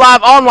ETV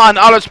Live Online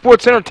Auto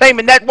Sports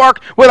Entertainment Network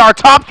with our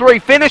top 3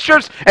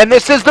 finishers, and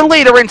this is the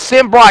leader in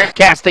sim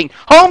broadcasting.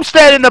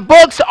 Homestead in the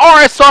books,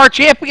 RSR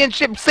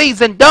Championship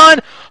season done.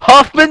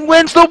 Huffman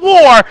wins the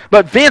war,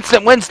 but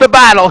Vincent wins the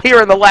battle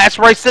here in the last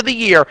race of the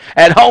year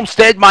at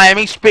Homestead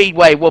Miami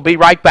Speedway. We'll be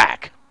right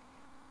back.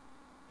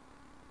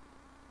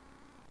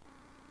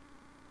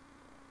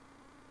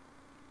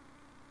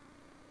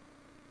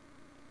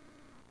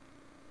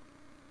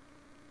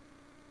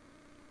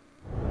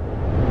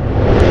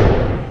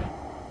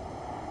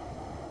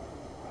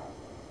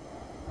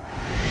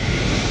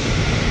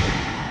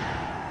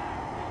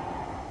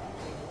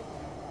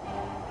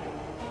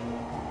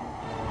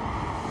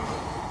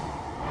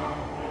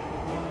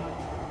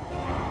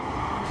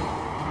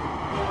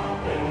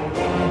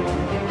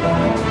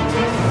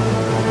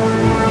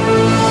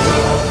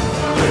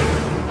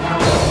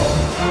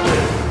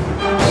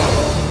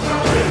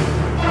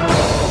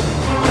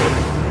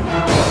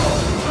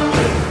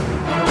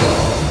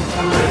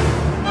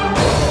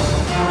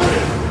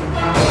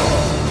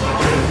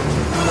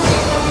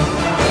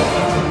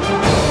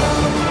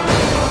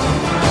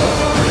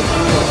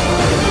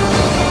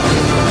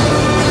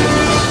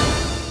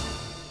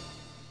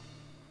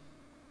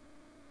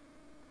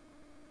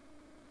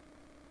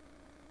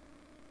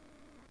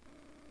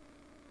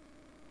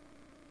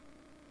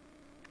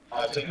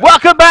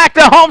 Welcome back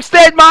to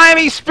Homestead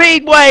Miami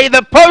Speedway.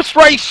 The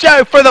post-race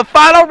show for the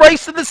final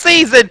race of the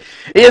season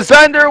is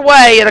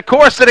underway. And, of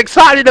course, an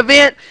exciting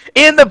event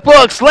in the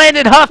books.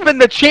 Landon Huffman,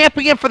 the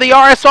champion for the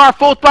RSR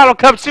Full Throttle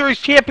Cup Series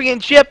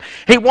Championship.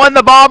 He won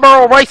the Bob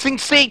Earl racing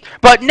seat.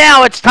 But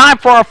now it's time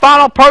for our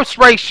final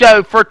post-race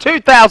show for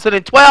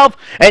 2012.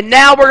 And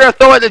now we're going to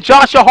throw it to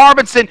Joshua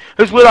Harbinson,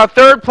 who's with our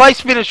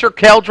third-place finisher,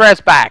 Kel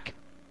Dresbach.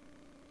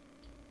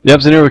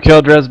 Yep, so here with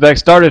Kel Dresbach.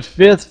 Started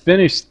 5th,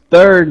 finished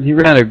 3rd. He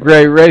ran a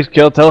great race.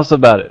 Kel, tell us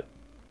about it.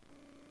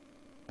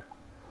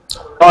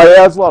 Oh,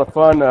 yeah, it was a lot of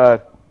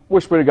fun.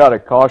 Wish we'd have got a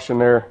caution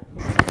there.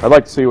 I'd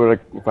like to see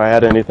if I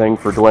had anything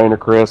for Dwayne or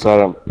Chris. I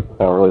don't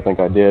really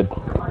think I did.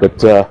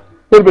 But it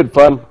would have been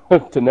fun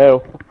to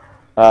know.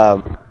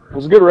 It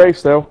was a good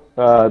race, though.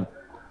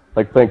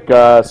 I think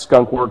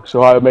Skunk Works,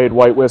 Ohio Made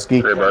White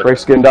Whiskey,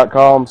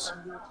 RaceSkin.coms,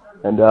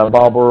 and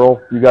Bob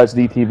Earl, you guys,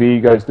 DTV, you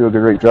guys do a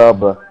great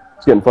job.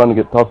 It's getting fun to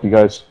get to talk to you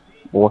guys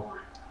more.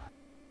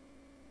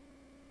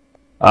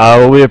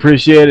 Well, we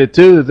appreciate it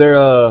too. Is there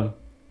I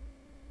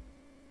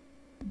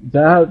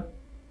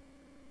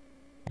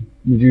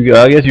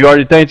guess you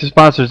already thanked the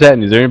sponsors, hadn't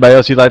you? Is there anybody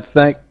else you'd like to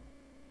thank?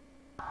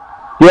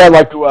 Yeah, I'd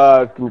like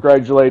to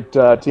congratulate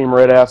Team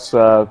Red Ass.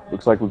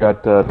 Looks like we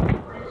got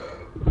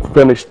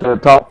finished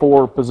top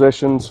 4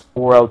 positions,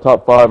 4 out of the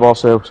top 5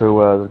 also. So it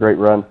was a great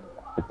run.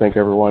 I thank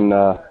everyone.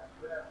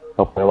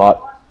 Helped me a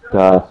lot.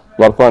 A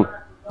lot of fun.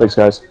 Thanks,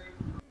 guys.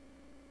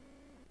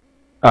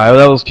 All right, well,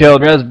 that was Kel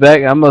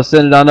Dresbach. I'm going to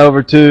send it on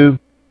over to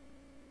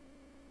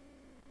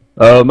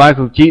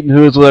Michael Keaton,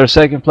 who is with our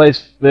second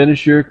place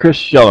finisher, Chris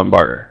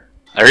Schellenberger.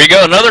 There you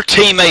go, another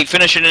teammate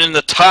finishing in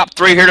the top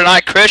 3 here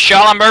tonight, Chris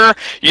Schellenberger.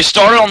 You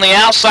started on the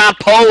outside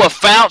pole of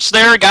Fouts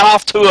there, got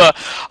off to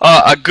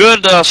a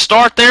good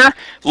start there,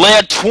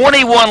 led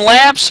 21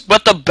 laps,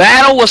 but the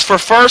battle was for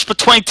first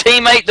between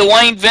teammate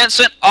Dwayne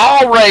Vincent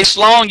all race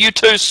long, you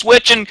two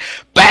switching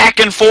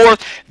back and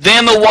forth.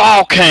 Then the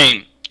wall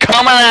came.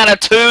 Coming out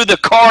of 2, the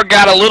car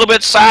got a little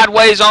bit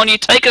sideways on you.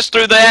 Take us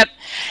through that.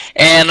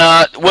 And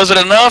was it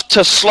enough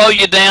to slow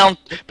you down?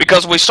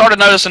 Because we started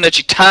noticing that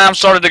your time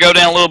started to go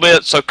down a little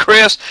bit. So,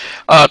 Chris,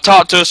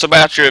 talk to us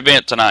about your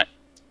event tonight.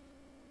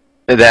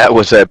 That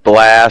was a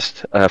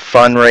blast, a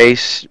fun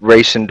race.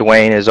 Racing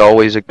Dwayne is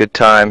always a good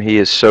time. He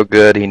is so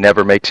good. He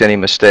never makes any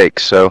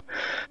mistakes. So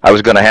I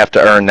was going to have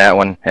to earn that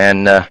one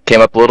and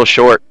came up a little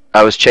short.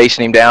 I was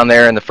chasing him down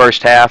there in the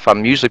first half.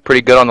 I'm usually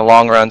pretty good on the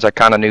long runs. I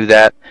kind of knew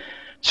that.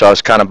 So I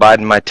was kind of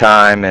biding my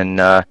time and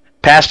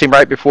passed him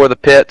right before the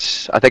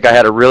pits. I think I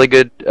had a really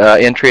good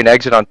entry and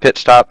exit on pit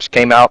stops,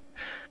 came out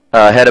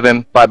ahead of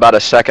him by about a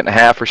second and a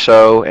half or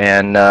so,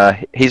 and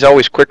he's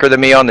always quicker than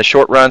me on the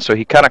short run, so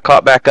he kind of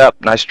caught back up,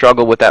 and I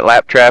struggled with that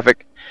lap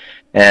traffic,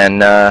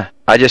 and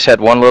I just had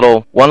one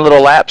little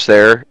lapse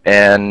there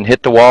and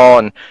hit the wall,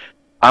 and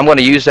I'm going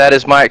to use that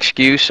as my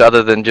excuse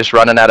other than just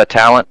running out of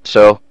talent.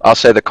 So I'll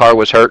say the car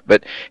was hurt,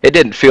 but it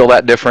didn't feel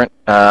that different.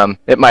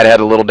 It might have had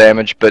a little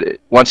damage, but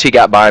once he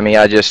got by me,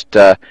 I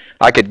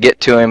could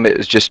get to him.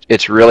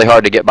 It's really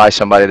hard to get by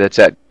somebody that's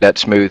that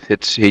smooth.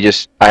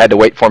 I had to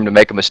wait for him to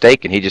make a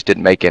mistake, and he just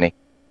didn't make any.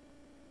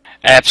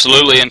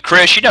 Absolutely. And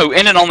Chris,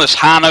 ending on this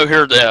high note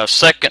here, the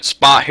second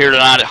spot here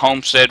tonight at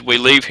Homestead, we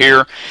leave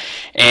here.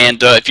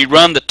 And if you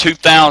run the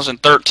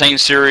 2013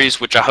 series,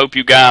 which I hope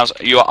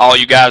all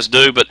you guys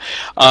do, but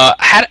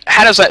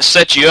how does that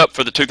set you up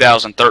for the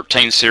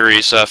 2013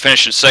 series?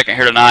 Finishing second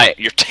here tonight,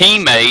 your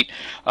teammate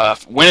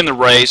winning the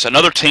race,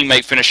 another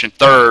teammate finishing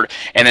 3rd,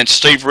 and then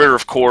Steve Ritter,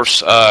 of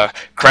course,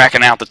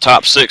 cracking out the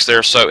top 6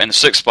 there, so in the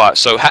 6th spot.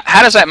 So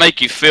how does that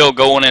make you feel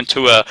going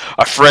into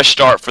a fresh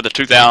start for the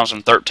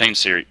 2013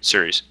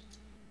 series?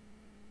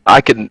 I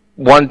can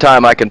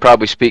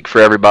probably speak for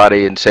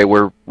everybody and say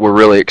we're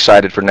really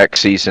excited for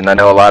next season. I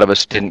know a lot of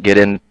us didn't get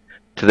into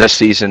this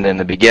season in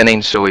the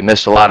beginning, so we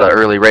missed a lot of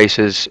early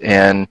races,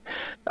 and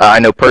I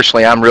know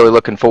personally I'm really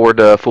looking forward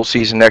to a full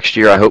season next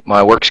year. I hope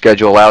my work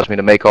schedule allows me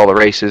to make all the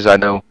races. I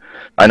know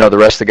the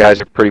rest of the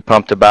guys are pretty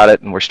pumped about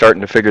it, and we're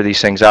starting to figure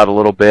these things out a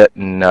little bit,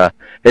 and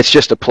it's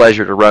just a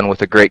pleasure to run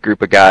with a great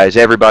group of guys.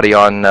 Everybody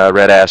on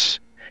Red Ass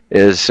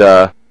is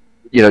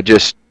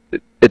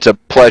it's a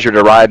pleasure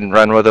to ride and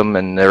run with them,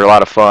 and they're a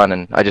lot of fun,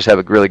 and I just have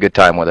a really good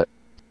time with it.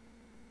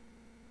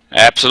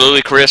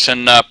 Absolutely, Chris,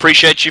 and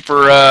appreciate you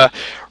for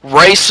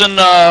racing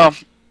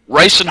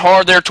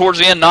hard there towards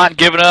the end, not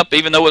giving up,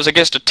 even though it was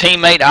against a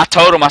teammate. I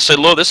told him, I said,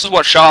 look, this is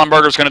what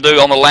Schellenberger's going to do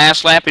on the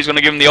last lap. He's going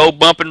to give him the old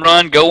bump and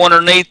run, go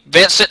underneath.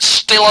 Vincent,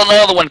 steal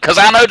another one, because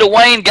I know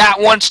Dwayne got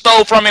one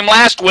stole from him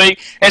last week.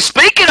 And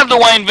speaking of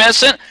Dwayne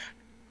Vincent,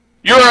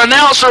 your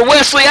announcer,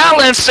 Wesley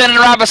Allen, standing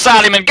right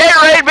beside him in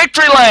Gatorade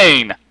Victory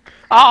Lane.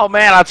 Oh,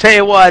 man, I'll tell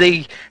you what,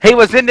 he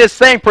was in this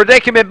same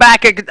predicament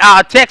back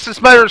at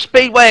Texas Motor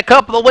Speedway a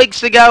couple of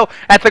weeks ago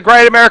at the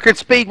Great American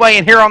Speedway,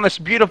 and here on this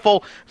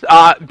beautiful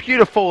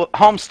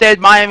Homestead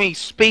Miami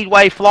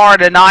Speedway,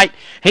 Florida night,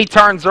 he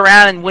turns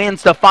around and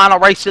wins the final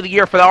race of the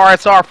year for the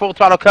RSR Full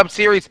Throttle Cup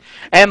Series.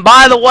 And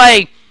by the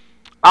way,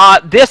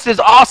 this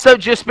has also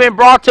just been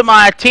brought to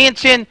my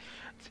attention.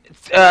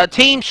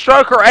 Team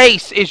Stroker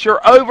Ace is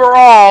your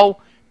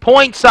overall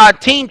points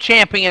team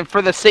champion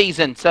for the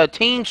season. So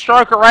Team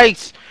Stroker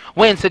Ace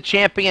wins the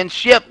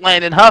championship.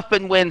 Landon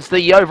Huffman wins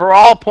the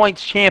overall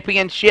points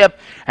championship.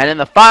 And in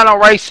the final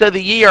race of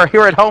the year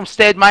here at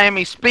Homestead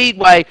Miami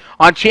Speedway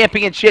on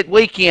championship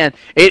weekend,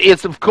 it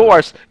is, of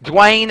course,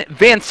 Dwayne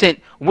Vincent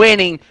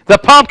winning the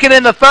Pumpkin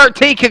in the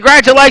 13.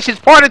 Congratulations,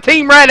 part of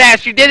Team Red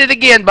Ass. You did it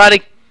again,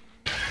 buddy.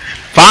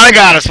 Finally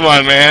got us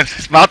one, man.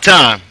 It's about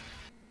time.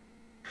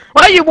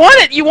 Well, you won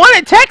it. You won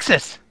it,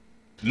 Texas.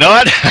 No,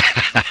 I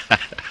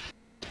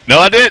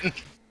didn't.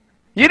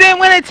 You didn't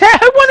win it.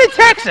 Who won in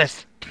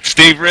Texas?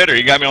 Steve Ritter.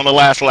 He got me on the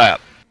last lap.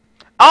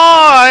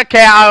 Oh,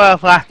 okay.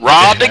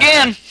 Robbed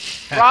again.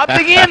 Robbed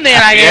again,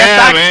 then, I guess.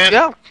 Yeah, man.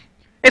 Well,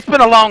 it's been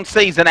a long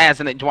season,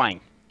 hasn't it, Dwayne?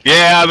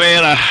 Yeah,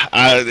 man.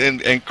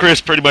 And Chris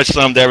pretty much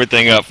summed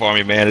everything up for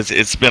me, man.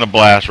 It's been a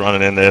blast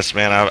running in this,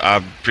 man. I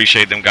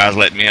appreciate them guys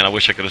letting me in. I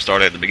wish I could have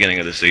started at the beginning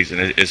of the season.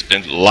 It's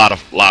been a lot of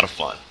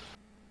fun.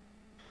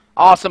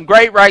 Awesome.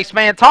 Great race,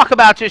 man. Talk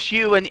about just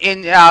you and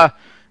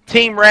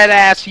Team Red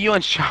Ass, you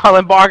and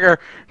Schallenbarger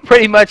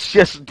pretty much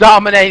just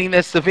dominating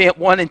this event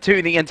 1 and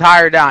 2 the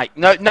entire night.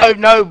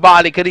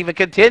 Nobody could even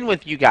contend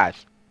with you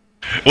guys.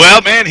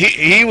 Well, man,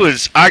 he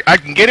was. I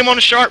can get him on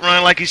the short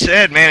run, like he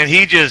said, man. And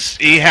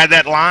he had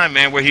that line,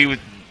 man, where he was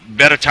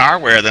better tire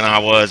wear than I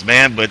was,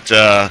 man. But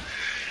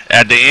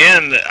at the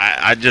end,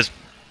 I just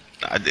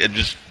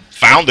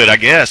found it, I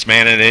guess,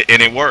 man,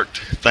 and it worked.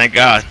 Thank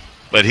God.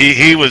 But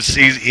he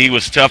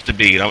was tough to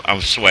beat.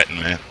 I'm sweating,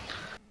 man.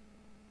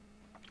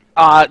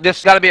 This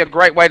has got to be a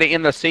great way to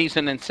end the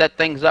season and set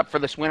things up for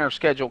this winter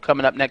schedule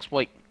coming up next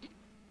week.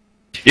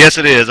 Yes,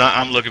 it is.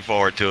 I'm looking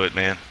forward to it,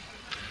 man.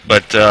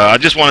 But I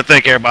just want to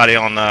thank everybody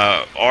on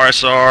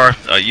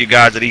RSR, you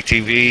guys at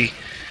ETV,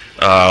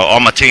 all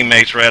my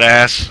teammates, Red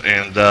Ass,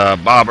 and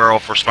Bob Earl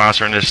for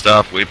sponsoring this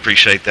stuff. We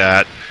appreciate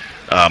that.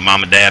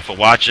 Mom and Dad for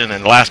watching.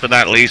 And last but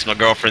not least, my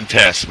girlfriend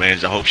Tess, man.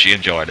 I hope she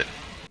enjoyed it.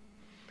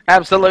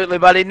 Absolutely,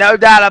 buddy. No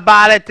doubt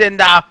about it. And,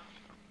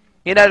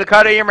 you know,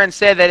 Dakota Ehrman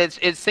said that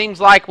it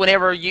seems like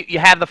whenever you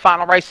have the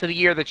final race of the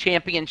year, the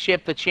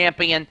championship, the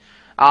champion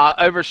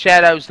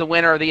overshadows the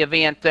winner of the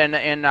event.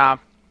 And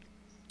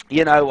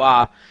you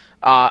know,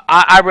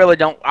 I really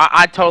don't.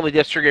 I totally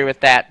disagree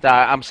with that.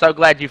 I'm so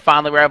glad you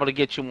finally were able to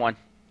get you one.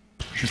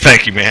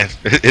 Thank you, man.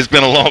 It's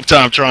been a long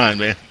time trying,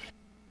 man.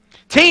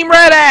 Team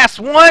Red Ass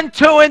 1,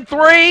 2, and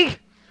 3.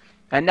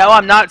 And no,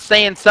 I'm not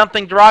saying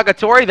something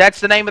derogatory. That's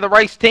the name of the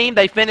race team.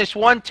 They finished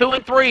 1, 2,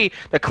 and 3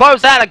 to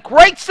close out a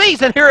great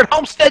season here at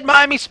Homestead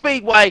Miami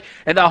Speedway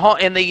in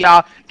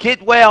the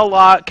Get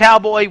Well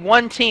Cowboy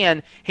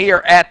 110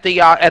 here at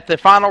the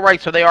final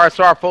race of the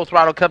RSR Full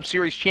Throttle Cup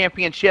Series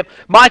Championship.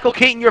 Michael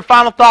Keaton, your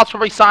final thoughts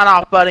before we sign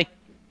off, buddy.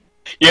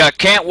 Yeah,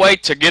 can't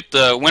wait to get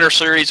the Winter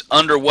Series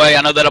underway.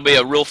 I know that'll be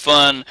a real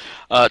fun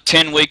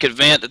 10-week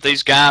event that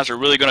these guys are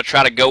really going to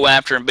try to go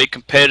after and be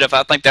competitive.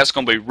 I think that's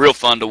going to be real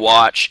fun to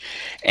watch.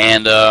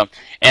 And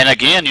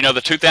again, you know, the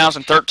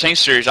 2013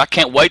 series, I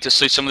can't wait to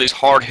see some of these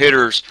hard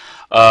hitters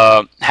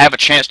have a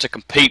chance to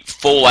compete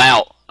full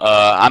out.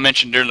 I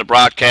mentioned during the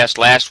broadcast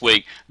this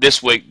week,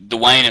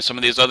 Dwayne and some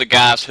of these other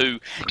guys who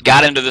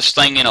got into this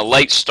thing in a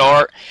late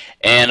start,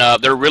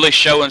 and they're really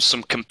showing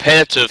some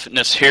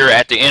competitiveness here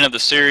at the end of the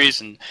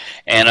series, and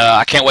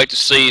I can't wait to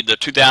see the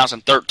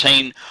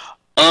 2013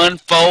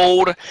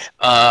 unfold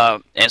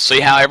and see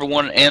how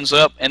everyone ends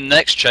up in the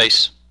next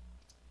chase.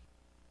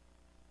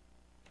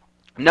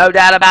 No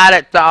doubt about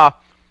it.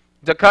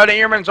 Dakota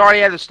Ehrman's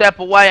already had to step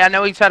away. I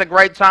know he's had a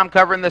great time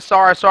covering this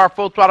RSR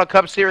Full Throttle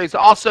Cup Series.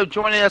 Also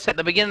joining us at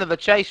the beginning of the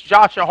chase,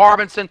 Joshua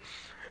Harbinson.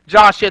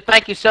 Joshua,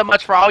 thank you so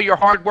much for all your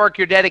hard work,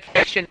 your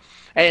dedication,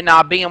 and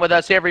being with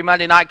us every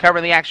Monday night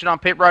covering the action on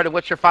pit road. And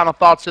what's your final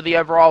thoughts of the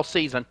overall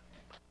season?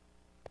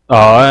 Oh,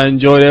 I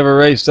enjoyed every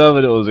race of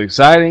it. It was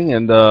exciting,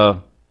 and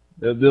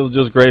it was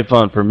just great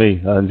fun for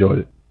me. I enjoyed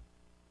it.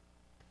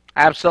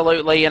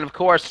 Absolutely. And, of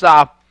course,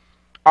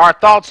 our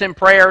thoughts and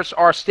prayers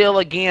are still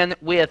again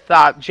with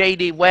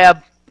J.D.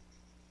 Webb,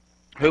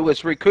 who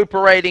is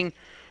recuperating,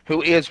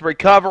 who is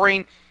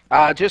recovering.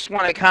 Just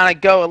want to kind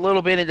of go a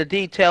little bit into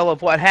detail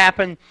of what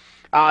happened.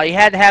 He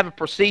had to have a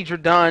procedure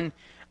done,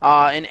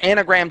 an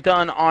angiogram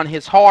done on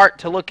his heart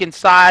to look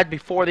inside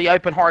before the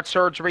open heart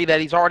surgery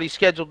that he's already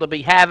scheduled to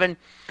be having.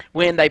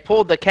 When they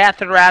pulled the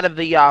catheter out of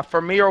the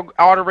femoral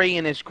artery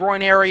in his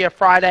groin area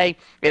Friday,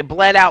 it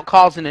bled out,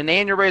 causing an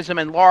aneurysm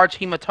and large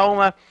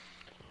hematoma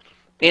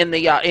in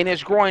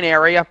his groin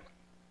area.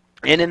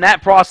 And in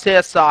that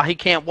process, he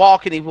can't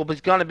walk, and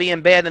he's going to be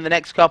in bed in the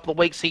next couple of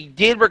weeks. He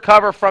did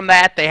recover from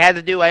that. They had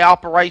to do an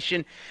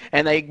operation,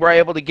 and they were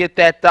able to get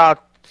that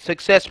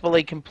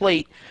successfully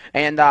complete.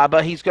 And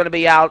but he's going to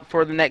be out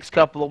for the next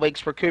couple of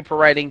weeks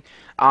recuperating.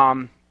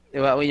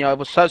 Well, you know, it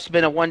was supposed to have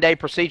been a one-day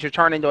procedure,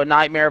 turned into a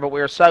nightmare, but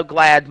we are so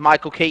glad,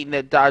 Michael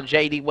Keaton, that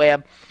J.D.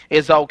 Webb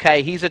is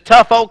okay. He's a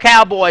tough old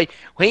cowboy.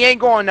 He ain't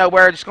going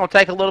nowhere. Just going to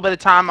take a little bit of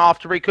time off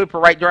to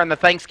recuperate during the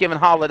Thanksgiving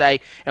holiday,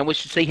 and we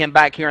should see him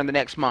back here in the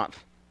next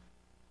month.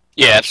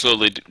 Yeah,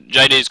 absolutely.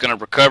 JD's going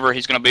to recover.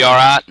 He's going to be all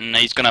right, and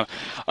he's going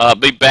to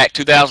be back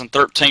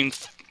 2013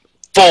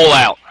 full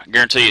out. I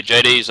guarantee you,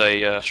 JD's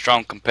a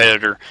strong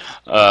competitor,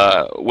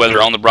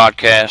 whether on the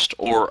broadcast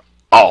or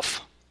off.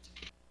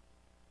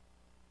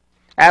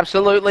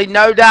 Absolutely,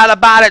 no doubt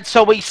about it.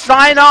 So we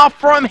sign off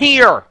from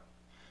here.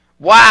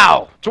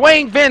 Wow.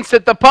 Dwayne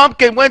Vincent, the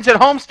Pumpkin, wins at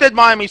Homestead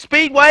Miami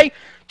Speedway.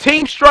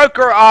 Team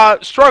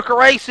Stroker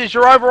Race is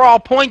your overall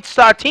points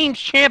team's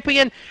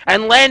champion,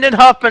 and Landon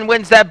Huffman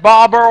wins that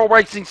Bob Earl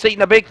Racing seat.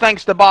 And a big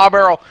thanks to Bob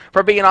Earl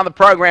for being on the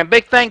program.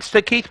 Big thanks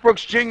to Keith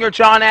Brooks Jr.,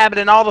 John Abbott,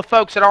 and all the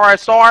folks at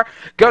RSR.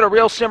 Go to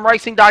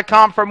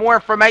RealSimRacing.com for more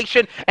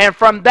information. And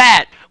from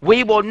that,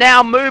 we will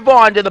now move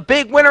on to the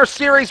Big Winter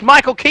Series.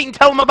 Michael Keaton,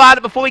 tell them about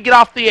it before we get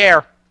off the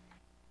air.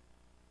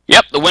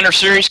 Yep, the Winter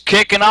Series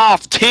kicking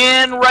off.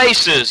 10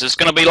 races. It's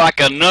going to be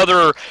like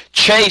another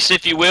chase,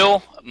 if you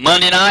will,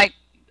 Monday night.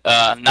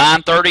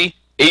 9:30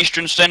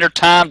 Eastern Standard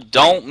Time.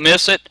 Don't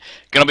miss it.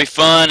 Going to be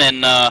fun,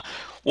 and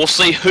we'll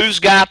see who's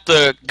got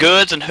the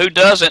goods and who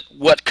doesn't.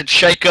 What could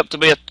shake up to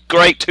be a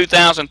great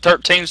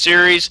 2013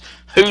 series.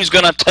 Who's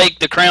going to take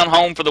the crown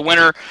home for the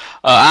Winter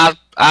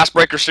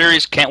Icebreaker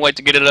Series. Can't wait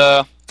to get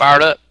it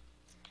fired up.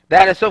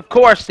 That is, of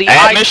course, the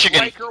Michigan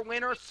Icebreaker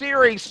Winter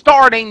Series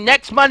starting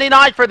next Monday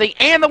night for the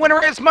And the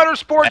Winner Is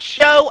Motorsports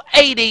Show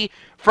 80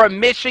 from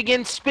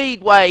Michigan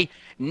Speedway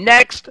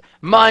next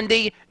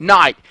Monday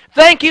night.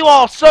 Thank you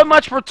all so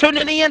much for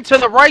tuning in to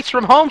the race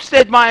from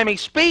Homestead Miami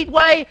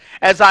Speedway.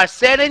 As I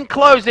said in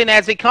closing,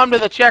 as he come to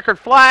the checkered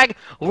flag,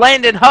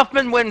 Landon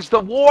Huffman wins the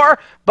war,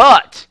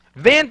 but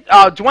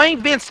Dwayne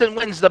Vincent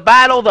wins the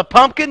battle. The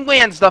Pumpkin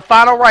wins the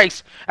final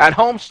race at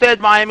Homestead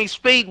Miami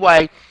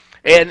Speedway.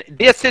 And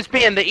this has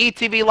been the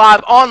ETV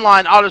Live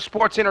Online Auto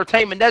Sports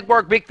Entertainment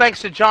Network. Big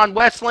thanks to John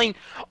Wessling,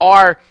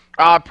 our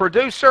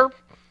producer,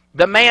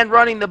 the man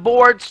running the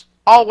boards,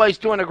 always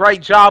doing a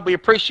great job. We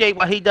appreciate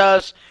what he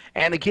does.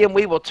 And again,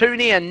 we will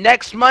tune in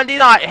next Monday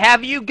night.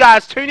 Have you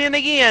guys tune in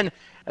again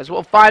as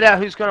we'll find out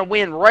who's going to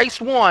win race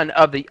 1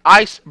 of the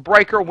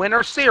Icebreaker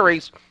Winter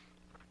Series.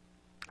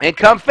 And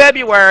come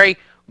February,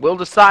 we'll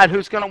decide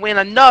who's going to win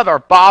another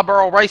Bob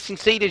Earl Racing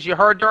seat, as you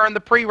heard during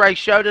the pre-race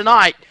show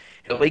tonight.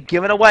 He'll be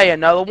giving away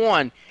another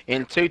one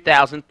in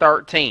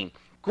 2013.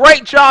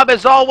 Great job,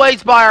 as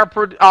always, by our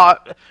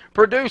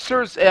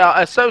producers,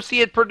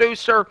 associate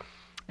producer,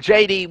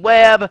 J.D.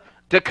 Webb,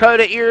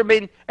 Dakota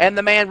Ehrman, and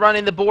the man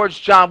running the boards,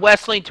 John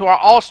Wessling. To our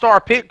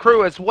all-star pit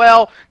crew as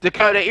well,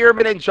 Dakota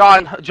Ehrman and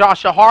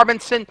Joshua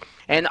Harbinson.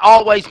 And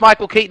always,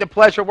 Michael Keaton, a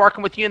pleasure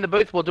working with you in the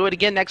booth. We'll do it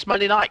again next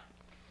Monday night.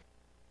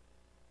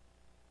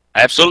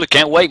 Absolutely.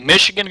 Can't wait.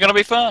 Michigan going to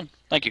be fun.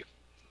 Thank you.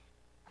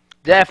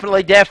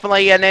 Definitely,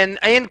 definitely. And then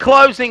in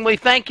closing, we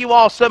thank you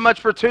all so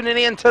much for tuning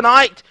in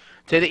tonight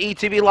to the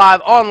ETV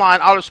Live Online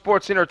Auto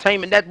Sports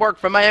Entertainment Network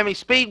from Miami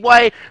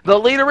Speedway, the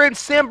leader in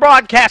sim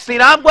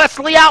broadcasting. I'm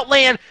Wesley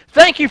Outland.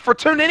 Thank you for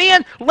tuning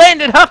in.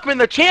 Landon Huffman,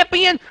 the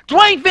champion.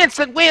 Dwayne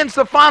Vincent wins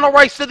the final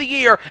race of the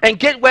year. And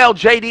get well,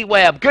 J.D.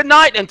 Webb. Good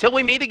night until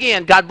we meet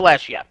again. God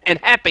bless you. And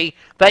happy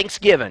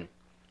Thanksgiving.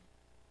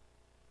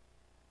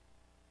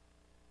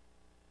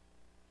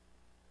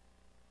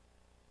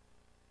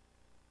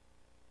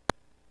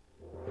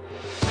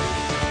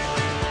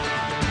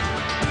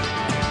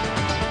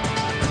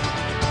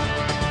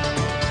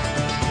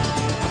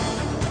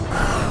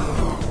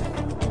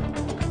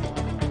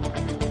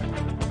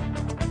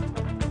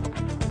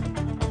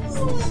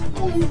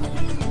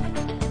 Oh,